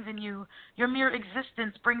shines in you. Your mere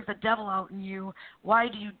existence brings the devil out in you. Why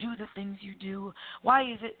do you do the things you do? Why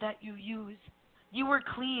is it that you use? You were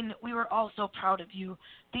clean. We were all so proud of you.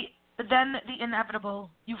 Then the inevitable.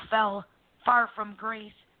 You fell, far from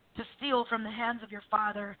grace, to steal from the hands of your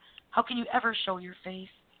father. How can you ever show your face?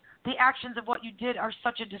 The actions of what you did are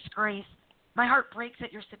such a disgrace. My heart breaks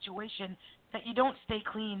at your situation, that you don't stay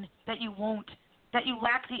clean, that you won't, that you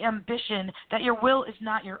lack the ambition, that your will is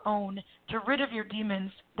not your own, to rid of your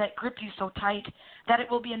demons that grip you so tight, that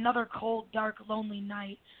it will be another cold, dark, lonely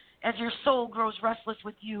night. As your soul grows restless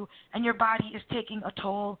with you and your body is taking a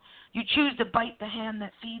toll, you choose to bite the hand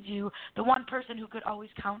that feeds you. The one person who could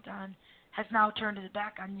always count on has now turned his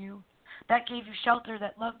back on you. That gave you shelter,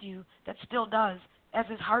 that loved you, that still does, as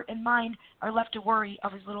his heart and mind are left to worry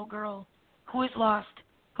of his little girl, who is lost,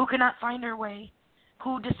 who cannot find her way,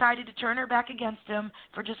 who decided to turn her back against him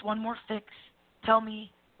for just one more fix. Tell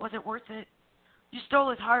me, was it worth it? You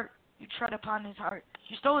stole his heart. You tread upon his heart.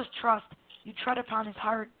 You stole his trust. You tread upon his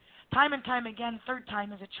heart. Time and time again, third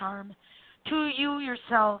time is a charm. To you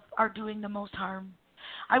yourself are doing the most harm.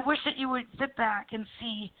 I wish that you would sit back and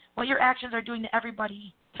see what your actions are doing to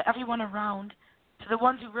everybody, to everyone around, to the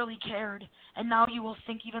ones who really cared. And now you will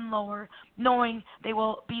sink even lower, knowing they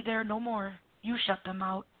will be there no more. You shut them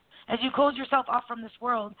out. As you close yourself off from this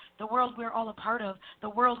world, the world we're all a part of, the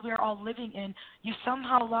world we're all living in, you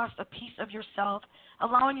somehow lost a piece of yourself,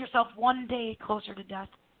 allowing yourself one day closer to death.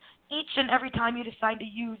 Each and every time you decide to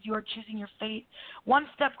use, you are choosing your fate, one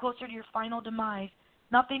step closer to your final demise.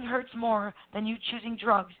 Nothing hurts more than you choosing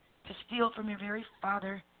drugs to steal from your very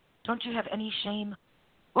father. Don't you have any shame?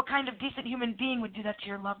 What kind of decent human being would do that to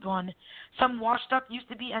your loved one? Some washed-up,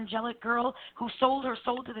 used-to-be angelic girl who sold her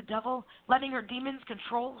soul to the devil, letting her demons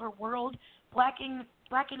control her world, blackening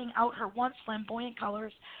out her once flamboyant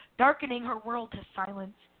colors, darkening her world to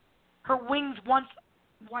silence. Her wings, once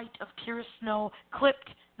white of purest snow, clipped,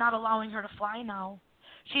 not allowing her to fly now.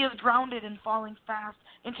 She is grounded and falling fast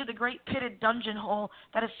into the great pitted dungeon hole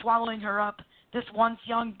that is swallowing her up, this once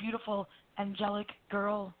young, beautiful, angelic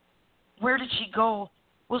girl. Where did she go?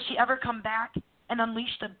 Will she ever come back and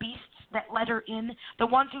unleash the beasts that let her in, the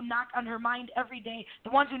ones who knock on her mind every day,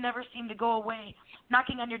 the ones who never seem to go away,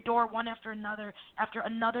 knocking on your door one after another, after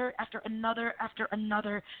another, after another, after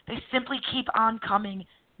another. They simply keep on coming,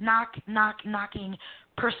 knock, knock, knocking,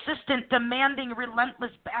 persistent, demanding,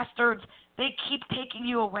 relentless bastards. They keep taking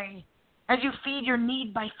you away. As you feed your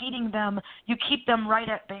need by feeding them, you keep them right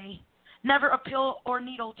at bay. Never a pill or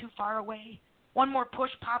needle too far away. One more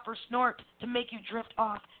push, pop, or snort to make you drift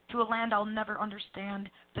off to a land I'll never understand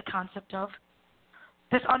the concept of.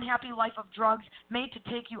 This unhappy life of drugs made to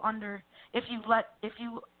take you under. If you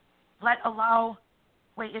allow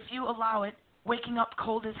it, waking up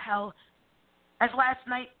cold as hell. As last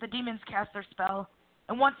night the demons cast their spell,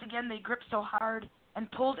 and once again they gripped so hard and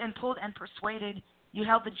pulled and persuaded. You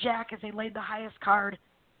held the jack as they laid the highest card.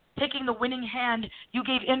 Taking the winning hand, you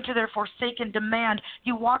gave in to their forsaken demand.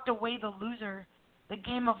 You walked away the loser. The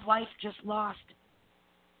game of life just lost.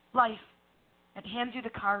 Life, it hands you the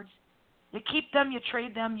cards. You keep them, you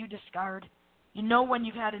trade them, you discard. You know when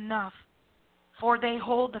you've had enough, for they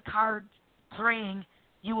hold the cards, praying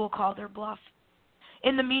you will call their bluff.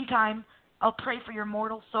 In the meantime, I'll pray for your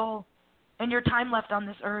mortal soul and your time left on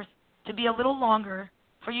this earth to be a little longer,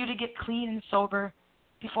 for you to get clean and sober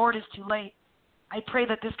before it is too late. I pray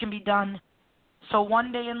that this can be done, so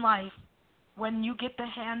one day in life, when you get the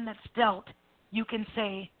hand that's dealt, you can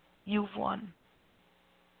say you've won.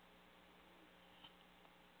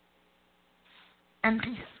 And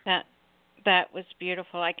peace. That was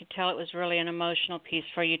beautiful. I could tell it was really an emotional piece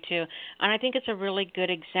for you too. And I think it's a really good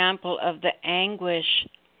example of the anguish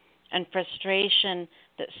and frustration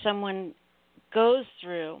that someone goes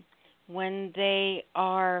through when they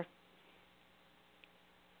are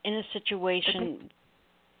in a situation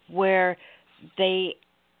where they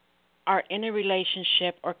are in a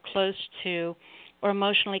relationship or close to or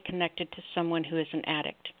emotionally connected to someone who is an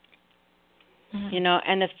addict. Mm-hmm. You know,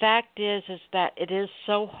 and the fact is that it is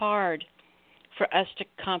so hard for us to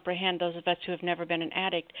comprehend, those of us who have never been an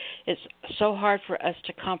addict, it's so hard for us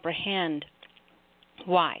to comprehend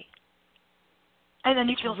why. And then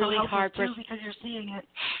you it's feel really so hard helpless too because you're seeing it.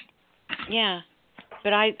 Yeah.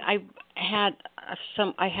 But I had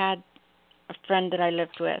a friend that I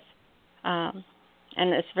lived with, and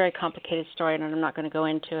it's a very complicated story, and I'm not going to go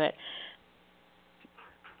into it,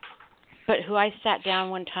 but who I sat down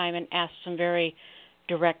one time and asked some very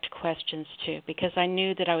direct questions to, because I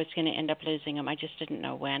knew that I was going to end up losing him. I just didn't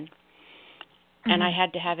know when. Mm-hmm. And I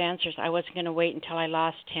had to have answers. I wasn't going to wait until I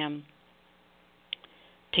lost him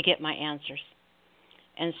to get my answers.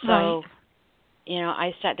 And so, you know,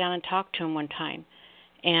 I sat down and talked to him one time.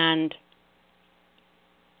 And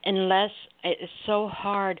unless it's so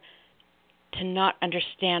hard to not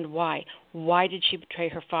understand why. Why did she betray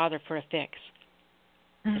her father for a fix?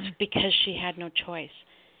 Mm-hmm. It's because she had no choice.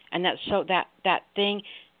 And that's so that thing,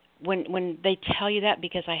 when they tell you that,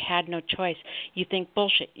 because I had no choice, you think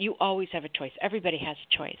bullshit. You always have a choice. Everybody has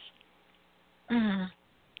a choice. Mm-hmm.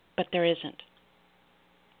 But there isn't.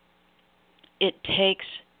 It takes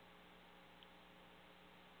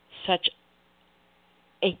such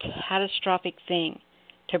a catastrophic thing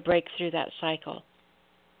to break through that cycle.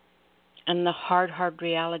 And the hard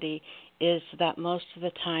reality is that most of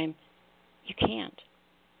the time you can't.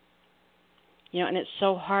 You know, and it's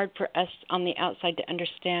so hard for us on the outside to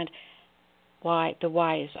understand why, the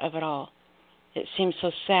whys of it all. It seems so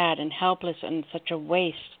sad and helpless and such a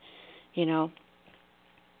waste, you know.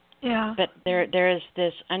 Yeah. But there is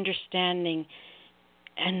this understanding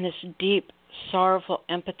and this deep, sorrowful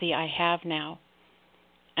empathy I have now,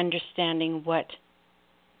 understanding what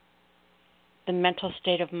the mental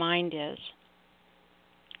state of mind is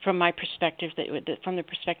from my perspective, from the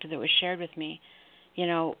perspective that was shared with me. You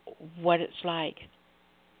know what it's like,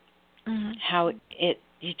 mm-hmm. how it's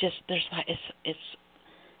just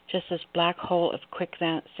this black hole of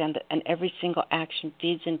quicksand, and every single action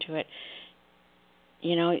feeds into it.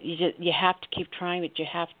 You know, you have to keep trying, but you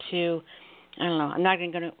have to. I don't know. I'm not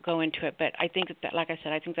going to go into it, but I think that, like I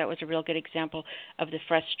said, I think that was a real good example of the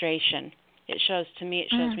frustration. It shows me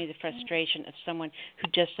the frustration of someone who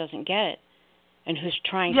just doesn't get it. And who's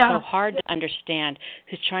trying so hard to understand,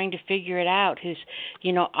 who's trying to figure it out, who's,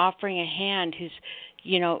 you know, offering a hand, who's,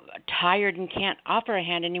 you know, tired and can't offer a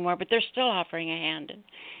hand anymore, but they're still offering a hand.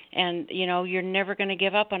 And you know, you're never going to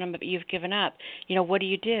give up on them, but you've given up. You know, what do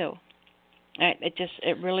you do?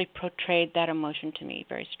 It really portrayed that emotion to me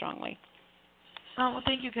very strongly. Oh, well,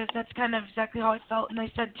 thank you, because that's kind of exactly how I felt. And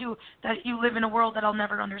I said, too, that you live in a world that I'll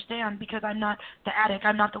never understand because I'm not the addict.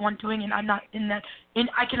 I'm not the one doing it. I'm not in that.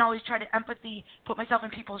 I can always try to empathy, put myself in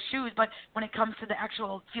people's shoes, but when it comes to the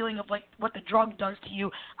actual feeling of, like, what the drug does to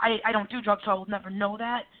you, I don't do drugs, so I will never know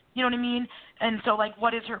that. You know what I mean? And so, like,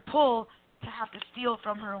 what is her pull to have to steal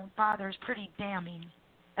from her own father is pretty damning.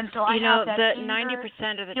 And so I have that anger.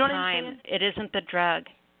 90% of the time, it isn't the drug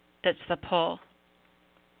that's the pull.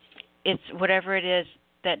 It's whatever it is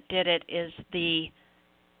that did it is the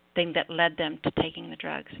thing that led them to taking the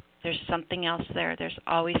drugs. There's something else there. There's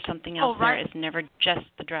always something else there. It's never just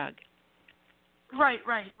the drug. Right.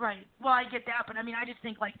 Well, I get that, but I mean, I just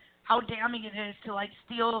think, like, how damning it is to, like,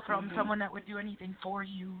 steal from someone that would do anything for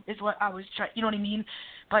you is what I was trying, you know what I mean?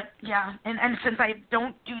 But, yeah, and since I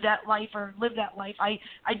don't do that life or live that life, I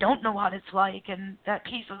don't know what it's like, and that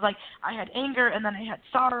piece was, like, I had anger, and then I had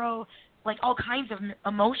sorrow, like all kinds of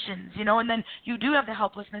emotions, you know, and then you do have the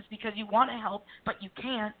helplessness because you want to help, but you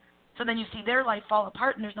can't. So then you see their life fall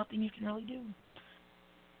apart, and there's nothing you can really do.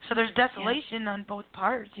 So there's desolation on both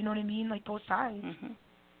parts, you know what I mean, like both sides. Mm-hmm.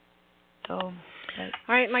 So, all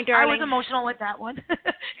right, my darling. I was emotional with that one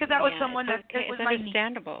because that was someone that it was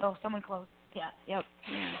understandable. Oh, someone close. Yeah. Yep.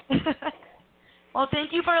 Yeah. Well,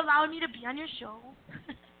 thank you for allowing me to be on your show.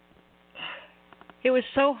 It was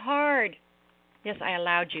so hard. Yes, I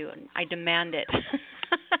allowed you, and I demand it.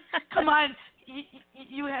 Come on,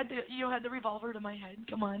 you had the revolver to my head.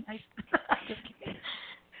 Come on, just kidding.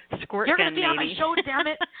 Squirt You're gun, gonna be on my show, damn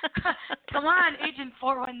it! Come on, Agent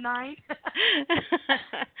 419.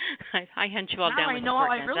 I hunt you all now down I with know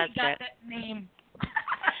squirt I gun. really That's got it. that name.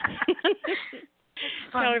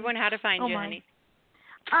 Tell everyone how to find you, my. honey.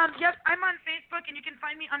 Yep, I'm on Facebook, and you can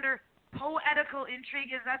find me under Poetical Intrigue.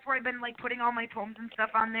 That's where I've been putting all my poems and stuff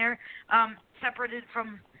on there, separated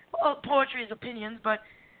from poetry is opinions, but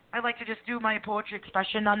I like to just do my poetry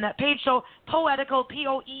expression on that page. So Poetical,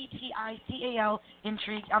 Poetical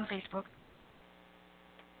Intrigue on Facebook.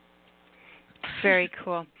 Very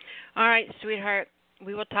cool. All right, sweetheart.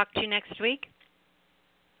 We will talk to you next week.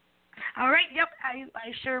 All right. Yep.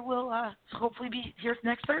 I sure will. Hopefully be here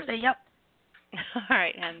next Thursday. Yep. All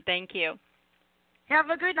right, and thank you. Have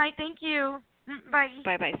a good night. Thank you. Bye.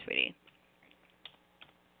 Bye-bye, sweetie.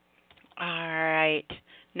 All right.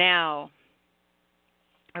 Now,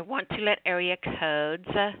 I want to let area code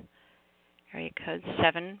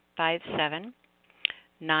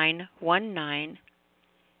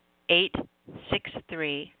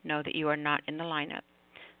 757-919-863 know that you are not in the lineup.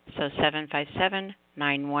 So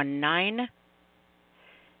 757-919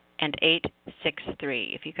 and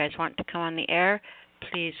 863. If you guys want to come on the air,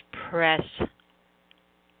 please press.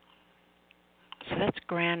 So that's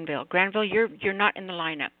Granville. Granville, you're not in the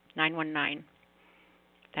lineup. 919.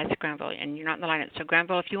 That's Granville, and you're not in the lineup. So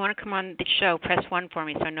Granville, if you want to come on the show, press 1 for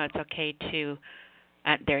me so I know it's okay to.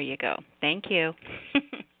 There you go. Thank you.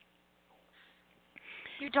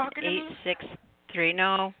 You talking to me? 863.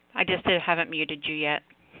 No, I just haven't muted you yet.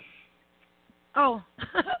 Oh.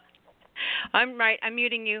 I'm right. I'm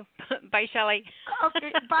muting you. Bye, Shelley.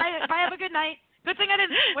 Okay. Bye. Bye. Have a good night. Good thing I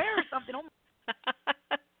didn't swear or something.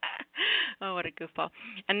 Oh, what a goofball.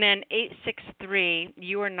 And then 863,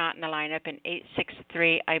 you are not in the lineup. And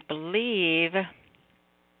 863, I believe,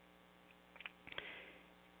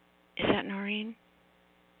 is that Noreen?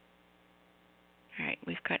 All right,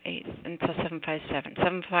 we've got 8, and so 757.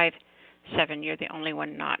 757, you're the only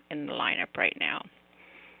one not in the lineup right now.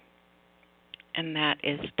 And that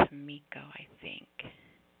is Tamiko, I think.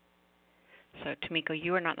 So, Tamiko,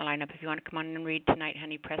 you are not in the lineup. If you want to come on and read tonight,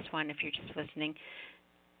 honey, press 1 if you're just listening.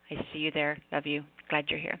 I see you there. Love you. Glad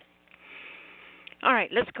you're here. All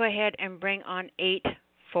right, let's go ahead and bring on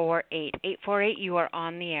 848. 848, you are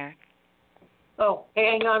on the air. Oh,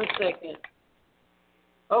 hang on a second.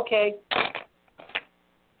 Okay.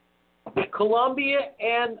 The Columbia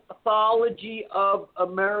Anthology of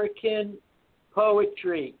American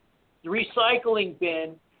Poetry. The recycling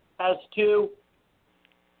bin has 2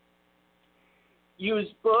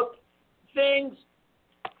 used book things.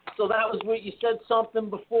 So that was what you said something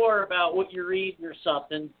before about what you're reading or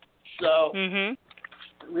something. So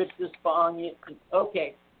rip this bong.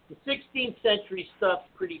 Okay. The 16th century stuff's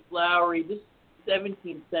pretty flowery. This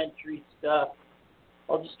 17th century stuff,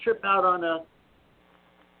 I'll just trip out on a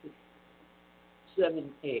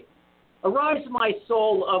 7-8. Arise, my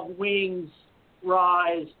soul of wings,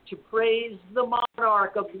 rise to praise the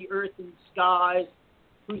monarch of the earth and skies,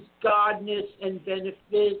 whose godness and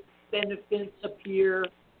benefits appear.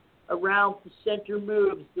 Around the center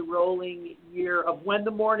moves the rolling year of when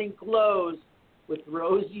the morning glows with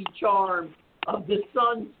rosy charm of the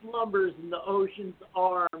sun slumbers in the ocean's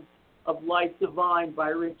arm of light divine by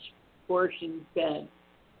rich portions bent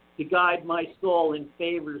to guide my soul in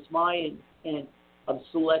favors my intent of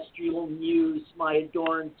celestial muse my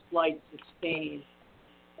adorned flight sustain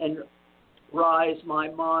and rise my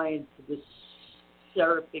mind to the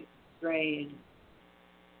seraphic strain.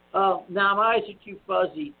 Oh, now my eyes are too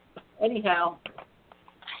fuzzy. Anyhow,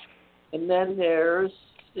 and then there's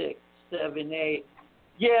 6, 7, 8.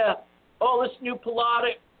 Yeah, all this new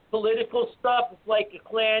political stuff is like a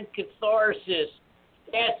clan catharsis.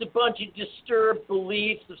 That's a bunch of disturbed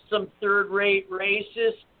beliefs of some third-rate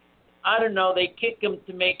racists. I don't know, they kick them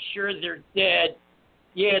to make sure they're dead.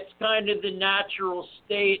 Yeah, it's kind of the natural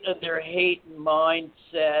state of their hate and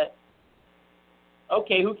mindset.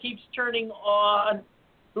 Okay, who keeps turning on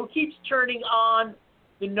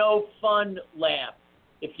the no fun lamp?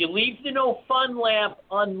 If you leave the no fun lamp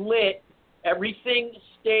unlit, everything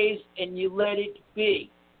stays and you let it be.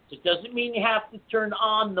 So it doesn't mean you have to turn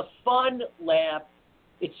on the fun lamp.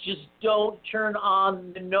 It's just don't turn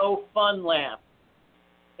on the no fun lamp.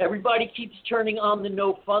 Everybody keeps turning on the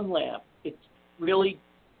no fun lamp. It's really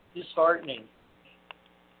disheartening.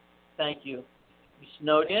 Thank you. You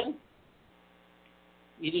snowed in?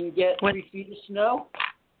 You didn't get 3 feet of snow?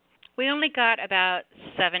 We only got about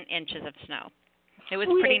 7 inches of snow. It was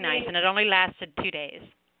pretty nice, and it only lasted 2 days.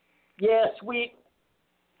 Yeah, sweet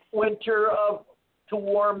winter to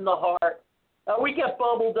warm the heart. We got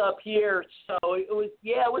bubbled up here, so it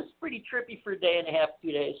was pretty trippy for a day and a half,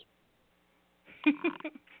 2 days.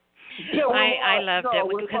 Yeah, I loved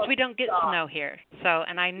it because we don't get snow here. So,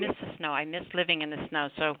 and I miss the snow. I miss living in the snow.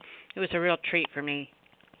 So it was a real treat for me.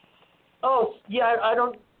 Oh yeah, I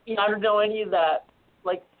don't know any of that.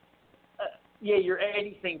 Like you're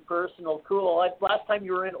anything personal. Cool. Last time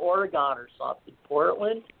you were in Oregon or something,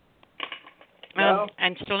 Portland? No?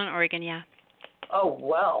 I'm still in Oregon, yeah. Oh,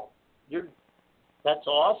 well. That's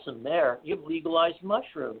awesome there. You have legalized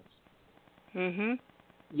mushrooms. Mhm.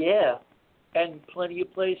 Yeah. And plenty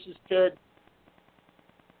of places to...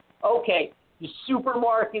 Okay. The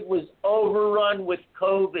supermarket was overrun with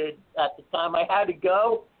COVID at the time I had to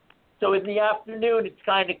go. So in the afternoon, it's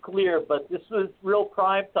kind of clear, but this was real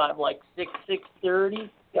prime time, like 6:30.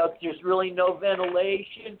 There's really no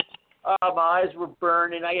ventilation. My eyes were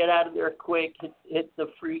burning. I got out of there quick. Hit the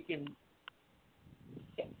freaking...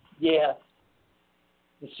 Yeah.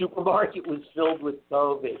 The supermarket was filled with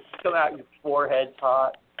COVID. Come out, your forehead's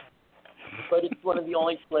hot. But it's one of the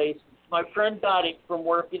only places. My friend got it from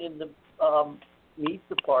working in the meat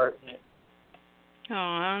department. Oh,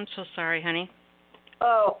 I'm so sorry, honey.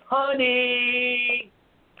 Oh, honey.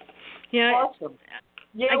 Yeah. Awesome.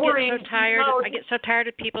 Yeah, I get so tired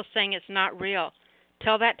of people saying it's not real.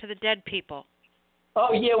 Tell that to the dead people.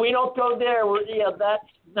 Oh yeah, we don't go there.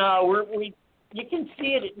 You can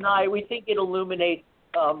see it at night. We think it illuminates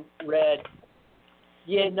red.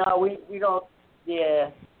 Yeah, no, we don't. Yeah,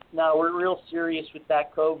 no, we're real serious with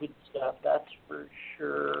that COVID stuff. That's for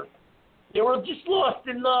sure. Yeah, we're just lost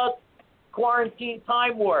in the quarantine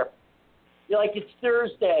time warp. Like it's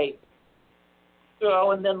Thursday,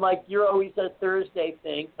 and then like you're always a Thursday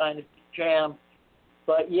thing, kind of jam.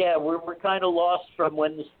 But yeah, we're kind of lost from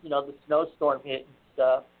when the snowstorm hit and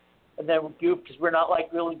stuff, and then we're goofed because we're not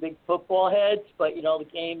like really big football heads. But the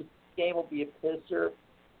game will be a pisser.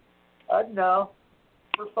 I don't know.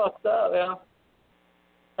 We're fucked up. Yeah.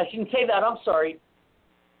 I shouldn't say that. I'm sorry.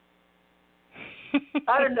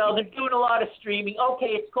 I don't know. They're doing a lot of streaming. Okay,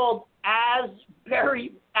 it's called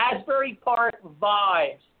Asbury Park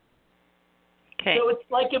Vibes. Okay. So it's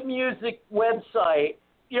like a music website.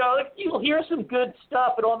 You'll hear some good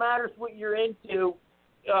stuff. It all matters what you're into.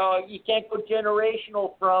 You can't go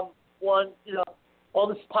generational from one, all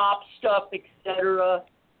this pop stuff, etc.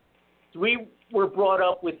 So we were brought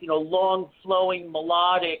up with, long, flowing,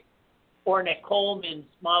 melodic, Ornette Coleman,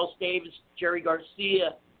 Miles Davis, Jerry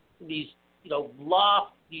Garcia, these,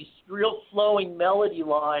 these real flowing melody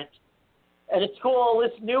lines. And it's cool, all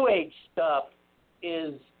this new age stuff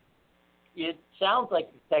it sounds like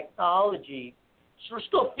the technology. So we're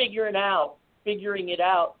still figuring it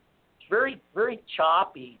out. It's very, very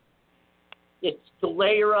choppy. It's to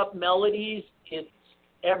layer up melodies. It's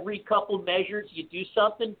every couple measures you do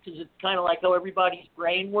something because it's kind of like how everybody's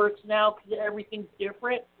brain works now because everything's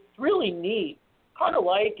different. It's really neat. Kind of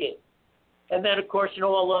like it. And then, of course,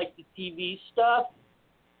 all like the TV stuff.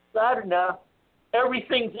 I don't know.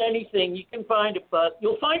 Everything's anything. You can find it, but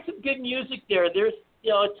you'll find some good music there. There's,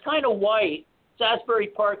 it's kind of white. Asbury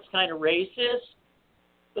Park's kind of racist,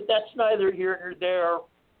 but that's neither here nor there.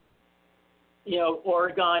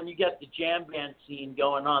 Oregon, you got the jam band scene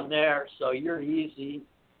going on there, so you're easy.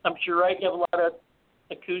 I'm sure, right? You have a lot of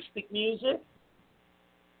acoustic music?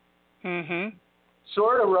 Mhm.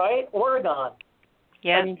 Sort of, right? Oregon.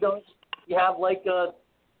 Yeah. I mean, don't you have like a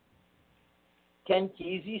Ken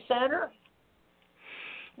Kesey Center?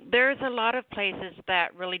 There's a lot of places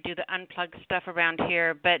that really do the unplugged stuff around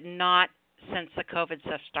here, but not since the COVID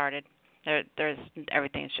stuff started. There's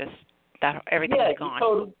everything's just everything's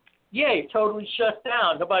gone. You're totally shut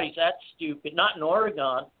down. Nobody's that stupid. Not in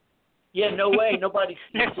Oregon. Yeah, no way. Nobody's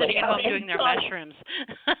they're sitting at home doing their mushrooms.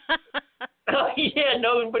 Yeah,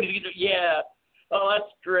 nobody's. Yeah. Oh,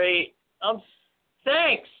 that's great.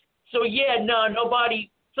 Thanks. So yeah, no, nobody.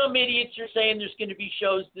 Some idiots are saying there's going to be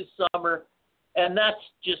shows this summer, and that's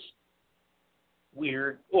just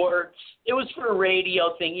weird. Or it was for a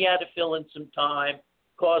radio thing. You had to fill in some time,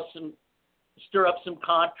 stir up some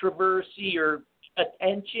controversy or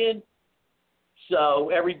attention. So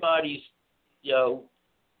everybody's,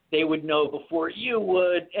 they would know before you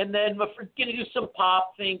would. And then we're going to do some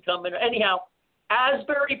pop thing coming. Anyhow,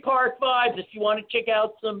 Asbury Park Vibes, if you want to check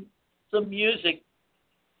out some music.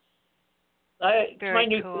 It's my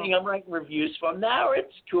new thing. I'm writing reviews from now.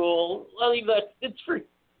 It's cool. I'll leave that. It's for,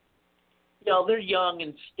 they're young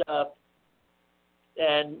and stuff.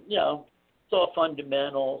 And, it's all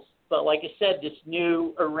fundamentals. But like I said, this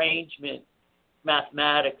new arrangement,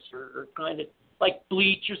 mathematics are kind of like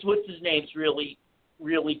Bleachers. What's his name's really,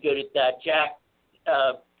 really good at that. Jack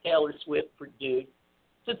Taylor Swift produced.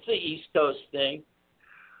 So it's the East Coast thing.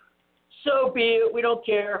 So be it. We don't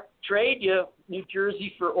care. Trade you New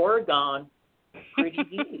Jersey for Oregon. Pretty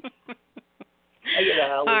neat.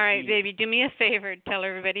 All right, baby. Do me a favor. Tell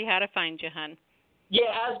everybody how to find you, hon. Yeah,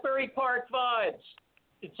 Asbury Park Vibes.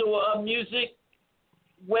 It's a music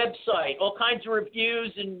website. All kinds of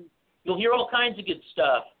reviews and You'll hear all kinds of good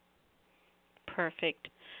stuff. Perfect.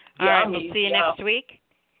 All right, we'll see you next week.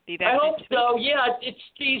 Be back I hope next week. so. Yeah, it's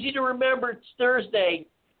easy to remember. It's Thursday.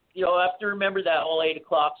 You know, I have to remember that whole 8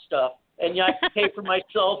 o'clock stuff. And you have to pay for my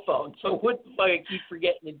cell phone. So what the fuck, I keep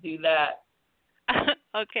forgetting to do that.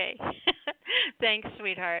 Okay. Thanks,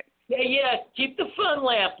 sweetheart. Yeah, keep the fun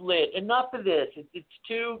lamp lit. Enough of this. It's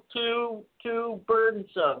too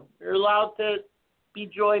burdensome. You're allowed to be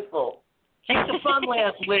joyful. Keep the fun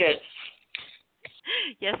lamp lit.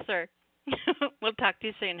 Yes, sir. We'll talk to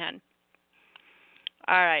you soon, hon.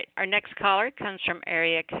 All right. Our next caller comes from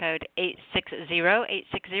area code 860.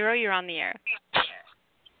 860, you're on the air.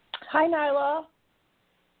 Hi, Nyla.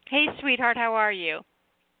 Hey, sweetheart. How are you?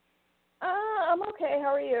 I'm okay.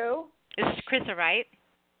 How are you? This is Krista, right?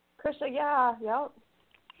 Krista, yeah. Yep.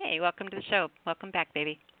 Hey, welcome to the show. Welcome back,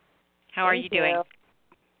 baby. How are you doing?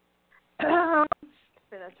 It's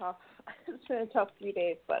been a tough few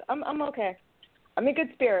days, but I'm okay. I'm in good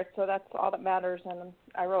spirits, so that's all that matters. And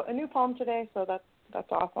I wrote a new poem today, so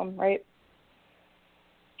that's awesome, right?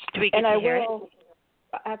 Do we get to hear it?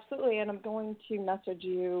 Absolutely, and I'm going to message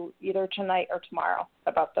you either tonight or tomorrow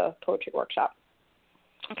about the poetry workshop.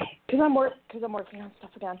 Okay. Because I'm working on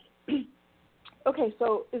stuff again. Okay,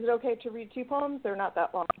 so is it okay to read 2 poems? They're not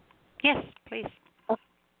that long. Yes, please. Okay.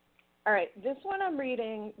 All right, this one I'm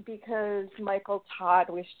reading because Michael Todd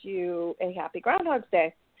wished you a happy Groundhog's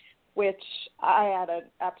Day, which I had an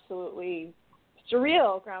absolutely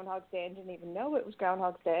surreal Groundhog's Day and didn't even know it was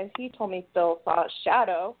Groundhog's Day. He told me Phil saw a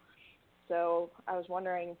shadow, so I was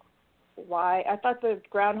wondering why. I thought the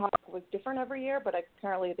groundhog was different every year, but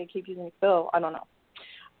apparently they keep using Phil. I don't know.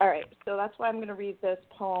 All right, so that's why I'm going to read this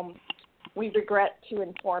poem, We Regret to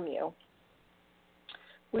Inform You.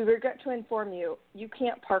 We regret to inform you, you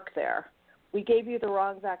can't park there. We gave you the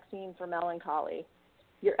wrong vaccine for melancholy.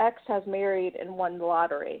 Your ex has married and won the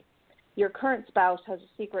lottery. Your current spouse has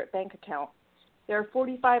a secret bank account. There are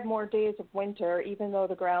 45 more days of winter, even though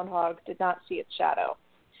the groundhog did not see its shadow.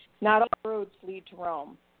 Not all roads lead to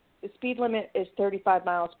Rome. The speed limit is 35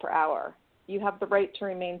 miles per hour. You have the right to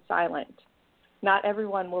remain silent. Not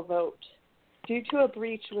everyone will vote. Due to a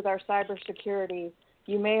breach with our cybersecurity,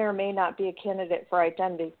 you may or may not be a candidate for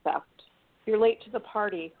identity theft. You're late to the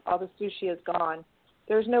party. All the sushi is gone.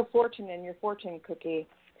 There's no fortune in your fortune cookie.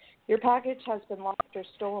 Your package has been lost or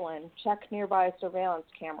stolen. Check nearby surveillance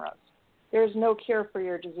cameras. There is no cure for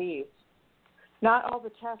your disease. Not all the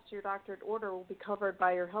tests your doctor order will be covered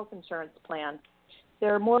by your health insurance plan.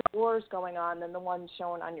 There are more wars going on than the ones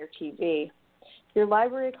shown on your TV. Your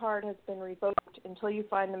library card has been revoked until you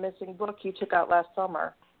find the missing book you took out last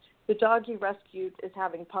summer. The dog you rescued is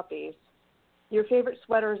having puppies. Your favorite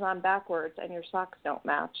sweater is on backwards and your socks don't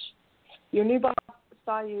match. Your new boss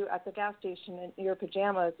saw you at the gas station in your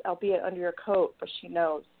pajamas, albeit under your coat, but she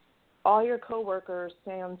knows. All your coworkers,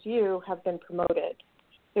 sans you, have been promoted.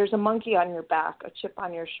 There's a monkey on your back, a chip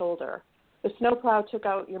on your shoulder. The snowplow took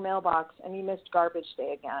out your mailbox and you missed garbage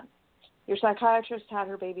day again. Your psychiatrist had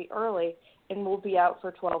her baby early and will be out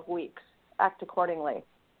for 12 weeks. Act accordingly.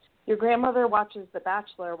 Your grandmother watches The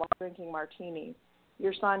Bachelor while drinking martinis.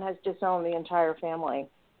 Your son has disowned the entire family.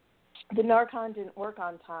 The Narcan didn't work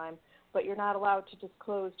on time, but you're not allowed to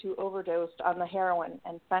disclose who overdosed on the heroin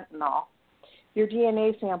and fentanyl. Your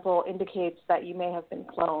DNA sample indicates that you may have been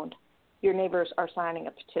cloned. Your neighbors are signing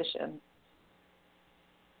a petition.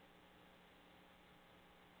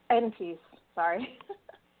 End piece. Sorry.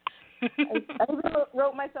 I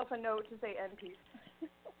wrote myself a note to say end piece.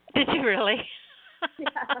 Did you really?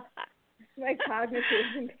 Yeah. My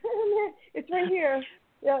cognitive. It's right here.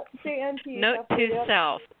 Yeah, say end piece. Note to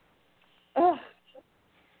self. All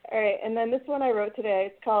right, and then this one I wrote today.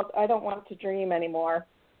 It's called I Don't Want to Dream Anymore.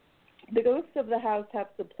 The ghosts of the house have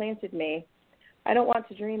supplanted me. I don't want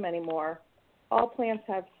to dream anymore. All plants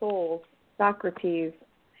have souls. Socrates.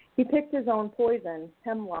 He picked his own poison,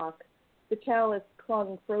 hemlock. The chalice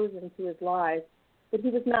clung frozen to his lies, but he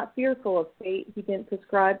was not fearful of fate. He didn't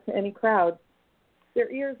prescribe to any crowd. Their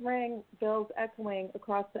ears rang bells echoing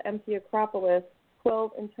across the empty Acropolis,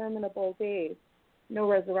 12 interminable days. No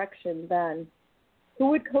resurrection then.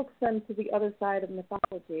 Who would coax them to the other side of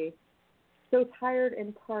mythology? So tired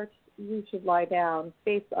and parched, you should lie down,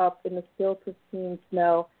 face up in the still pristine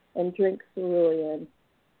snow, and drink cerulean.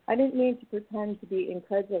 I didn't mean to pretend to be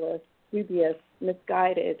incredulous, dubious,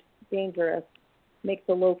 misguided, dangerous, make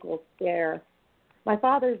the locals stare. My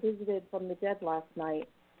father visited from the dead last night,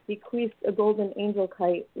 bequeathed a golden angel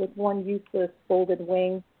kite with one useless folded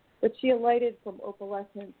wing, but she alighted from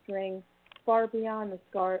opalescent string, far beyond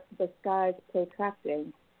the sky's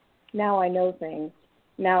protracting. Now I know things.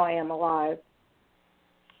 Now I am alive.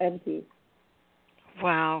 Empty.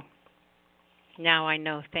 Wow. Now I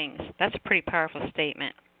know things. That's a pretty powerful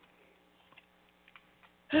statement.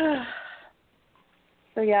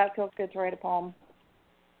 So yeah, it feels good to write a poem.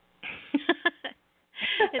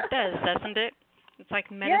 It does, doesn't it? It's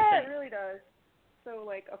like medicine. Yeah, it really does. So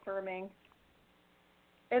like affirming.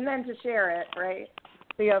 And then to share it, right?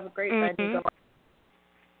 So you have a great friend who goes.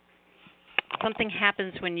 Something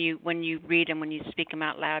happens when you read them, when you speak them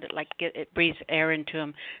out loud. It breathes air into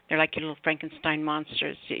them. They're like your little Frankenstein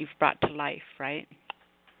monsters that you've brought to life, right?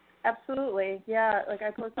 Absolutely, yeah. Like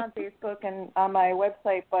I post on Facebook and on my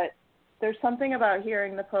website, but there's something about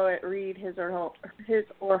hearing the poet read his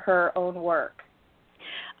or her own work.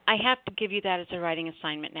 I have to give you that as a writing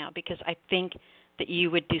assignment now because I think that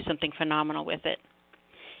you would do something phenomenal with it.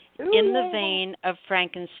 Ooh, in the vein of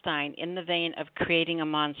Frankenstein, in the vein of creating a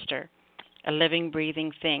monster, a living,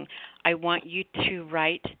 breathing thing, I want you to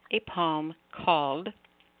write a poem called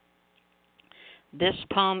 "This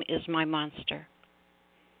Poem is My Monster."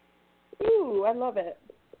 Ooh, I love it.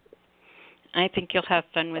 I think you'll have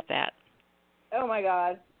fun with that. Oh, my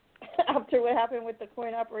God. After what happened with the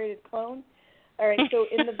coin-operated clone? All right, so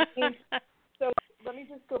in the vein, so let me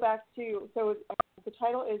just go back to, the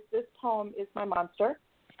title is "This Poem is My Monster,"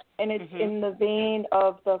 and it's in the vein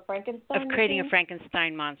of the Frankenstein. Of creating a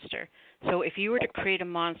Frankenstein monster. So if you were to create a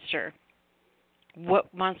monster,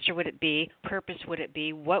 what monster would it be? Purpose would it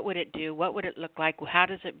be? What would it do? What would it look like? How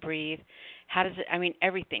does it breathe? How does it,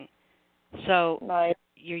 everything. So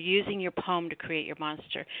you're using your poem to create your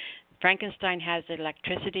monster. Frankenstein has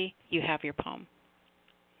electricity. You have your poem.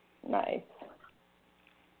 Nice.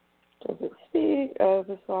 Does it speak? Oh,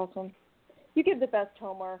 this is awesome. You give the best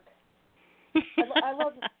homework. I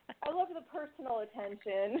love the personal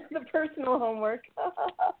attention, the personal homework.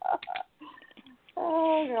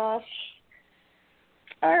 Oh, gosh.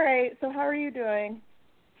 All right, so how are you doing?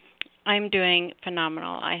 I'm doing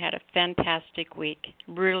phenomenal. I had a fantastic week,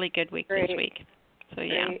 really good week this week. So,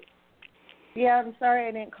 yeah. Great. Yeah, I'm sorry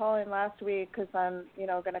I didn't call in last week because I'm,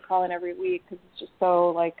 going to call in every week because it's just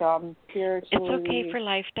so, spiritually. It's okay for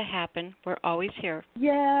life to happen. We're always here.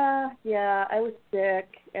 Yeah, I was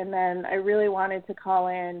sick, and then I really wanted to call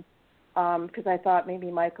in because I thought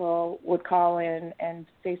maybe Michael would call in and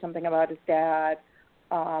say something about his dad.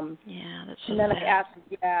 Yeah, that's so And then sad.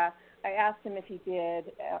 I asked him if he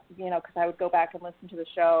did, because I would go back and listen to the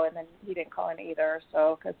show, and then he didn't call in either,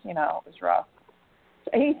 so, because, it was rough.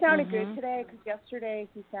 He sounded good today because yesterday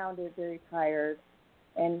he sounded very tired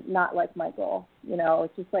and not like Michael.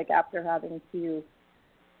 It's just like after having to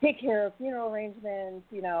take care of funeral arrangements.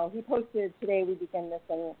 He posted today we begin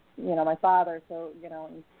missing, my father. So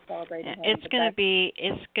and celebrating him. It's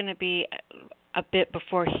gonna be a bit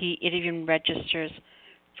before it even registers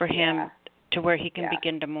for him to where he can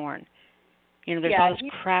begin to mourn. There's all this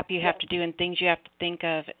crap you have to do and things you have to think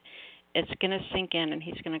of. It's going to sink in, and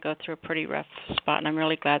he's going to go through a pretty rough spot, and I'm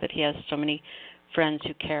really glad that he has so many friends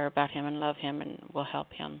who care about him and love him and will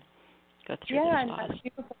help him go through this loss. Yeah, and a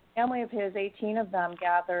beautiful family of his, 18 of them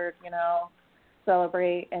gathered,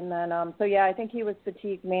 celebrate. And then, I think he was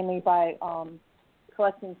fatigued mainly by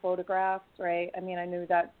collecting photographs, right? I knew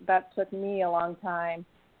that took me a long time.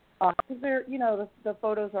 Because they're, the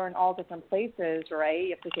photos are in all different places, right? You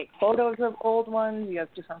have to take photos of old ones. You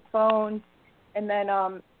have different phones. And then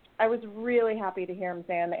I was really happy to hear him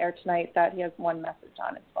say on the air tonight that he has one message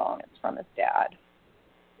on his phone. It's from his dad.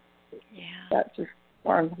 Yeah. That just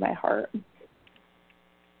warmed my heart.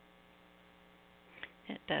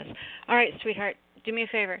 It does. All right, sweetheart, do me a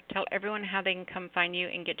favor. Tell everyone how they can come find you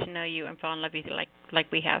and get to know you and fall in love with you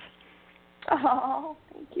like we have. Oh,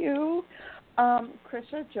 thank you.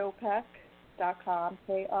 KryshaJopek.com,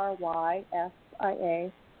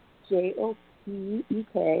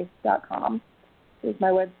 KryshaJopek.com. Is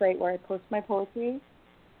my website where I post my poetry,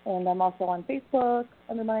 and I'm also on Facebook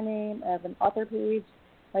under my name. I have an author page.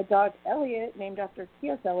 My dog Elliot, named after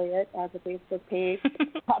T.S. Eliot, has a Facebook page.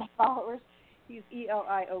 A lot of followers. He's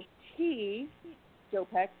ELIOT,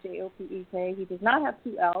 Jopek, Jopek. He does not have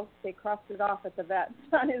 2 L's. They crossed it off at the vet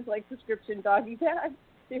on his prescription doggy tag.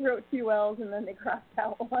 They wrote 2 L's and then they crossed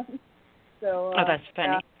out 1. So. Oh, that's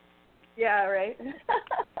funny. Yeah, right.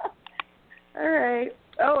 All right.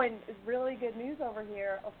 Oh, and really good news over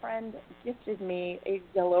here. A friend gifted me a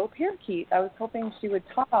yellow parakeet. I was hoping she would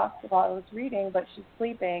talk while I was reading, but she's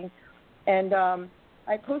sleeping. And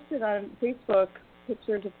I posted on Facebook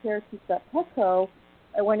pictures of parakeets at Petco.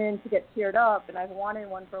 I went in to get cheered up, and I've wanted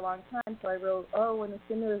one for a long time. So I wrote, when the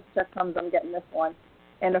stimulus check comes, I'm getting this one.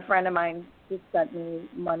 And a friend of mine just sent me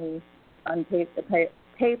money on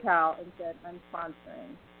PayPal and said, I'm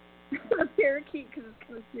sponsoring the parakeet because it's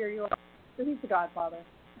going to cheer you up. So he's the godfather.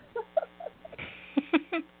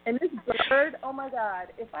 And this bird, oh my God,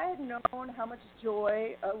 if I had known how much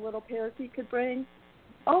joy a little parakeet could bring,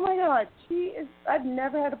 oh my God, I've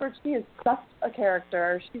never had a bird. She is such a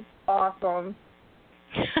character. She's awesome.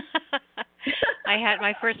 I had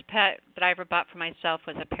my first pet that I ever bought for myself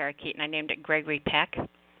was a parakeet, and I named it Gregory Peck.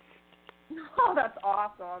 Oh, that's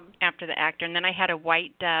awesome. After the actor. And then I had a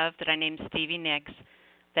white dove that I named Stevie Nicks,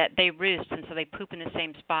 that they roost, and so they poop in the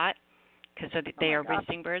same spot because they are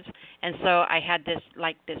roosting birds. And so I had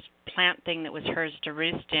this plant thing that was hers to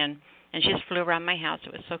roost in, and she just flew around my house.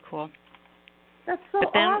 It was so cool. That's so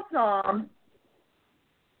awesome.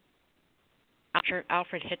 After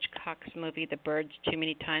Alfred Hitchcock's movie The Birds too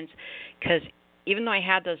many times, because even though I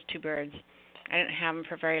had those two birds, I didn't have them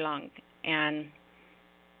for very long, and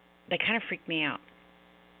they kind of freaked me out,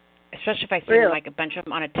 especially if I see like a bunch of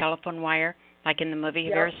them on a telephone wire, like in the movie.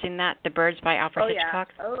 Have you ever seen that, The Birds by Alfred Hitchcock?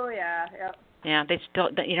 Oh yeah, yep. Yeah, they still,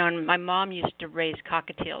 and my mom used to raise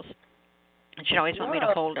cockatiels, and she'd always want me to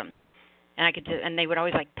hold them, and and they would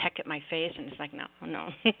always like peck at my face, and it's like no.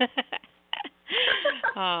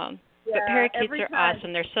 But parakeets are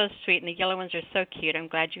awesome. They're so sweet, and the yellow ones are so cute. I'm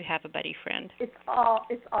glad you have a buddy friend. It's all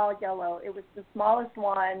yellow. It was the smallest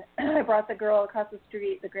one. I brought the girl across the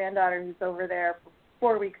street, the granddaughter who's over there for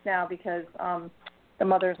 4 weeks now because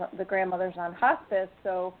the grandmother's on hospice.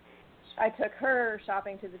 So I took her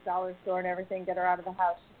shopping to the dollar store and everything, get her out of the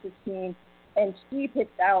house. She's 15, and she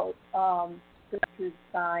picked out who's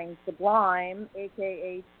signed Sublime,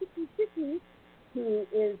 aka Chicky, who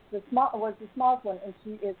was the smallest one, and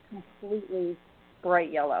she is completely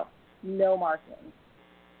bright yellow, no markings.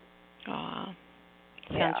 Aw,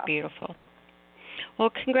 sounds beautiful. Well,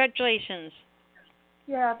 congratulations.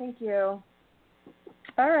 Yeah, thank you.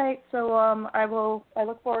 All right, so I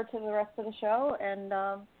look forward to the rest of the show, and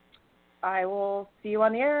I will see you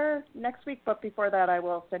on the air next week. But before that, I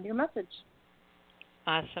will send you a message.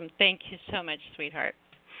 Awesome. Thank you so much, sweetheart.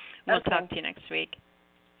 We'll talk to you next week.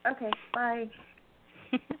 Okay. Bye.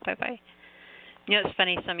 Bye-bye. You know, it's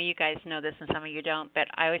funny, some of you guys know this and some of you don't, but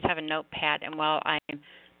I always have a notepad, and while I'm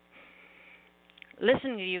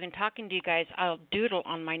listening to you and talking to you guys, I'll doodle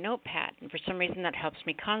on my notepad, and for some reason that helps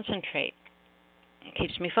me concentrate. It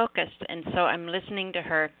keeps me focused, and so I'm listening to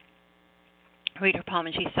her read her poem,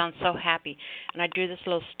 and she sounds so happy. And I drew this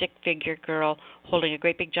little stick figure girl holding a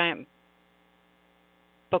great big giant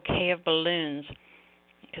bouquet of balloons,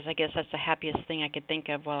 because I guess that's the happiest thing I could think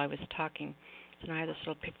of while I was talking. So now I have this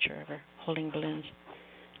little picture of her holding balloons.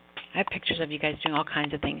 I have pictures of you guys doing all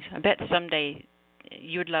kinds of things. I bet someday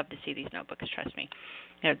you would love to see these notebooks, trust me.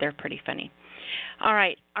 They're pretty funny. All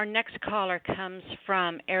right, our next caller comes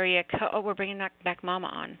from area code. Oh, we're bringing back Mama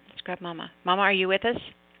on. Let's grab Mama. Mama, are you with us?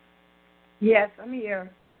 Yes, I'm here.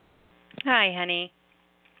 Hi, honey.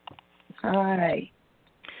 Hi.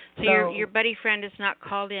 So your buddy friend is not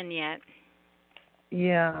called in yet.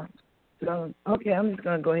 Yeah. So, okay, I'm just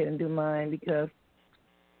going to go ahead and do mine because,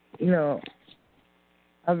 I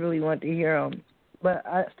really want to hear them. But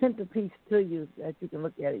I sent the piece to you that you can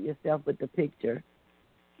look at it yourself with the picture.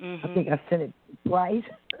 Mm-hmm. I think I sent it twice.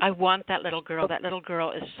 I want that little girl. That little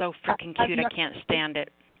girl is so freaking cute. I can't stand it.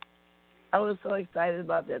 I was so excited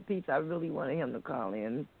about that piece. I really wanted him to call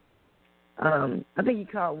in. I think he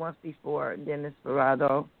called once before, Dennis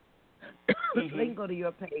Ferrado. Mm-hmm. They can go to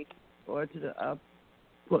your page or to the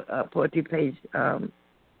poetry page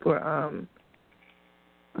for a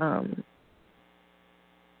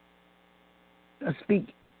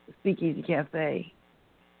SpeakEasy Cafe,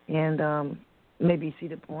 and maybe see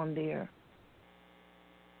the poem there.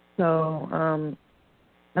 So I'm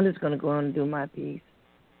just going to go on and do my piece.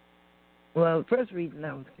 Well, the first reason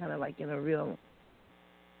I was kind of like in a real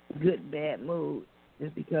good, bad mood is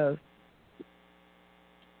because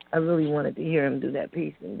I really wanted to hear him do that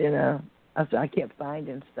piece. And then I kept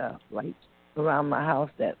finding stuff like around my house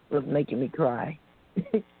that was making me cry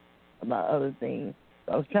about other things.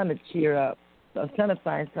 So I was trying to cheer up. So I was trying to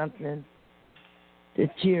find something to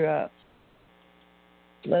cheer up.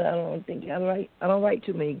 But I don't write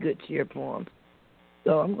too many good cheer poems.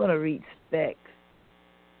 So I'm going to read Specs.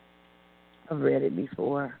 I've read it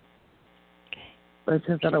before. But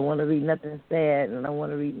since I don't want to read nothing sad and I don't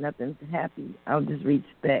want to read nothing happy, I'll just read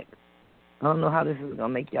Specs. I don't know how this is going to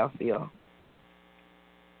make y'all feel.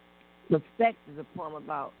 The Specs is a poem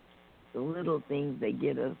about the little things that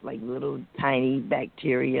get us, like little tiny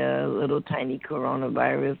bacteria, little tiny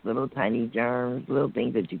coronavirus, little tiny germs, little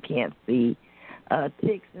things that you can't see,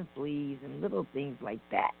 ticks and fleas and little things like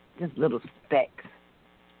that, just little specks.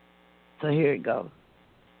 So here it goes.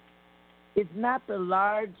 It's not the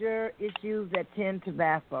larger issues that tend to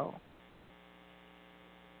baffle.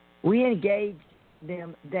 We engage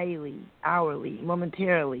them daily, hourly,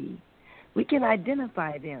 momentarily, we can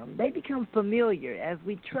identify them. They become familiar as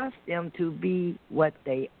we trust them to be what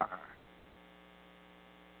they are.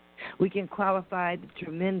 We can qualify the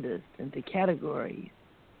tremendous into categories.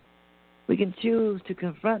 We can choose to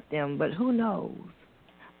confront them, but who knows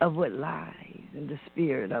of what lies in the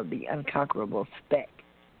spirit of the unconquerable speck.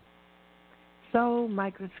 So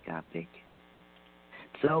microscopic,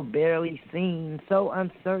 so barely seen, so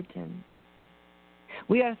uncertain.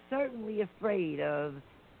 We are certainly afraid of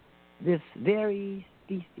this very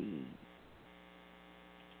species.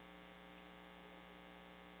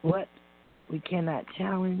 What we cannot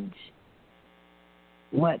challenge,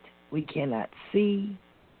 what we cannot see,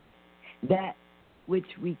 that which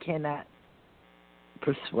we cannot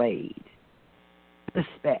persuade. The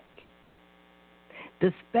speck.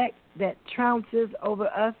 The speck that trounces over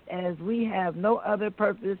us as we have no other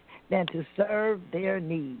purpose than to serve their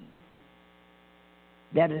needs.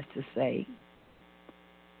 That is to say,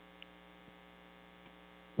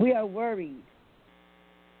 we are worried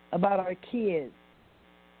about our kids,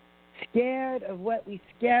 scared of what we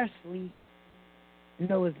scarcely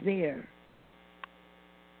know is there,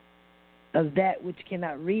 of that which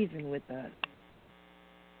cannot reason with us.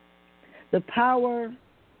 The power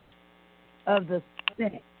of the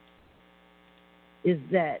speck is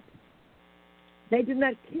that they do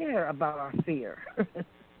not care about our fear.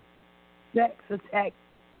 Sex attacks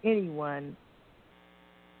anyone,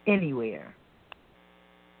 anywhere.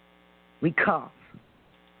 We cough,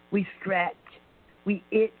 we scratch, we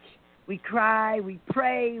itch, we cry, we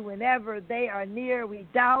pray. Whenever they are near, we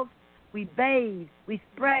douse, we bathe, we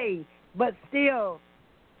spray, but still,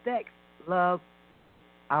 sex loves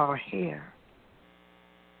our hair.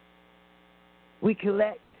 We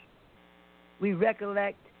collect, we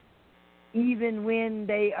recollect, even when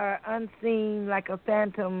they are unseen like a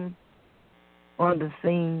phantom on the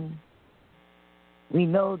scene. We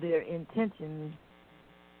know their intention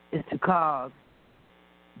is to cause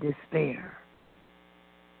despair.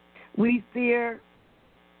 We fear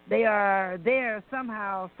they are there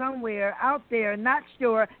somehow, somewhere, out there, not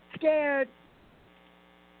sure, scared.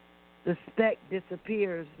 The speck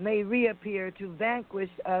disappears, may reappear to vanquish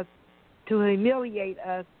us, to humiliate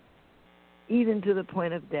us, even to the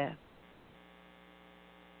point of death.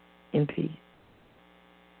 In peace.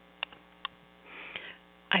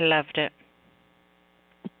 I loved it.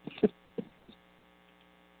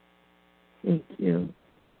 Thank you.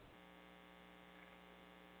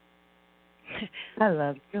 I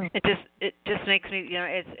love you. It just makes me,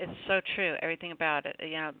 it's so true. Everything about it,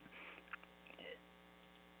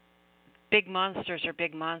 Big monsters are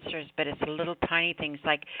big monsters, but it's the little tiny things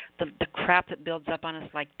like the crap that builds up on us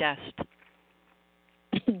like dust.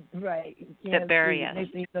 Right. That bury us.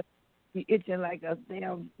 You itching like a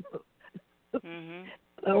damn.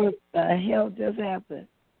 So what the hell just happened?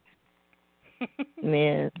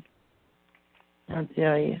 Man, I'll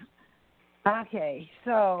tell you. Okay,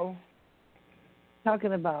 so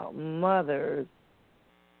talking about mothers,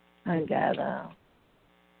 I got to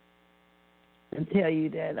tell you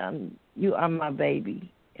that you are my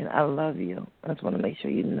baby, and I love you. I just want to make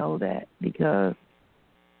sure you know that because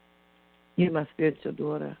you're my spiritual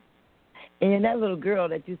daughter. And that little girl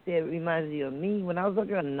that you said reminds you of me when I was a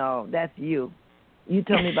girl, no, that's you. You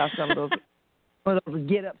told me about some of those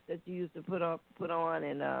get-ups that you used to put on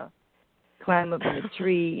and climb up in a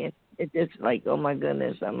tree, and it's just like, oh my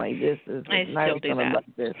goodness, I'm like, this is I still do that.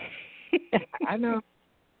 Like this. I know.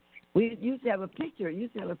 We used to have a picture.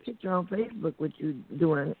 On Facebook with you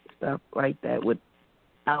doing stuff like that with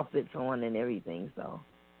outfits on and everything. So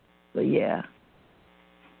yeah,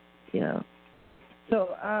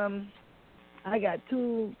 So I got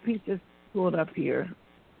two pieces pulled up here.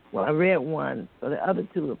 Well, I read one, so the other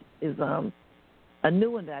two is a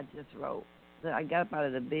new one that I just wrote. That I got up out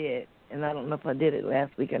of the bed, and I don't know if I did it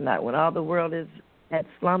last week or not. When all the world is at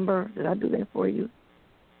slumber, did I do that for you?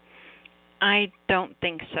 I don't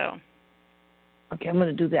think so. Okay, I'm going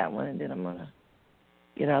to do that one, and then I'm going to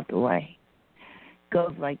get out the way.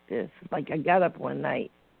 Goes like this. Like I got up one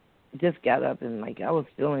night, just got up, and like I was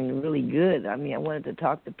feeling really good. I mean, I wanted to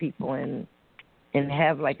talk to people and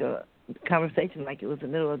have like a conversation like it was the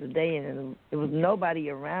middle of the day, and there was nobody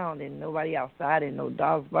around and nobody outside and no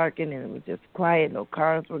dogs barking, and it was just quiet. No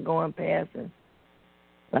cars were going past, and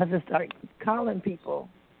I just started calling people,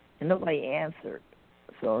 and nobody answered.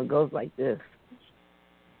 So it goes like this.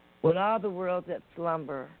 When all the world's at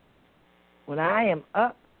slumber, when I am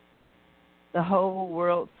up, the whole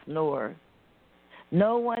world snores.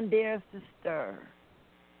 No one dares to stir.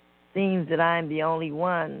 Seems that I'm the only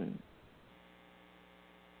one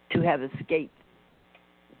to have escaped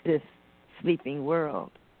this sleeping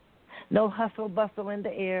world. No hustle bustle in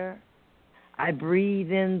the air. I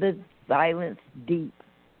breathe in the silence deep.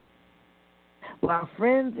 While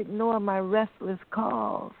friends ignore my restless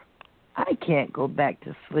calls, I can't go back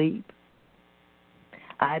to sleep.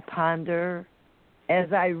 I ponder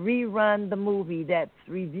as I rerun the movie that's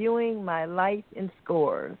reviewing my life in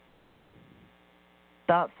scores.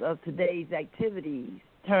 Thoughts of today's activities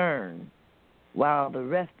turn while the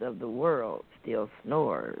rest of the world still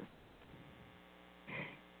snores.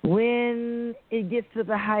 When it gets to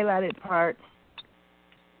the highlighted parts,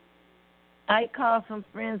 I call some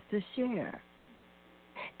friends to share,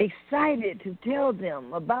 excited to tell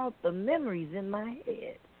them about the memories in my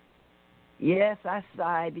head. Yes, I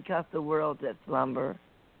sigh because the world's at slumber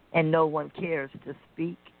and no one cares to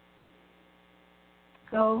speak.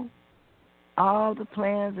 So, all the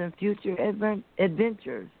plans and future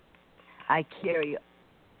adventures I carry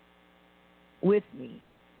with me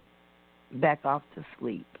back off to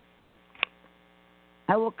sleep.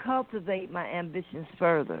 I will cultivate my ambitions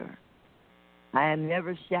further. I am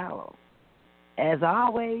never shallow. As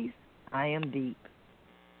always, I am deep.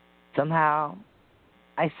 Somehow,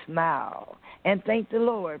 I smile and thank the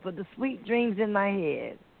Lord for the sweet dreams in my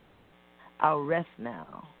head. I'll rest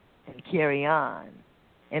now and carry on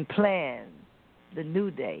and plan the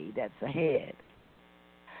new day that's ahead.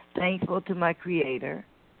 Thankful to my Creator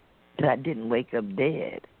that I didn't wake up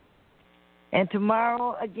dead. And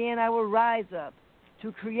tomorrow again I will rise up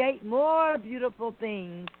to create more beautiful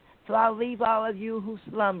things. So I'll leave all of you who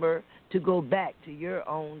slumber to go back to your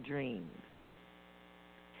own dreams.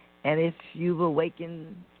 And if you've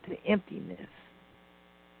awakened to emptiness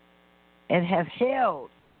and have held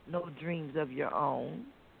no dreams of your own,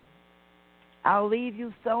 I'll leave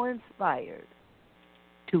you so inspired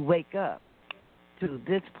to wake up to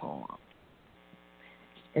this poem.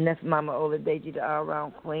 And that's Mama Oladeji, the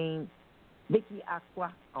all-around queen, Vicky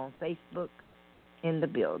Aqua on Facebook in the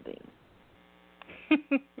building.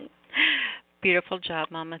 Beautiful job,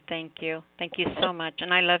 Mama. Thank you. Thank you so much.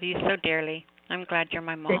 And I love you so dearly. I'm glad you're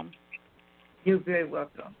my mom. You're very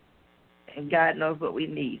welcome. And God knows what we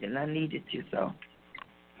need, and I needed you, so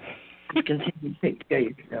continue to take care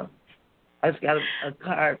of yourself. I just got a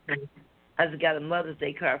card. I just got a Mother's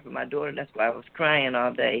Day card for my daughter. That's why I was crying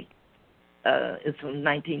all day. It's from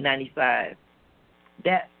 1995.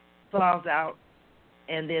 That falls out,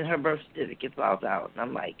 and then her birth certificate falls out. And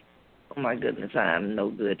I'm like, oh, my goodness, I'm no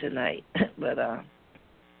good tonight. But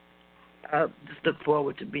I'll just look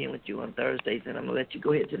forward to being with you on Thursdays, and I'm going to let you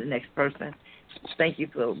go ahead to the next person. Thank you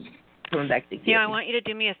for coming back to get me. I want you to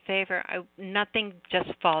do me a favor. Nothing just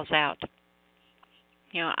falls out.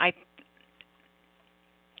 I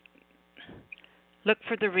look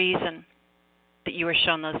for the reason that you were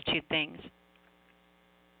shown those two things.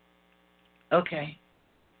 Okay.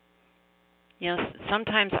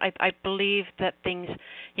 Sometimes I believe that things,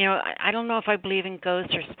 I don't know if I believe in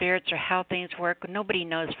ghosts or spirits or how things work. Nobody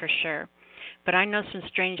knows for sure. But I know some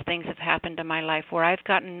strange things have happened in my life where I've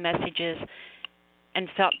gotten messages and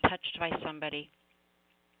felt touched by somebody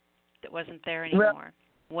that wasn't there anymore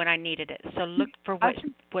when I needed it. So look for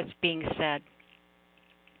what's being said.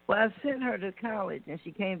 Well, I sent her to college, and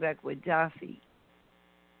she came back with Jossie.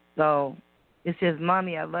 So it says,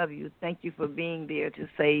 Mommy, I love you. Thank you for being there to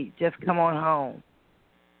say, just come on home.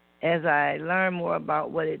 As I learn more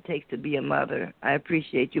about what it takes to be a mother, I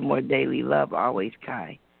appreciate you more daily. Love, always,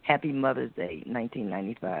 Kai. Happy Mother's Day,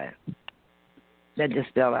 1995. That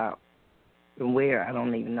just fell out. From where, I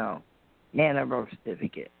don't even know. And a birth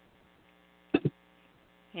certificate.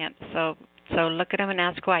 Yeah, so look at him and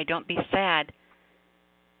ask why. Don't be sad.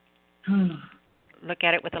 Look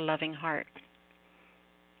at it with a loving heart.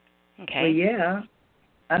 Okay. Well, yeah.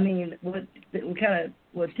 I mean, what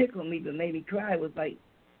tickled me but made me cry was like,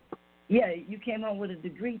 yeah, you came home with a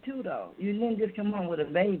degree too, though. You didn't just come home with a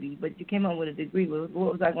baby, but you came home with a degree. What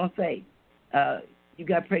was I going to say? You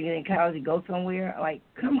got pregnant in college, you go somewhere? Like,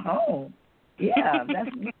 come home. Yeah,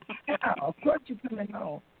 of course you're coming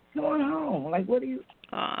home. Come on home. Like, what do you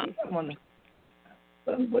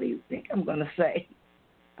think I'm going to say?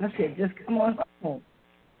 I said, just come on home.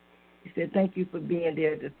 He said, thank you for being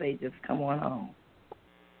there to say, just come on home.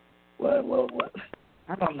 What?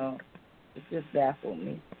 I don't know. It just baffled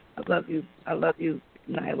me. I love you. I love you,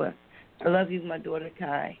 Nyla. I love you, my daughter,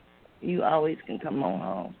 Kai. You always can come on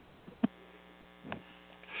home.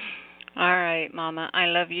 All right, Mama. I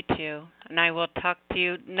love you, too. And I will talk to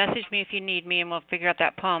you. Message me if you need me, and we'll figure out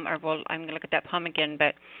that poem. I'm going to look at that poem again,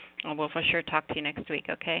 but we'll for sure talk to you next week,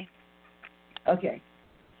 okay? Okay.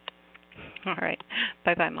 All right.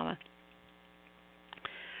 Bye-bye, Mama.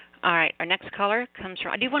 All right, our next caller comes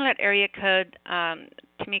from, I do want to let area code,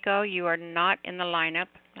 Tamiko, you are not in the lineup.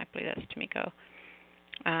 I believe that's Tamiko.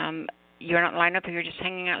 You're not in the lineup if you're just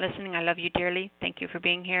hanging out listening. I love you dearly. Thank you for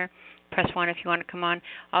being here. Press 1 if you want to come on.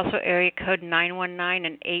 Also, area code 919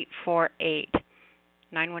 and 848.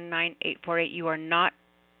 919-848. You are not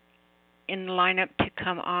in the lineup to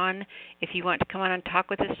come on. If you want to come on and talk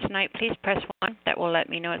with us tonight, please press 1. That will let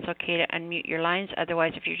me know it's okay to unmute your lines.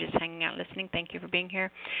 Otherwise, if you're just hanging out listening, thank you for being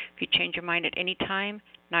here. If you change your mind at any time,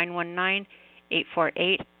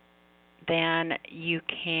 919-848, then you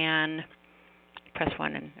can press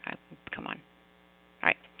 1 and come on. All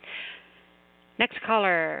right. Next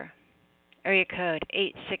caller, area code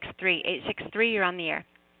 863. 863, you're on the air.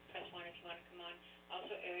 Press 1 if you want to come on.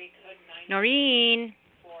 Also, area code 9. Noreen.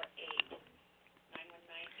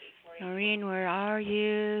 Noreen, where are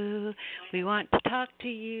you? We want to talk to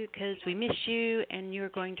you because we miss you, and you're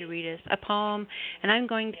going to read us a poem. And I'm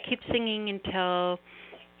going to keep singing until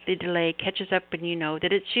the delay catches up and you know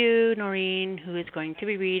that it's you, Noreen, who is going to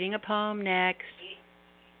be reading a poem next.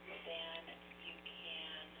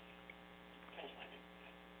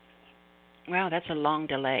 Wow, that's a long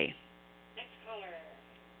delay. Next caller,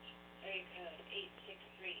 area code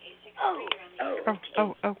 863.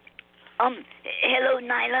 863. Oh. Hello,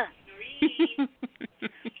 Nyla.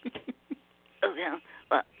 Oh, no.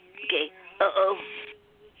 Well, okay. Uh-oh.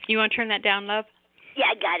 You want to turn that down, love? Yeah,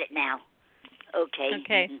 I got it now. Okay.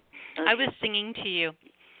 Okay. I was singing to you.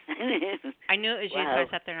 I knew it was you, so I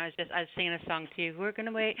sat there and I was singing a song to you. We're going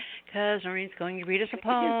to wait because Noreen's going to read us a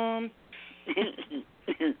poem.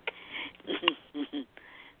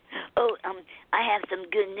 I have some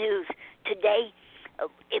good news. Today,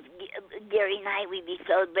 if Gary and I, we'd be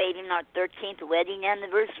celebrating our 13th wedding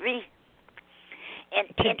anniversary. And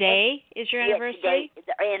today is your anniversary? Today is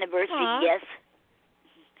our anniversary, Aww. yes.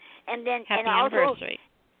 And then Happy also, anniversary.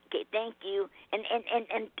 Okay, thank you.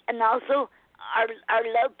 And also our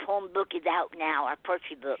love poem book is out now, our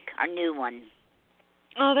poetry book, our new one.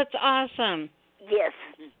 Oh, that's awesome. Yes.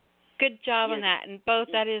 Good job on that. And both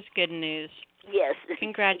that is good news. Yes.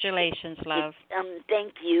 Congratulations, love.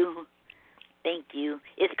 Thank you. Thank you.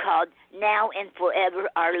 It's called Now and Forever,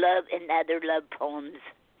 Our Love and Other Love Poems.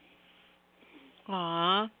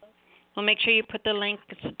 Aw. Well, make sure you put the link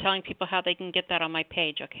telling people how they can get that on my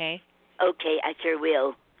page, okay? Okay, I sure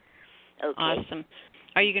will. Okay. Awesome.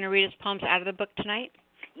 Are you going to read us poems out of the book tonight?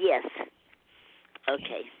 Yes.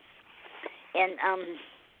 Okay. And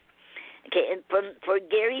and for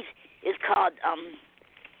Gary's is called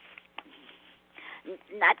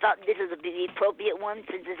I thought this was the appropriate one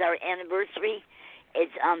since it's our anniversary.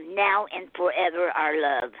 It's Now and Forever Our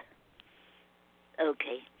Love.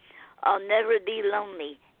 Okay. I'll never be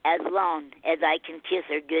lonely as long as I can kiss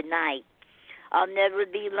her good night. I'll never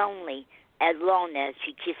be lonely as long as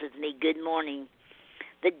she kisses me good morning.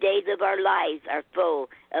 The days of our lives are full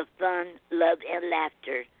of fun, love, and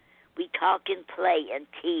laughter. We talk and play and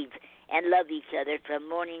tease and love each other from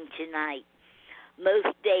morning to night.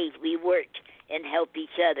 Most days we work and help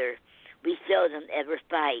each other. We seldom ever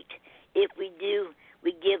fight. If we do,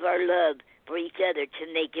 we give our love for each other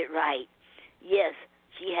to make it right. Yes,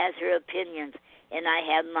 she has her opinions, and I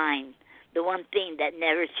have mine. The one thing that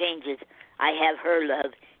never changes, I have her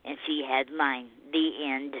love, and she has mine. The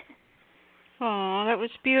end. Oh, that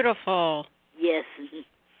was beautiful. Yes.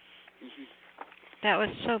 That was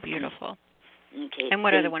so beautiful. Okay. And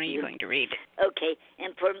what other one are you going to read? Okay,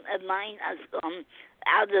 and for mine,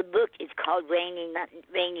 out of the book, it's called Rainy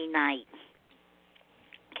Night.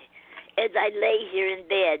 As I lay here in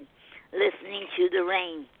bed, listening to the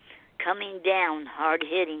rain, coming down,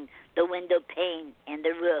 hard-hitting the window pane and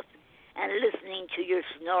the roof, and listening to your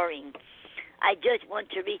snoring, I just want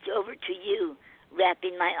to reach over to you,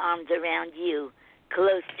 wrapping my arms around you,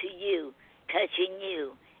 close to you, touching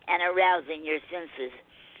you, and arousing your senses.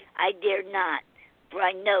 I dare not, for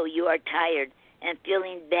I know you are tired and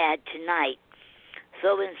feeling bad tonight.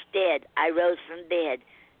 So instead, I rose from bed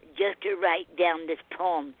just to write down this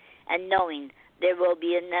poem, and knowing there will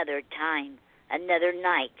be another time, another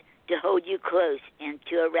night, to hold you close and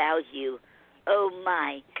to arouse you. Oh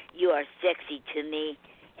my, you are sexy to me,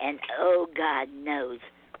 and oh God knows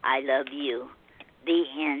I love you. The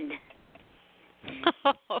end.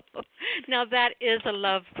 Now that is a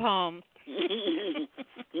love poem.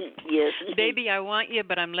 Yes. Baby, I want you,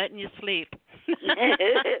 but I'm letting you sleep.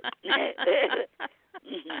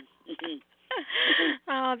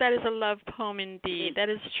 Oh, that is a love poem indeed. That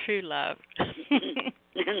is true love.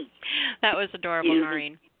 That was adorable,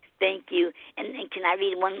 Noreen. Thank you. And can I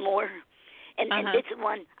read one more? And this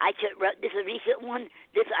one, this is a recent one.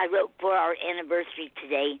 This I wrote for our anniversary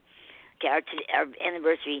today. Okay, our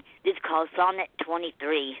anniversary. This is called Sonnet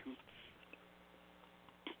 23.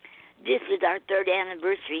 This is our 3rd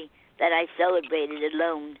anniversary that I celebrated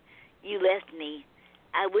alone. You left me.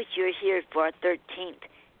 I wish you were here for our 13th,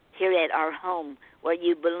 here at our home where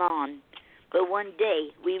you belong. But one day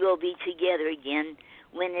we will be together again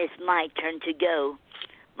when it's my turn to go.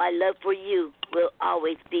 My love for you will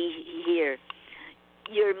always be here.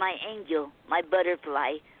 You're my angel, my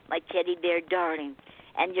butterfly, my teddy bear darling,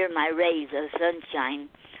 and you're my rays of sunshine.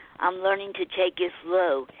 I'm learning to take it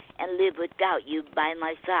slow and live without you by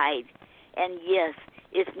my side. And yes,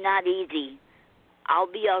 it's not easy.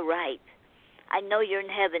 I'll be all right. I know you're in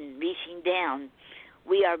heaven reaching down.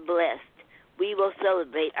 We are blessed. We will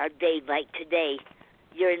celebrate our day like today.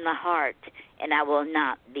 You're in my heart, and I will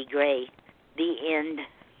not be gray. The end.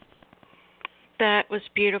 That was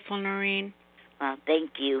beautiful, Noreen.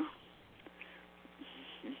 Thank you.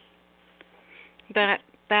 That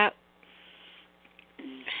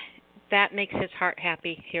makes his heart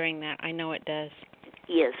happy hearing that. I know it does.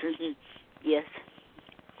 Yes. Yes.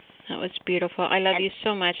 That was beautiful. I love you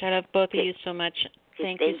so much. I love both of you so much.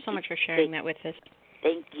 Thank you so much for sharing that with us.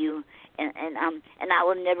 Thank you. And I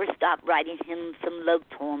will never stop writing him some love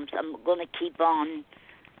poems. I'm going to keep on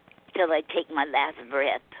till I take my last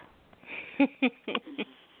breath.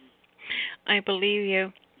 I believe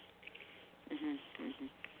you.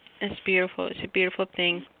 It's beautiful. It's a beautiful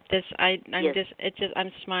thing.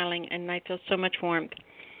 I'm smiling and I feel so much warmth.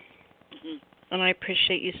 And I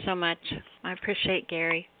appreciate you so much. I appreciate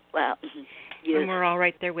Gary. Well, yes. And we're all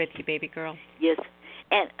right there with you, baby girl. Yes.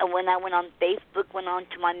 And when I went on Facebook, went on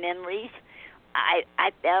to my memories,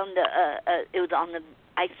 I found it was on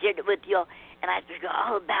I shared it with you, and I forgot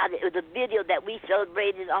all about it. It was a video that we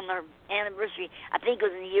celebrated on our anniversary. I think it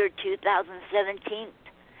was in the year 2017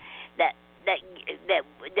 that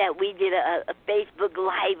we did a Facebook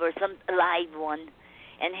Live or some live one,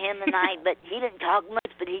 and him and I. But he didn't talk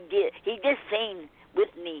much, but he did. He just sang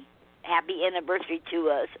with me, "Happy Anniversary" to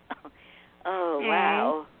us. Oh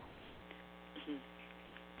wow!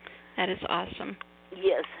 That is awesome.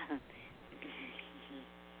 Yes.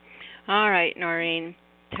 All right, Noreen.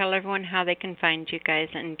 Tell everyone how they can find you guys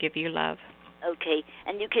and give you love. Okay,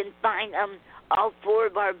 and you can find all 4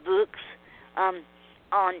 of our books on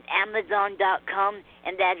Amazon.com,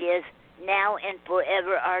 and that is Now and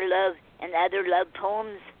Forever Our Love and Other Love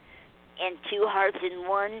Poems, and 2 Hearts in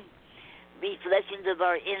One, Reflections of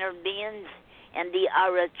Our Inner Beings, and The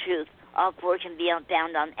Hour of Truth. All 4 can be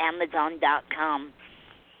found on Amazon.com.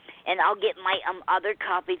 And I'll get my other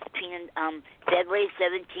copies between February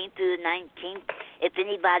 17th through the 19th. If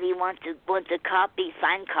anybody wants a copy,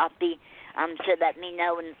 signed copy, so let me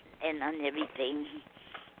know and on everything.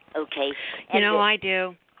 Okay. And I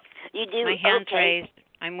do. You do? My hand's okay. raised.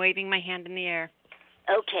 I'm waving my hand in the air.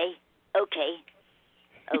 Okay.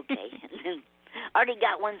 Already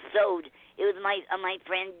got one sold. It was my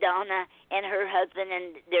friend Donna and her husband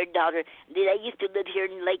and their daughter. They used to live here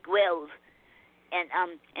in Lake Wells. And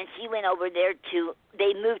she went over there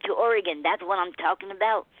they moved to Oregon. That's what I'm talking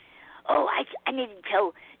about. Oh, I need to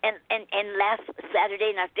tell. And last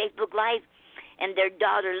Saturday in our Facebook Live, and their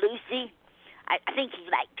daughter Lucy, I think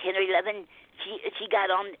she's like 10 or 11. She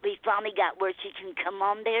got on. We finally got where she can come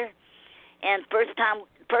on there. And first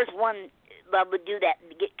one would do that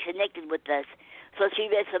to get connected with us. So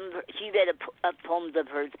she read a poems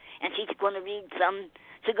of hers, and she's going to read some.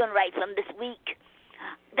 She's going to write some this week.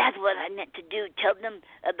 That's what I meant to do. Tell them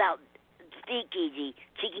about SpeakEasy.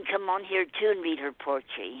 She can come on here, too, and read her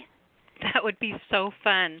poetry. That would be so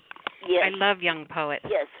fun. Yes. I love young poets.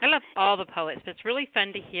 Yes. I love all the poets. It's really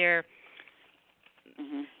fun to hear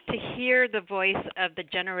the voice of the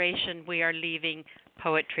generation we are leaving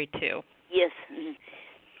poetry to. Yes.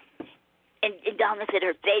 And Donna said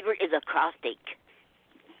her favorite is acrostic.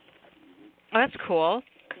 Oh, that's cool.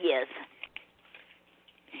 Yes.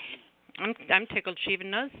 I'm tickled she even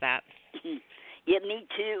knows that. Yeah, me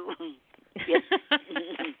too. Yes.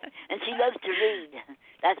 And she loves to read.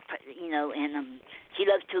 That's and she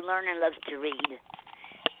loves to learn and loves to read.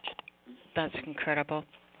 That's incredible.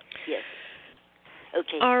 Yes.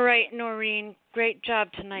 Okay. All right, Noreen. Great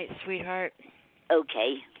job tonight, sweetheart.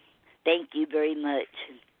 Okay. Thank you very much.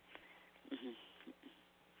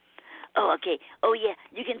 Oh, okay. Oh, yeah.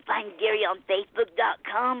 You can find Gary on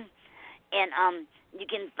Facebook.com, and you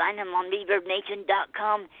can find him on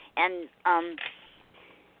ReverbNation.com and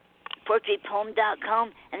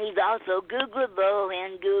PoetryPoem.com, and he's also Googleable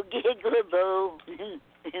and Googleable.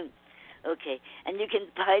 Okay. And you can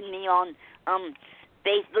find me on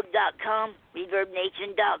Facebook.com,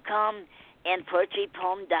 ReverbNation.com, and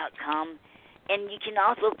PoetryPoem.com. And you can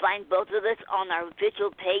also find both of us on our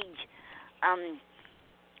official page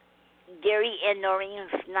Gary and Noreen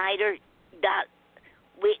Snyder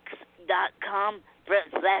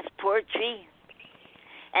wix.com/poetry.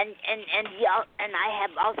 And I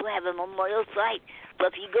also have a memorial site. So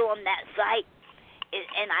if you go on that site,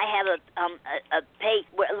 and I have a page,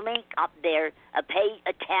 a link up there, a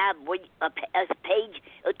tab where a page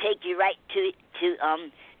will take you right to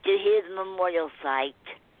his memorial site.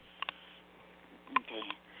 Okay,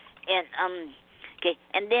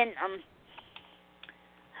 and then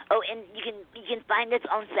and you can find us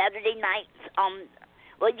on Saturday nights.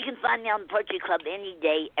 Well, you can find me on the Poetry Club any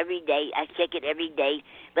day, every day. I check it every day,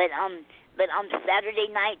 but on Saturday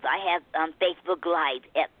nights I have Facebook Live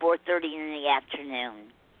at 4:30 in the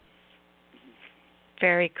afternoon.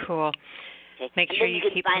 Very cool. Okay. Make And sure then you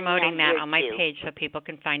can keep find me promoting that here on my too. page so people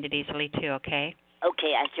can find it easily too, okay?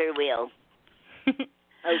 Okay, I sure will.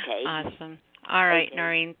 Okay. Awesome. All right, Okay.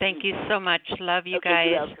 Noreen, thank you so much. Love you Okay,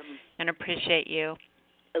 guys you're welcome. and appreciate you.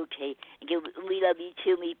 Okay. We love you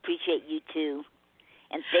too. We appreciate you too.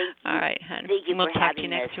 And thank you. All right, hon. Thank you We'll for talk to you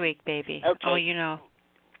having next us. week, baby. Okay. Oh, you know.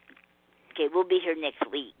 Okay, we'll be here next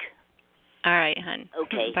week. All right, hon.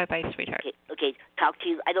 Okay. Bye-bye, sweetheart. Okay. Talk to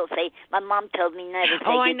you. I don't say. My mom tells me never say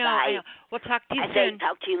I goodbye. know. We'll talk to you I soon. say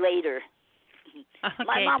talk to you later. Okay,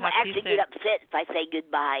 My mom will talk to you actually soon. get upset if I say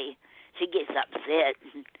goodbye. She gets upset.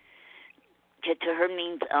 To her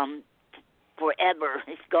means forever.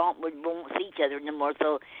 It's gone. We won't see each other no more.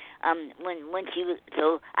 So when she was,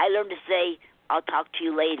 so I learned to say I'll talk to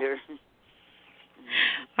you later.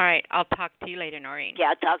 All right, I'll talk to you later, Noreen. Yeah,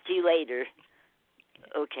 I'll talk to you later.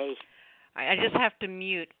 Okay. I just have to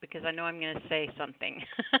mute because I know I'm going to say something.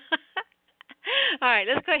 All right,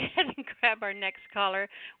 let's go ahead and grab our next caller.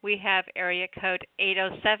 We have area code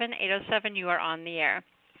 807. 807, you are on the air.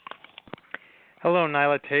 Hello,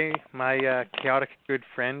 Nyla T, my chaotic good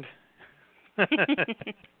friend. I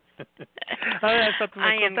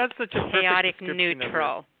am that's such a chaotic perfect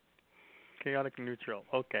neutral. Chaotic neutral,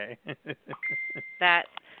 okay. That,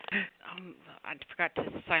 I forgot to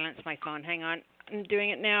silence my phone. Hang on, I'm doing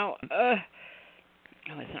it now. Oh,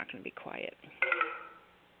 it's not going to be quiet.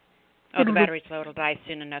 Oh, the battery's low. It'll die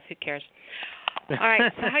soon enough. Who cares? All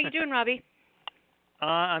right, so how you doing, Robbie?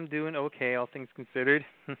 I'm doing okay, all things considered.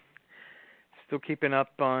 Still keeping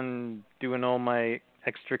up on doing all my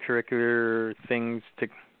extracurricular things to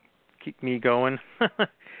keep me going.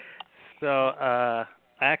 So I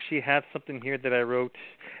actually have something here that I wrote.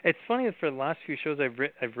 It's funny that for the last few shows I've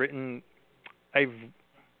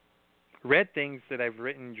read things that I've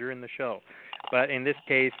written during the show. But in this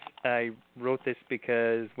case, I wrote this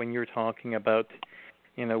because when you're talking about,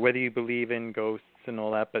 whether you believe in ghosts and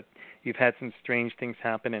all that, but you've had some strange things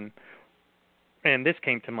happen, and this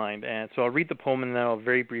came to mind. And so I'll read the poem and then I'll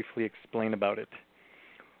very briefly explain about it.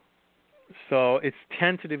 So it's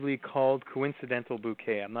tentatively called Coincidental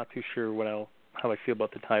Bouquet. I'm not too sure how I feel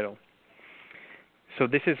about the title. So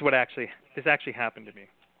this actually happened to me.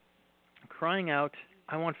 Crying out,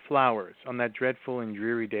 I want flowers on that dreadful and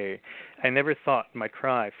dreary day. I never thought my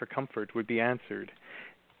cry for comfort would be answered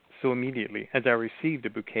so immediately as I received a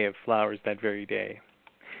bouquet of flowers that very day.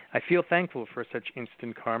 I feel thankful for such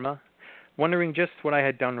instant karma, wondering just what I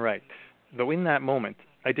had done right, though in that moment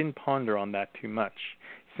I didn't ponder on that too much,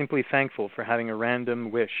 simply thankful for having a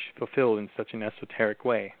random wish fulfilled in such an esoteric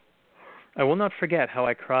way. I will not forget how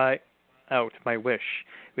I cried out my wish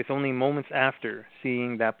with only moments after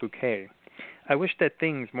seeing that bouquet. I wish that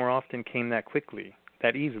things more often came that quickly,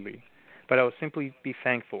 that easily, but I will simply be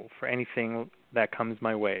thankful for anything that comes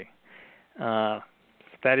my way.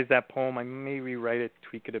 That is that poem. I may rewrite it,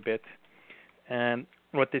 tweak it a bit. And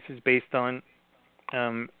what this is based on,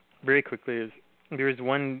 very quickly, is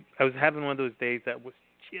I was having one of those days that was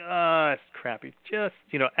just crappy, just,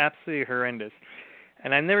 absolutely horrendous.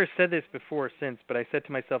 And I've never said this before or since, but I said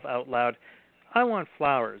to myself out loud, I want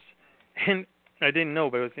flowers. And I didn't know,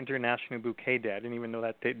 but it was International Bouquet Day. I didn't even know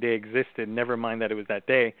that day existed, never mind that it was that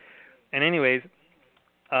day. And anyways,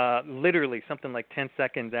 literally something like 10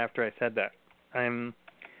 seconds after I said that, I'm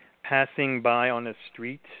passing by on a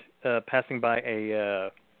street, passing by a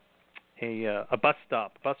bus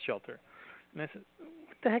stop, bus shelter. And I said,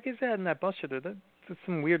 what the heck is that in that bus shelter? That's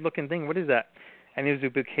some weird-looking thing. What is that? And it was a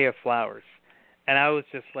bouquet of flowers. And I was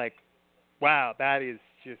just like, wow, that is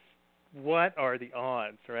just, what are the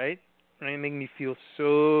odds, right? And it made me feel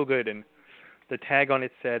so good. And the tag on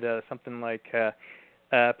it said something like,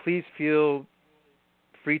 please feel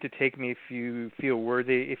free to take me if you feel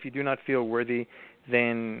worthy. If you do not feel worthy,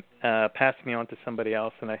 then pass me on to somebody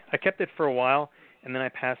else. And I kept it for a while, and then I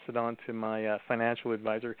passed it on to my financial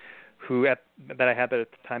advisor, that I had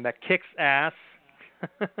at the time, that kicks ass.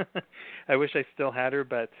 I wish I still had her,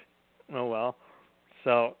 but Oh well.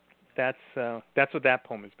 So that's what that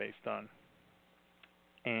poem is based on.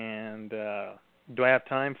 And do I have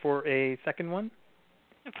time for a second one?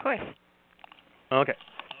 Of course. Okay.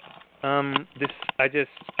 I just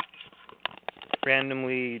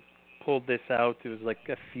randomly pulled this out. It was like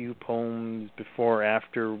a few poems before or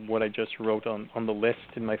after what I just wrote on the list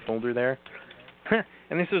in my folder there.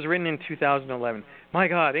 And this was written in 2011. My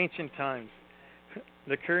God, ancient times.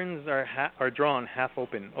 The curtains are drawn half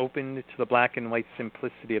open to the black and white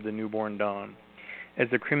simplicity of the newborn dawn, as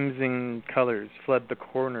the crimson colors flood the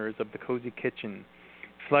corners of the cozy kitchen,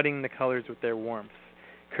 flooding the colors with their warmth.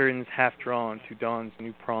 Curtains half drawn to dawn's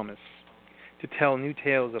new promise, to tell new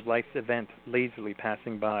tales of life's event lazily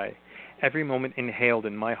passing by, every moment inhaled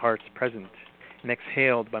in my heart's present, and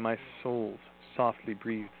exhaled by my soul's softly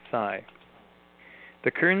breathed sigh.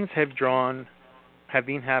 The curtains have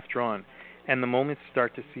been half drawn, and the moments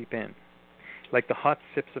start to seep in. Like the hot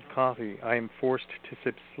sips of coffee, I am forced to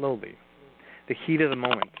sip slowly. The heat of the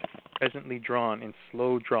moment, presently drawn in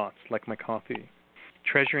slow draughts like my coffee,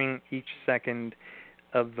 treasuring each second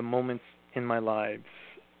of the moments in my lives,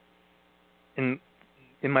 in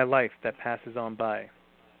my life that passes on by.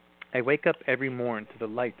 I wake up every morn to the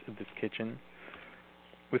light of this kitchen,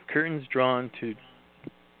 with curtains drawn to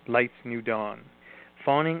light's new dawn,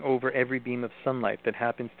 fawning over every beam of sunlight that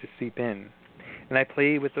happens to seep in, and I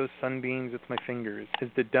play with those sunbeams with my fingers, as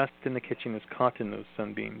the dust in the kitchen is caught in those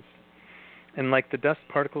sunbeams. And like the dust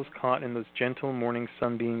particles caught in those gentle morning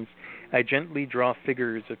sunbeams, I gently draw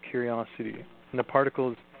figures of curiosity, and the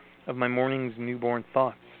particles of my morning's newborn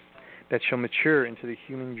thoughts, that shall mature into the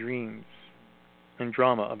human dreams and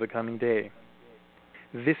drama of the coming day.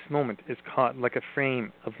 This moment is caught like a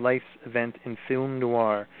frame of life's event in film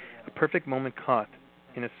noir, a perfect moment caught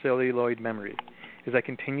in a celluloid memory, as I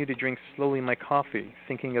continue to drink slowly my coffee,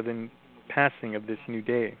 thinking of the passing of this new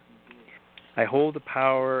day. I hold the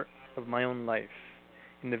power of my own life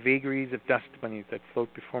in the vagaries of dust bunnies that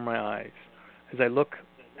float before my eyes, as I look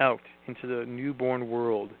out into the newborn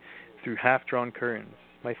world through half-drawn curtains,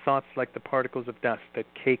 my thoughts like the particles of dust that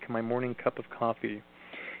cake my morning cup of coffee,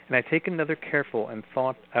 and I take another careful and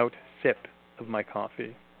thought-out sip of my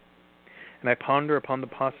coffee, and I ponder upon the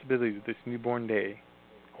possibilities of this newborn day,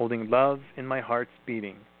 holding love in my heart's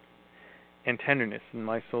beating, and tenderness in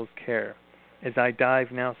my soul's care, as I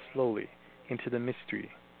dive now slowly into the mystery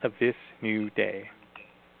of this new day.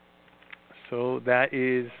 So that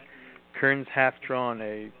is Curtains Half Drawn,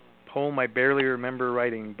 a poem I barely remember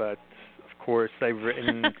writing, but of course I've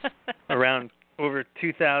written around over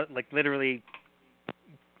 2,000, like literally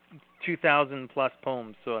 2,000 plus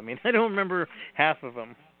poems. So I mean, I don't remember half of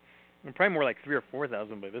them. I'm probably more like 3,000 or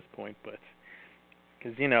 4,000 by this point, but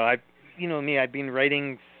because I've been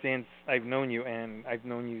writing since I've known you, and I've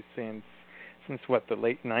known you since what, the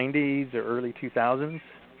late 90s or early 2000s,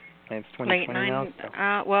 and it's 2020 now. So.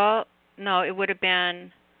 Well, no, it would have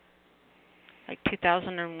been like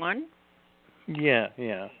 2001. Yeah.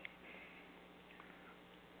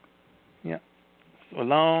 So a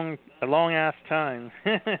long ass time.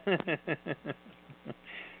 It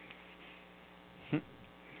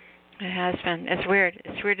has been. It's weird.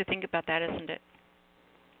 It's weird to think about that, isn't it?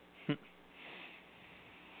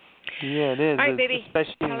 Yeah, it is. All right, baby.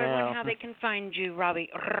 Especially Tell now. everyone how they can find you, Robbie.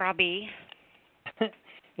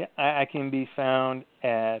 Yeah, I can be found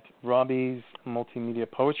at Robbie's Multimedia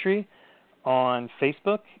Poetry on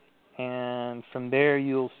Facebook, and from there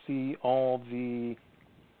you'll see all the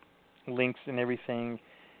links and everything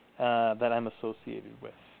that I'm associated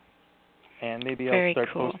with. And maybe I'll start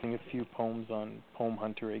posting a few poems on Poem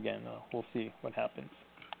Hunter again. We'll see what happens.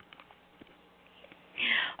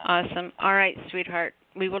 Awesome. All right, sweetheart.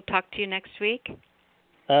 We will talk to you next week.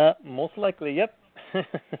 Most likely, yep.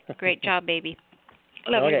 Great job, baby.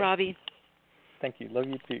 Love you, Robbie. Thank you. Love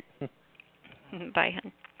you too. Bye,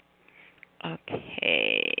 hon.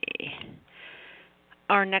 Okay.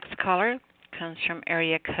 Our next caller comes from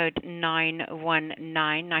area code 919.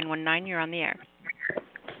 919, you're on the air.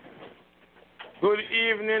 Good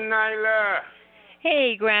evening, Nyla.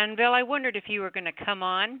 Hey, Granville. I wondered if you were going to come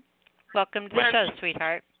on. Welcome to the show,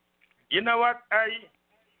 sweetheart. You know what?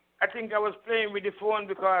 I think I was playing with the phone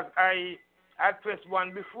because I had pressed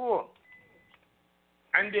one before.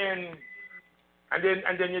 And then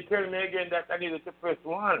you tell me again that I needed to press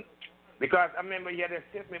one. Because I remember you had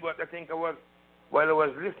sent me, but I think while I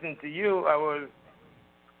was listening to you, I was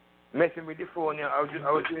messing with the phone. I was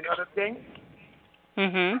doing other things.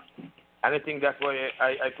 Mm-hmm. And I think that's why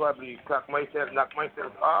I probably knocked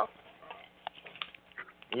myself off.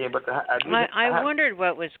 Yeah, but I wondered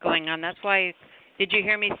what was going on. That's why. Did you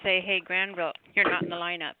hear me say, "Hey, Granville, you're not in the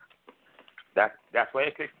lineup"? That's why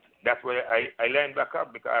I clicked. that's why I lined back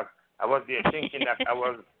up, because I was there thinking that I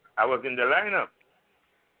was in the lineup.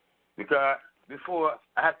 Because before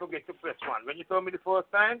I had to get to press 1. When you told me the first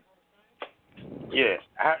time, yeah,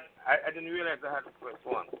 I didn't realize I had to press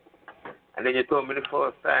 1. And then you told me the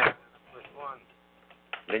first time, press 1.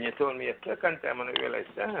 Then you told me a second time, and I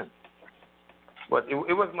realized that. But it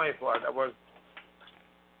was my fault. I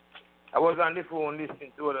was on the phone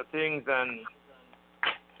listening to other things and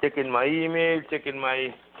checking my email, checking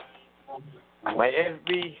my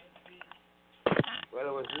FB. Well,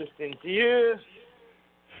 I was listening to you.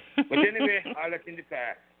 But anyway, all that's in the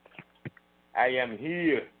past. I am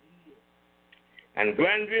here. And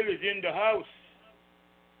Granville is in the house.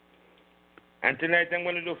 And tonight I'm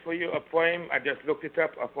going to do for you a poem. I just looked it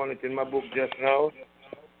up. I found it in my book just now.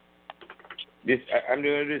 I'm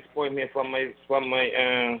doing this poem here from my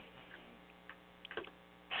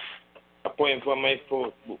a poem from my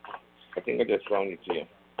fourth book. I think I just found it here.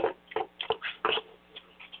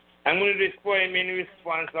 I'm going to do this poem in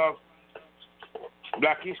response of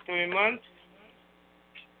Black History Month.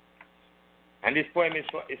 And this poem is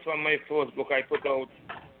from my first book I put out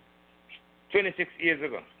 26 years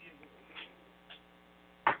ago.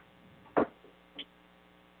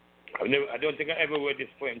 I don't think I ever read this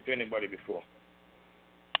poem to anybody before.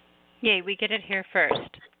 Yay, we get it here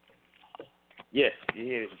first. Yes, you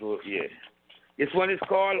hear it first, yes. This one is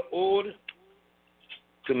called Ode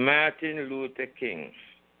to Martin Luther King.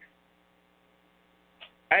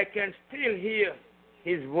 I can still hear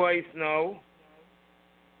his voice now.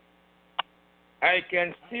 I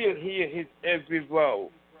can still hear his every vow.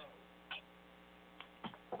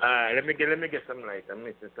 Let me get some light. I'm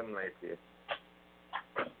missing some light here.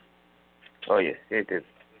 Oh yes, here it is.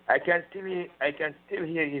 I can still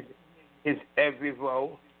hear his every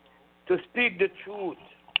vow. To speak the truth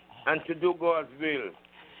and to do God's will.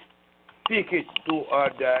 Speak it, do or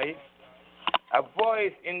die. A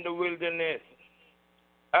voice in the wilderness.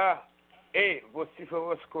 A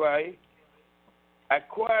vociferous cry. A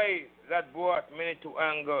cry that brought many to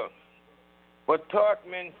anger, but taught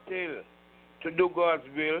men still to do God's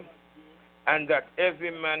will, and that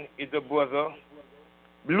every man is a brother.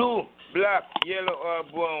 Blue, black, yellow, or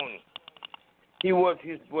brown, he was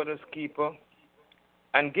his brother's keeper,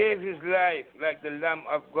 and gave his life like the Lamb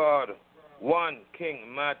of God, one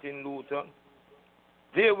King Martin Luther.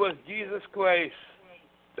 There was Jesus Christ,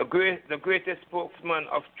 the greatest spokesman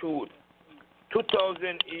of truth.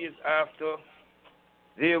 2,000 years after,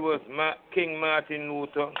 there was King Martin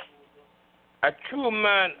Luther. A true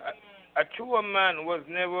man was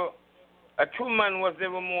never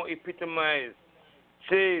more epitomized,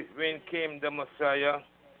 save when came the Messiah.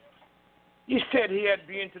 He said he had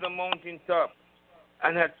been to the mountaintop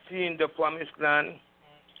and had seen the promised land.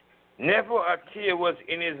 Never a tear was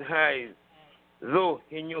in his eyes, though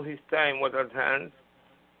he knew his time was at hand.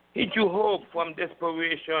 He drew hope from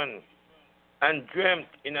desperation and dreamt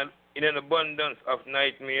in an abundance of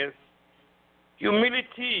nightmares.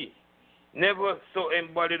 Humility never so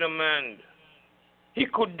embodied a man. He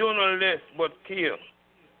could do no less but kill.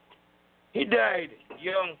 He died,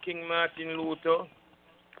 young King Martin Luther.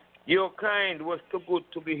 Your kind was too good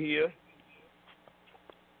to be here.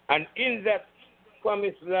 And in that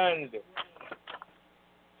promised land,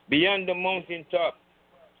 beyond the mountaintop,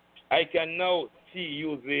 I can now see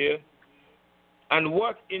you there. And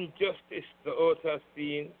what injustice the earth has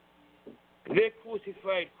seen. They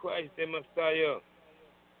crucified Christ the Messiah,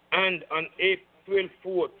 and on April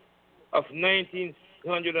 4th of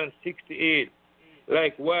 1968,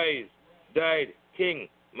 likewise died King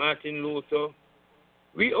Martin Luther.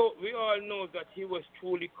 We all know that he was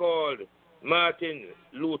truly called Martin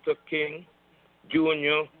Luther King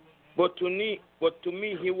Jr., but to me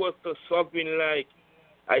he was the sovereign like.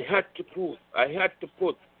 I had to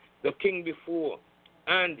put the king before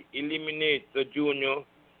and eliminate the junior,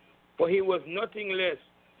 for he was nothing less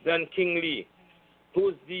than kingly,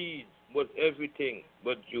 whose deeds was everything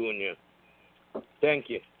but junior. Thank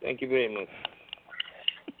you very much.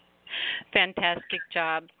 Fantastic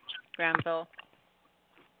job, Granville.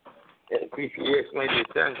 Yes, my dear.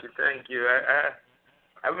 Thank you.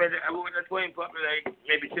 I wrote that poem probably like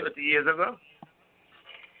maybe 30 years ago.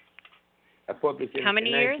 I published it. How many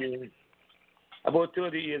years? About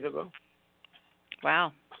 30 years ago.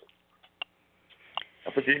 Wow.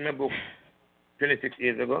 I put it in my book 26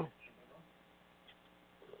 years ago.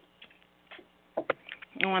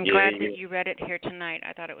 Oh, I'm glad that you read it here tonight.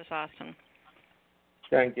 I thought it was awesome.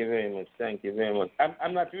 Thank you very much.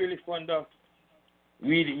 I'm not really fond of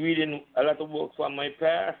reading a lot of books from my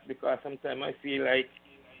past because sometimes I feel like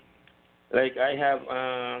I have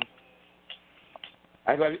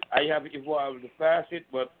I have evolved past it,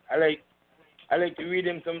 but I like to read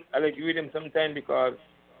them sometime because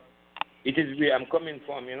it is where I'm coming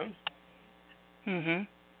from, you know. Mhm.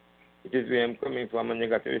 It is where I'm coming from, and you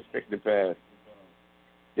got to respect the past.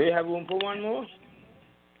 Do you have room for one more?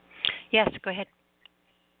 Yes, go ahead.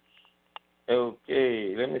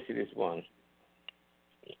 Okay, let me see this one.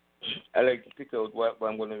 I like to pick out what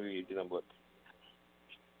I'm going to read, you know, but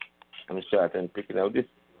I'm starting picking out this.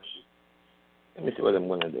 Let me see what I'm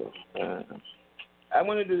going to do. I'm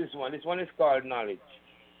going to do this one. This one is called knowledge.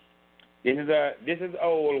 This is an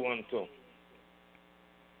old one too.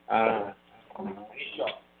 Knowledge.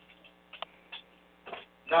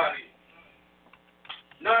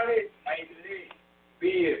 Knowledge, I lay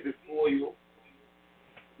bare before you.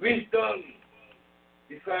 Wisdom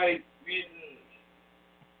decides reason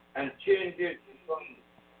and changes from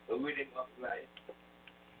the rhythm of life.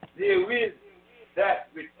 There is that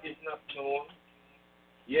which is not known,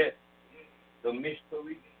 yet the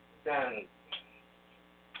mystery stands.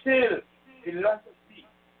 Still, philosophy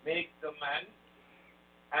makes the man,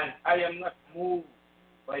 and I am not moved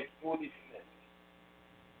by foolishness.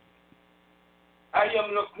 I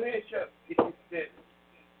am loquacious, it is said.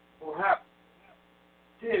 Perhaps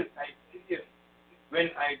still I fear when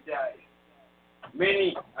I die.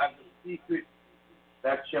 Many are the secrets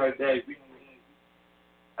that shall die with me,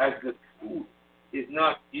 as the truth is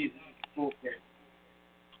not easily spoken,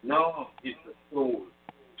 nor is the soul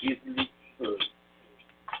easily heard.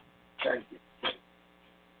 Thank you.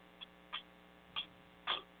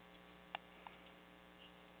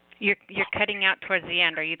 You're cutting out towards the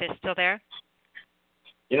end. Are you still there?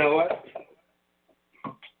 You know what?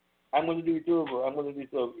 I'm going to do it over.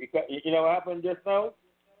 You know what happened just now?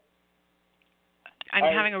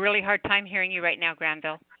 I'm having a really hard time hearing you right now,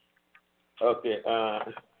 Granville. Okay.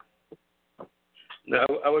 No,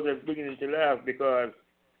 I was just beginning to laugh because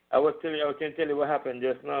I was going to tell you what happened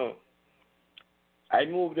just now. I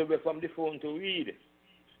moved away from the phone to read.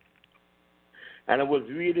 And I was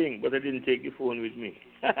reading, but I didn't take the phone with me.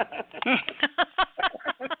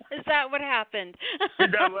 Is that what happened?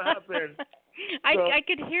 Is that what happened? I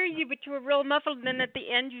could hear you, but you were real muffled, and then at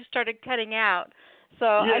the end you started cutting out. So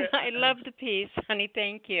yeah. I love the piece, honey.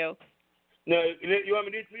 Thank you. No, you want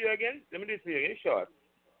me to do it for you again? Let me do it for you again, short.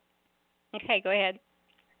 Okay, go ahead.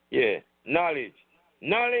 Yeah, knowledge.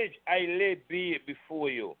 Knowledge I lay bare before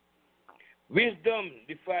you. Wisdom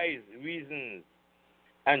defies reasons,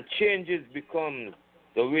 and changes becomes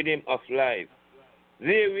the rhythm of life.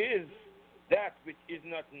 There is that which is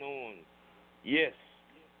not known. Yes,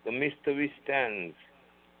 the mystery stands.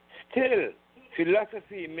 Still,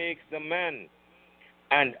 philosophy makes the man,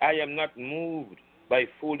 and I am not moved by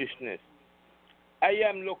foolishness. I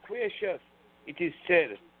am loquacious, it is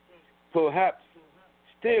said. Perhaps,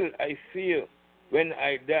 still I fear when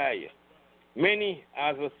I die. Many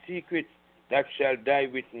are the secrets that shall die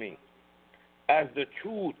with me, as the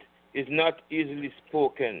truth is not easily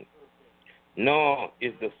spoken, nor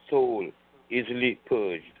is the soul easily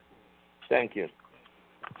purged. Thank you.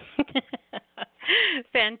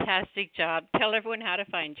 Fantastic job. Tell everyone how to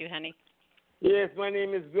find you, honey. Yes, my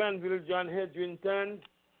name is Granville John Hedrington.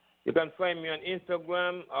 You can find me on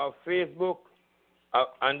Instagram or Facebook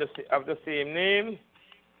of the same name.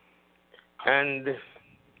 And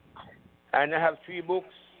I have 3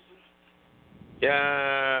 books.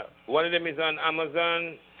 One of them is on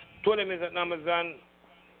Amazon. 2 of them is on Amazon.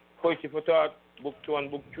 Poetry for Thought, Book 2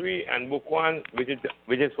 and Book 3, and Book 1, which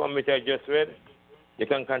is one which I just read. You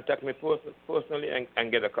can contact me personally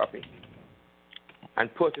and get a copy.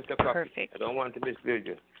 And purchase a copy. Perfect. I don't want to mislead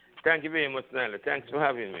you. Thank you very much, Nyla. Thanks for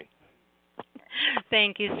having me.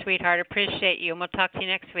 Thank you, sweetheart. Appreciate you. And we'll talk to you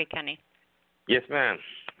next week, honey. Yes, ma'am.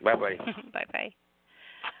 Bye-bye. Bye-bye.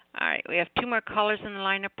 All right. We have 2 more callers in the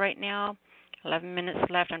lineup right now. 11 minutes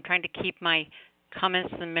left. I'm trying to keep my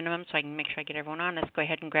comments to the minimum so I can make sure I get everyone on. Let's go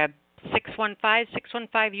ahead and grab 615.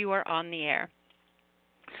 615, you are on the air.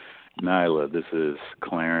 Nyla, this is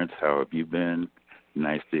Clarence. How have you been?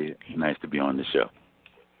 Nice to be on the show.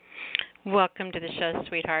 Welcome to the show,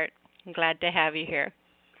 sweetheart. I'm glad to have you here.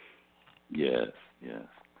 Yes.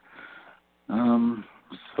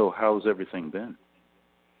 So how's everything been?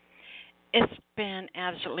 It's been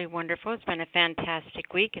absolutely wonderful. It's been a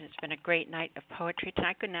fantastic week, and it's been a great night of poetry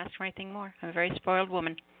tonight. I couldn't ask for anything more. I'm a very spoiled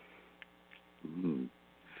woman.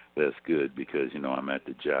 That's good because, I'm at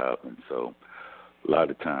the job, and so a lot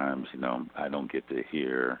of times, I don't get to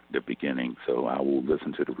hear the beginning, so I will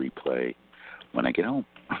listen to the replay when I get home.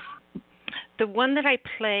 The one that I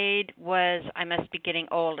played was I Must Be Getting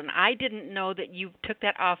Old, and I didn't know that you took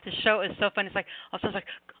that off the show. It's so fun. It's like, I was like,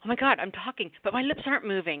 oh, my God, I'm talking, but my lips aren't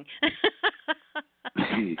moving.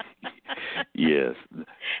 Yes.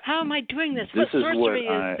 How am I doing this? This What is what sorcery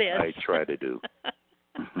is this? I try to do.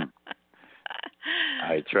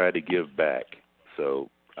 I try to give back. So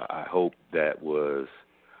I hope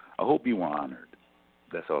I hope you were honored.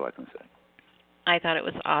 That's all I can say. I thought it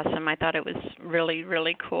was awesome. I thought it was really,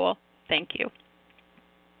 really cool. Thank you.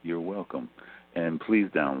 You're welcome. And please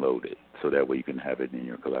download it so that way you can have it in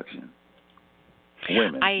your collection.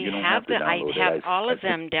 Women, you don't have to download I have it. all of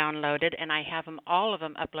them downloaded, and I have all of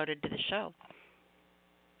them uploaded to the show.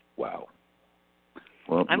 Wow.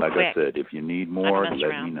 Well, I'm like quick. I said, if you need more, let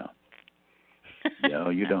around. me know. No,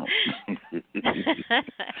 you don't.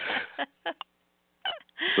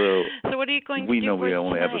 So what are you going to we do know for we us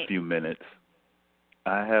only tonight? have a few minutes.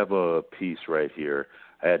 I have a piece right here.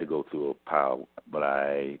 I had to go through a pile, but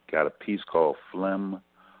I got a piece called Phlegm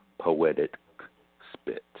Poetic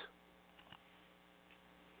Spit.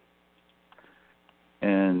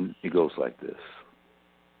 And it goes like this.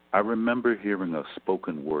 I remember hearing a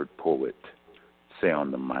spoken word poet say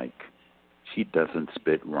on the mic, she doesn't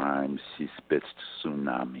spit rhymes, she spits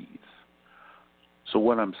tsunamis. So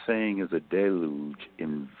what I'm saying is a deluge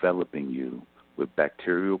enveloping you with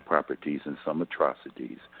bacterial properties and some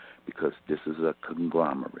atrocities, because this is a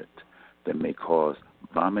conglomerate that may cause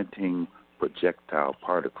vomiting projectile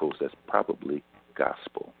particles that's probably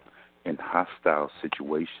gospel in hostile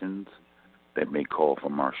situations that may call for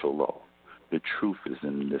martial law. The truth is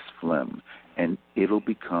in this phlegm, and it'll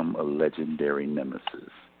become a legendary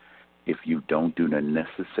nemesis if you don't do the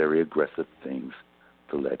necessary aggressive things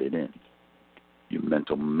to let it in. Your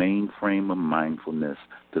mental mainframe of mindfulness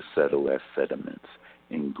to settle as sediments,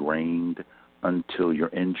 ingrained until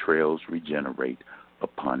your entrails regenerate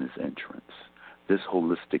upon its entrance. This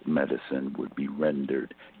holistic medicine would be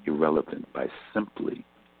rendered irrelevant by simply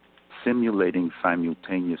simulating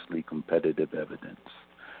simultaneously competitive evidence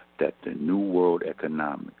that the New World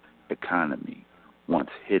economy once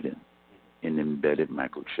hidden in embedded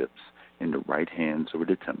microchips in the right hands or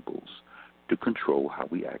the temples to control how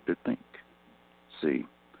we act or think. See,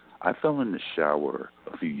 I fell in the shower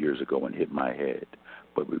a few years ago and hit my head,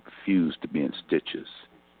 but refused to be in stitches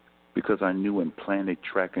because I knew implanted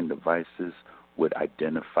tracking devices would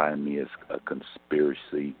identify me as a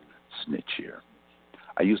conspiracy snitch here.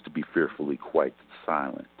 I used to be fearfully quite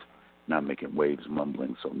silent, not making waves,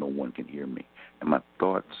 mumbling so no one can hear me. And my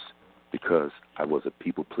thoughts, because I was a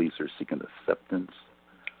people pleaser seeking acceptance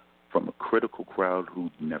from a critical crowd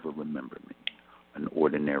who'd never remember me, an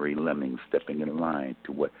ordinary lemming stepping in line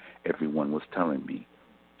to what everyone was telling me,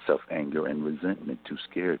 self-anger and resentment too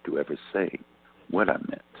scared to ever say what I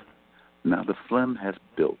meant. Now the phlegm has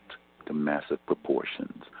built to massive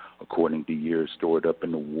proportions, according to years stored up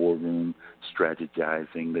in the war room,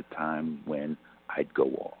 strategizing the time when I'd go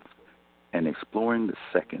off, and exploring the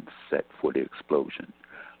seconds set for the explosion,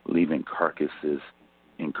 leaving carcasses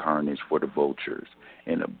in carnage for the vultures,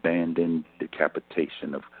 and abandoned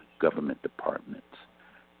decapitation of government departments,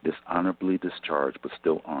 dishonorably discharged but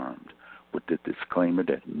still armed, with the disclaimer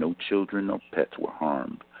that no children or pets were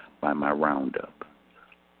harmed by my roundup.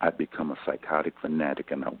 I'd become a psychotic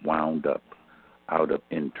fanatic, and I wound up out of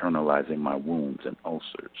internalizing my wounds and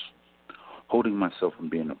ulcers, holding myself from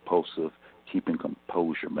being impulsive, keeping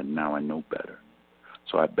composure, but now I know better.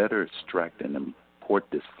 So I better extract and import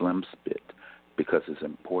this phlegm spit because it's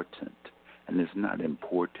important, and it's not in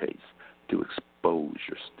poor taste to expose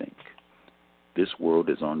your stink. This world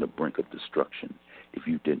is on the brink of destruction. If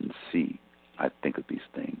you didn't see, I think of these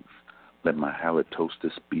things. Let my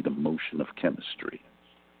halitosis be the motion of chemistry.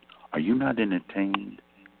 Are you not entertained?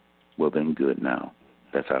 Well, then good now.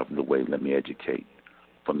 That's out of the way. Let me educate.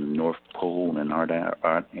 From the North Pole and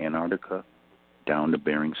Antarctica down to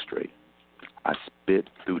Bering Strait, I spit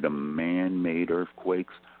through the man-made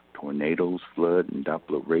earthquakes, tornadoes, flood, and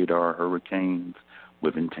Doppler radar hurricanes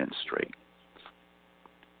with intent straight.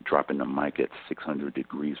 Dropping the mic at 600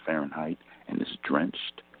 degrees Fahrenheit and is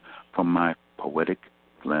drenched from my poetic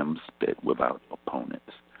phlegm spit without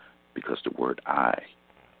opponents, because the word I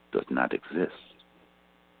does not exist.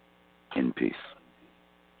 In peace.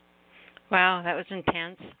 Wow, that was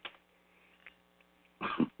intense.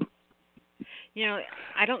 You know,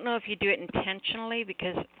 I don't know if you do it intentionally,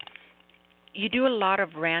 because you do a lot of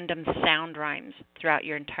random sound rhymes throughout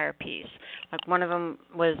your entire piece. Like one of them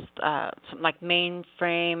was like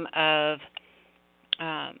mainframe of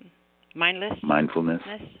mindfulness,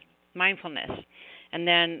 and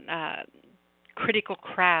then critical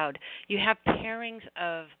crowd. You have pairings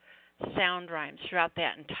of sound rhymes throughout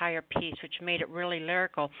that entire piece, which made it really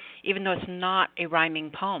lyrical, even though it's not a rhyming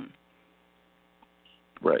poem.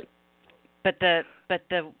 Right. But the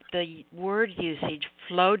word usage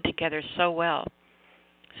flowed together so well.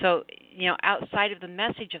 So, outside of the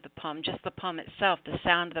message of the poem, just the poem itself, the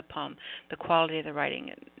sound of the poem, the quality of the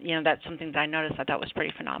writing, that's something that I noticed I thought was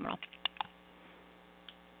pretty phenomenal.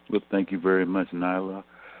 Well, thank you very much, Nyla.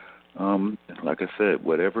 Like I said,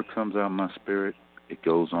 whatever comes out of my spirit, it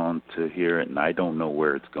goes on to here, and I don't know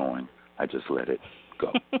where it's going. I just let it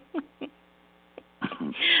go.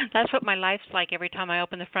 That's what my life's like every time I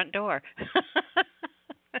open the front door.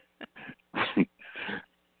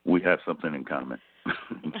 We have something in common.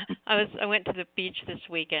 I went to the beach this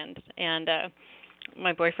weekend, and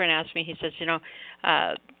my boyfriend asked me, he says,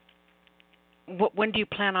 when do you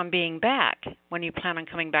plan on being back? When do you plan on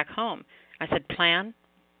coming back home? I said, plan?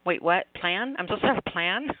 Wait, what? Plan? I'm supposed to have a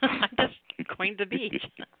plan? I'm just going to the beach.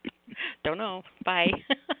 Don't know. Bye.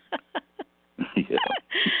 Yeah.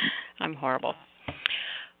 I'm horrible.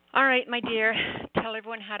 All right, my dear, tell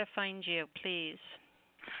everyone how to find you, please.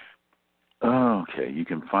 Okay, you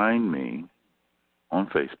can find me on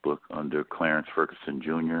Facebook under Clarence Ferguson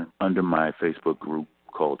Jr., under my Facebook group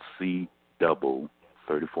called C-Double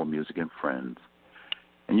 34 Music and Friends.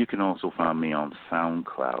 And you can also find me on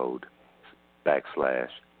SoundCloud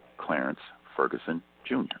 / Clarence Ferguson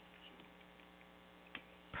Jr.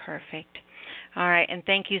 Perfect. All right, and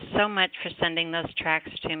thank you so much for sending those tracks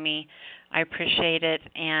to me. I appreciate it,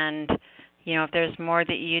 and, if there's more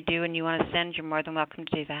that you do and you want to send, you're more than welcome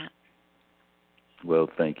to do that. Well,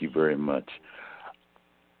 thank you very much.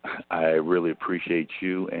 I really appreciate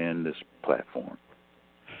you and this platform.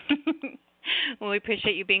 Well, we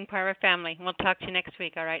appreciate you being part of our family. We'll talk to you next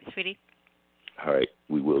week, all right, sweetie? All right,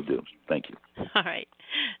 we will do. Thank you. All right.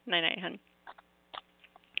 Night-night, hon.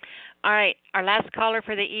 All right, our last caller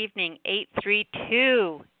for the evening,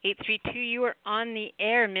 832. 832, you are on the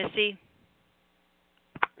air, Missy.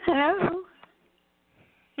 Hello.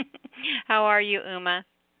 How are you, Uma?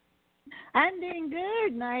 I'm doing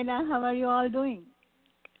good, Nyla. How are you all doing?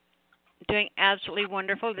 Doing absolutely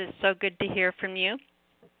wonderful. It is so good to hear from you.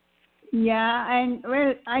 Yeah, and,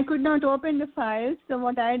 I could not open the files, so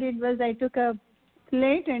what I did was I took a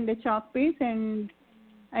slate and a chalk piece, and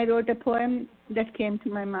I wrote a poem that came to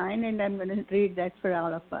my mind, and I'm going to read that for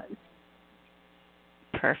all of us.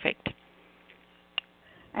 Perfect.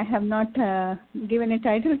 I have not given a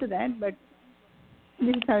title to that, but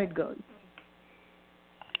this is how it goes.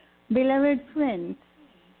 Beloved friends,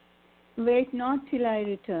 wait not till I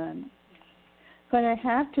return, for I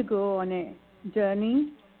have to go on a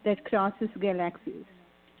journey that crosses galaxies.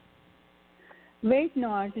 Wait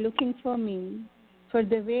not looking for me, for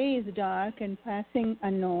the way is dark and passing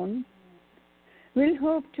unknown. We'll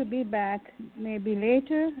hope to be back maybe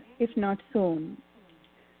later, if not soon.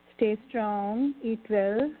 Stay strong, eat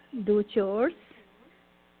well, do chores,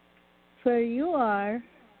 for you are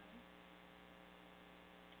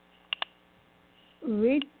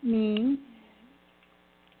with me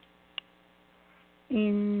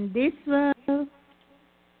in this world,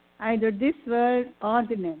 either this world or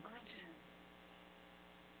the next.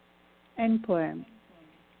 End poem.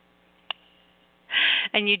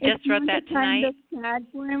 And you just wrote that tonight? It's not a kind of sad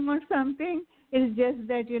poem or something. It's just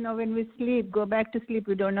that, when we sleep, go back to sleep,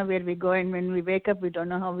 we don't know where we go, and when we wake up, we don't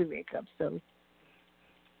know how we wake up. So,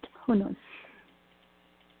 who knows?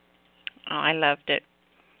 Oh, I loved it.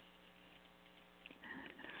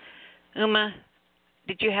 Uma,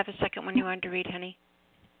 did you have a second one you wanted to read, honey?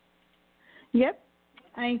 Yep,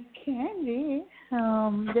 I can read.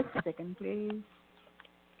 Just a second, please.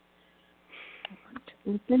 I want to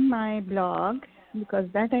open my blog because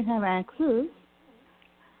that I have access.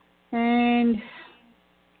 And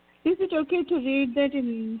is it okay to read that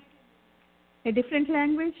in a different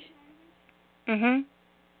language? Mm-hmm.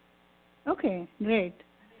 Okay, great.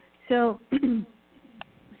 So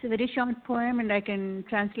it's a very short poem, and I can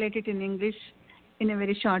translate it in English in a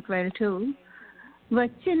very short while too.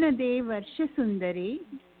 Vachanade varsha sundari,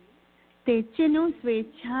 techenu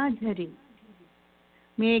swechhadhari,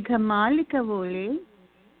 megha malika vole,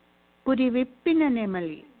 puri vippina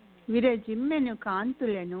nemali, virajimmenu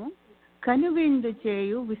kantulenu, కనువిందు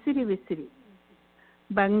చేయు విసిరి విసిరి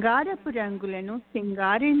బంగారపు రంగులను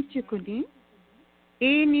సింగారించుకుని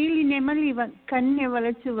ఏ నీలి నెమలి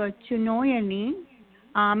కన్నెవలచు వచ్చునోయని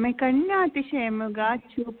ఆమె కన్నా అతిశయముగా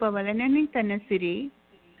చూపవలనని తన సిరి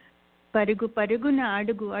పరుగు పరుగున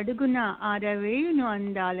అడుగు అడుగున ఆరవేయును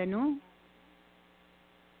అందాలను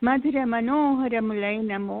మధుర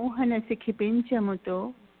మనోహరములైన మోహన శిఖిపించముతో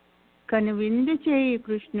కనువిందు చేయి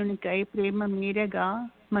కృష్ణునికై ప్రేమ మీరగా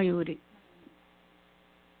Mayuri.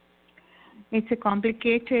 It's a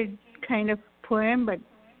complicated kind of poem, but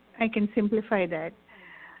I can simplify that.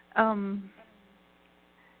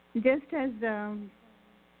 Just as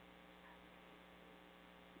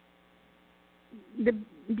the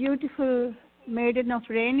beautiful maiden of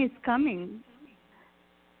rain is coming.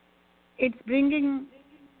 It's bringing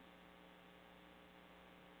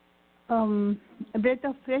a breath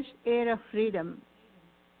of fresh air of freedom.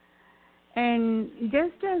 And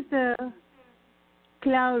just as the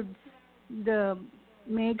clouds, the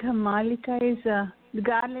Megha Malika is the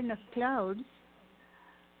garland of clouds,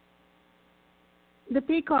 the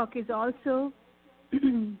peacock is also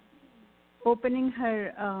opening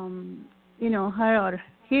her, her or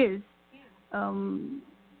his,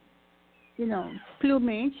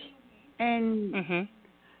 plumage, and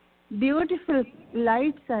beautiful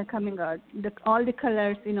lights are coming out. All the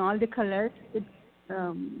colors, it's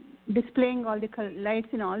displaying all the lights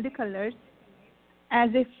in all the colors, as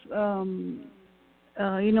if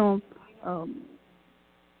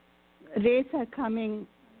rays are coming,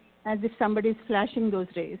 as if somebody is flashing those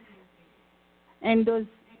rays. And those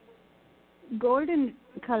golden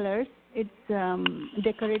colors, it's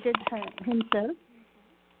decorated himself.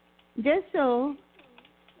 Just so,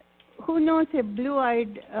 who knows, a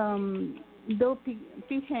blue-eyed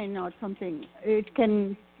peahen or something, it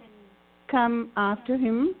can come after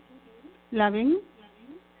him, loving.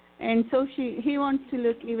 And so he wants to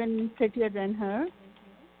look even prettier than her.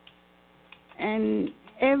 And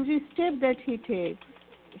every step that he takes,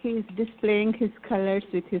 he's displaying his colors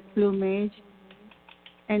with his plumage,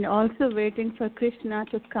 and also waiting for Krishna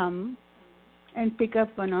to come and pick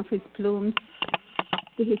up one of his plumes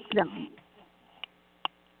to his crown.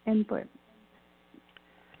 End poem.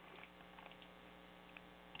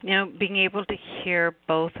 Being able to hear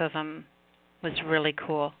both of them was really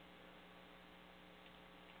cool.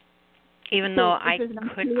 Even though I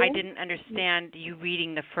didn't understand you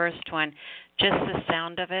reading the first one, just the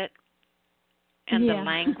sound of it and the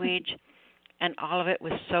language and all of it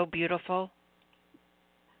was so beautiful.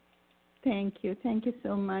 Thank you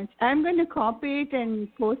so much. I'm going to copy it and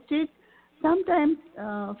post it. Sometimes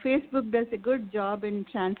Facebook does a good job in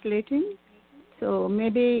translating, so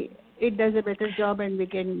maybe it does a better job and we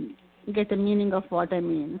can get a meaning of what I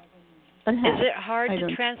mean. Perhaps. Is it hard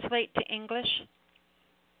to translate to English?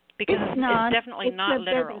 Because it's definitely not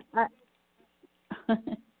literal.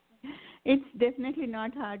 It's definitely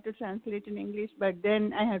not hard to translate in English, but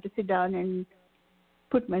then I have to sit down and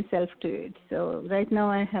put myself to it. So right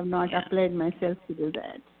now I have not applied myself to do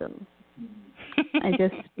that. So I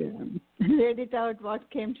just read it out what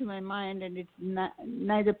came to my mind, and it's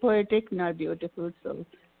neither poetic nor beautiful. So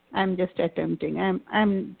I'm just attempting.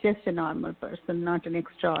 I'm just a normal person, not an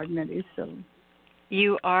extraordinary. So.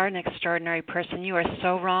 You are an extraordinary person. You are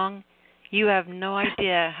so wrong. You have no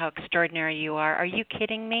idea how extraordinary you are. Are you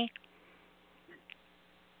kidding me?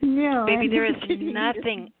 No. Baby, there is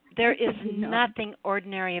nothing. There is nothing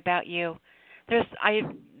ordinary about you.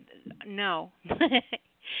 No.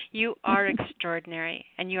 You are extraordinary,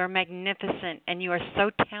 and you are magnificent, and you are so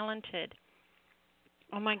talented.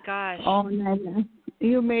 Oh my gosh. Oh, Nyla,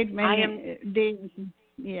 you made my day.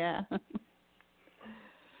 Yeah.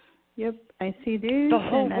 Yep, I see this. The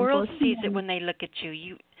whole world sees it when they look at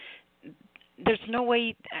you. There's no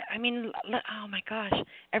way. I mean, oh my gosh,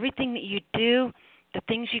 everything that you do, the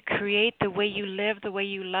things you create, the way you live, the way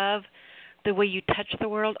you love, the way you touch the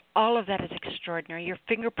world, all of that is extraordinary. Your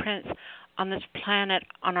fingerprints on this planet,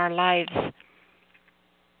 on our lives.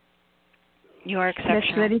 You are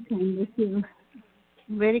exceptional. That's very kind of you.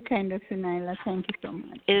 Very kind of you, Nyla. Thank you so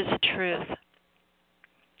much. It is the truth.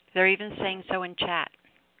 They're even saying so in chat.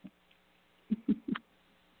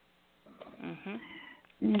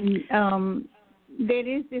 And there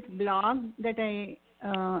is this blog that I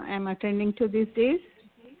am attending to these days,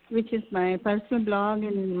 which is my personal blog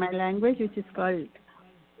in my language, which is called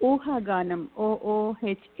Oohaganam,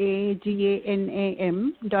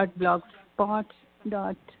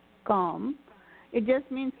 oohaganam.blogspot.com. It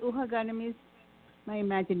just means Oohaganam is my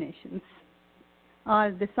imaginations,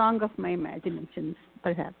 or the song of my imaginations,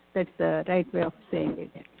 perhaps. That's the right way of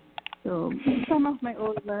saying it. So some of my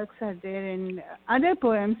old works are there, and other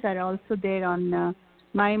poems are also there on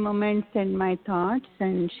my moments and my thoughts,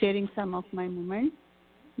 and sharing some of my moments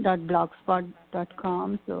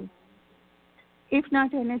 .blogspot.com. So if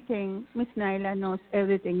not anything, Miss Nyla knows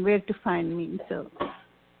everything, where to find me. So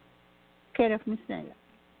care of Miss Nyla.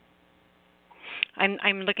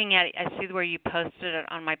 I'm looking at it. I see where you posted it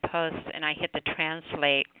on my post, and I hit the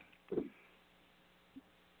translate.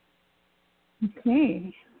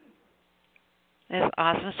 Okay. It's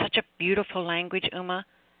awesome. It's such a beautiful language, Uma.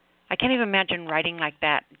 I can't even imagine writing like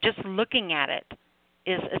that. Just looking at it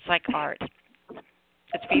it's like art.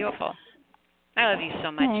 It's beautiful. I love you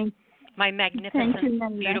so much. Thanks. My magnificent, Thank you,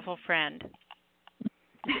 beautiful friend.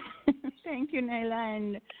 Thank you, Nyla.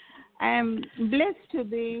 And I am blessed to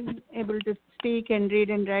be able to speak and read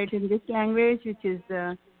and write in this language, which is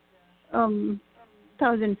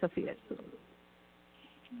thousands of years old.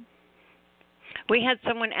 We had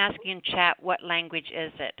someone asking in chat, what language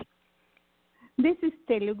is it? This is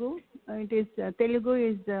Telugu. It is Telugu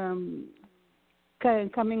is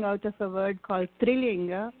coming out of a word called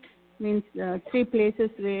Trilinga, means 3 places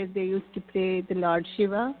where they used to pray the Lord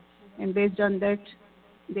Shiva, and based on that,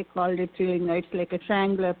 they called it Trilinga. It's like a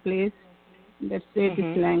triangular place. That's where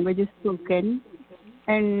this language is spoken.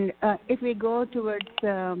 And if we go towards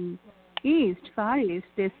east, far east,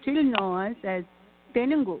 they still know us as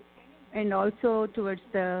Telugu. And also towards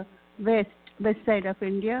the west side of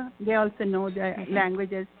India, they also know the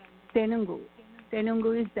language as Telugu.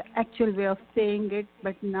 Telugu is the actual way of saying it,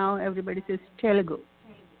 but now everybody says Telugu.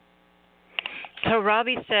 So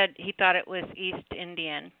Robbie said he thought it was East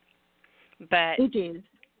Indian, but it is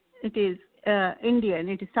Indian.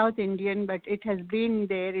 It is South Indian, but it has been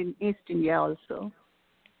there in East India also.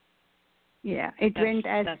 Yeah, it went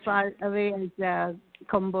as far away as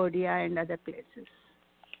Cambodia and other places.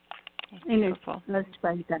 In its last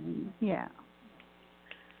time, yeah.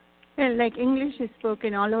 Well, like English is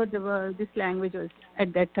spoken all over the world, this language was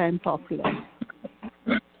at that time popular.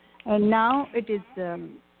 And now it is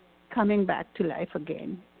coming back to life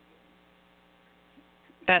again.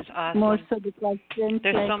 That's awesome. More so because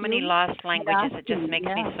there's so many lost languages, it just makes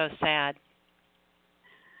me so sad.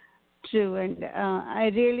 True, and I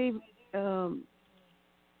really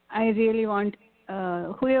want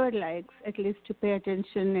whoever likes at least to pay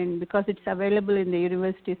attention, and because it's available in the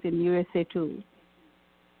universities in USA too.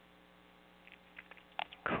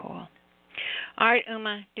 Cool. All right,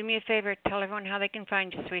 Uma, do me a favor. Tell everyone how they can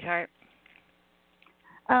find you, sweetheart.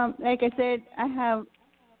 Like I said, I have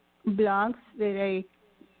blogs where I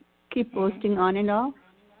keep posting on and off.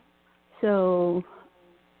 So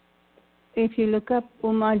if you look up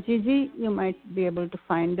Uma Gigi, you might be able to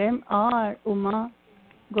find them, or Uma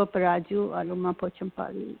Goparaju or Uma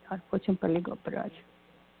Pochampalli or Pochampalli Goparaju.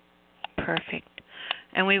 Perfect.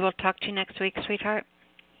 And we will talk to you next week, sweetheart?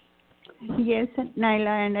 Yes,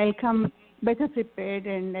 Nyla, and I'll come better prepared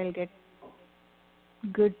and I'll get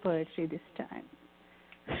good poetry this time.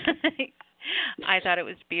 I thought it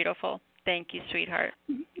was beautiful. Thank you, sweetheart.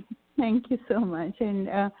 Thank you so much.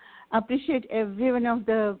 And appreciate every one of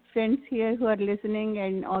the friends here who are listening,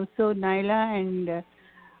 and also Nyla and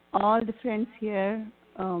all the friends here.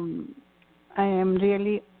 I am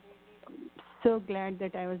really so glad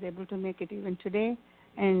that I was able to make it even today.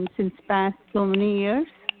 And since past so many years,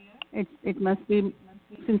 it must be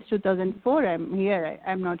since 2004 I'm here.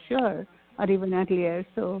 I'm not sure, or even earlier.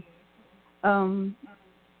 So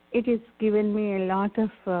it has given me a lot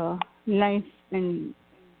of life and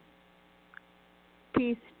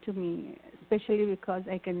peace to me, especially because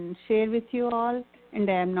I can share with you all, and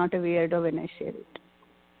I am not a weirdo when I share it.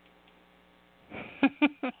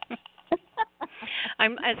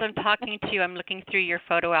 As I'm talking to you, I'm looking through your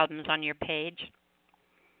photo albums on your page.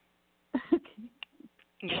 Okay.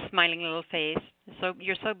 Your smiling little face. So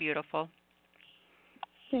you're so beautiful.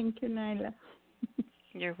 Thank you, Nyla.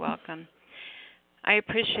 You're welcome. I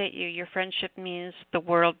appreciate you. Your friendship means the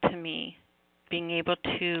world to me. Being able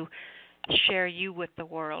to share you with the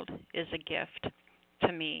world is a gift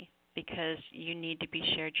to me, because you need to be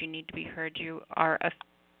shared. You need to be heard. You are a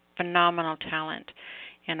phenomenal talent,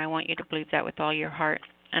 and I want you to believe that with all your heart.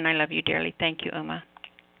 And I love you dearly. Thank you, Uma.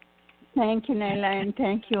 Thank you, Nyla, and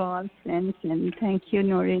thank you all, friends, and thank you,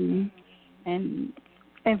 Noreen, and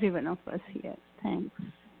every one of us here. Thanks.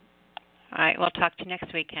 All right, we'll talk to you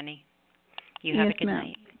next week, Henny. You have a good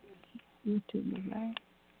night. You too. Bye.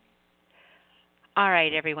 All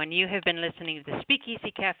right, everyone. You have been listening to the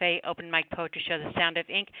SpeakEasy Cafe Open Mic Poetry Show, The Sound of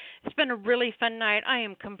Ink. It's been a really fun night. I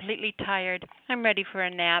am completely tired. I'm ready for a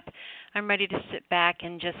nap. I'm ready to sit back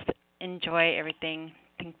and just enjoy everything.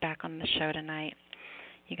 Think back on the show tonight.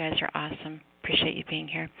 You guys are awesome. Appreciate you being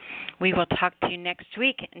here. We will talk to you next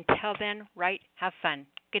week. Until then, write, have fun.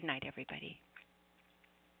 Good night, everybody.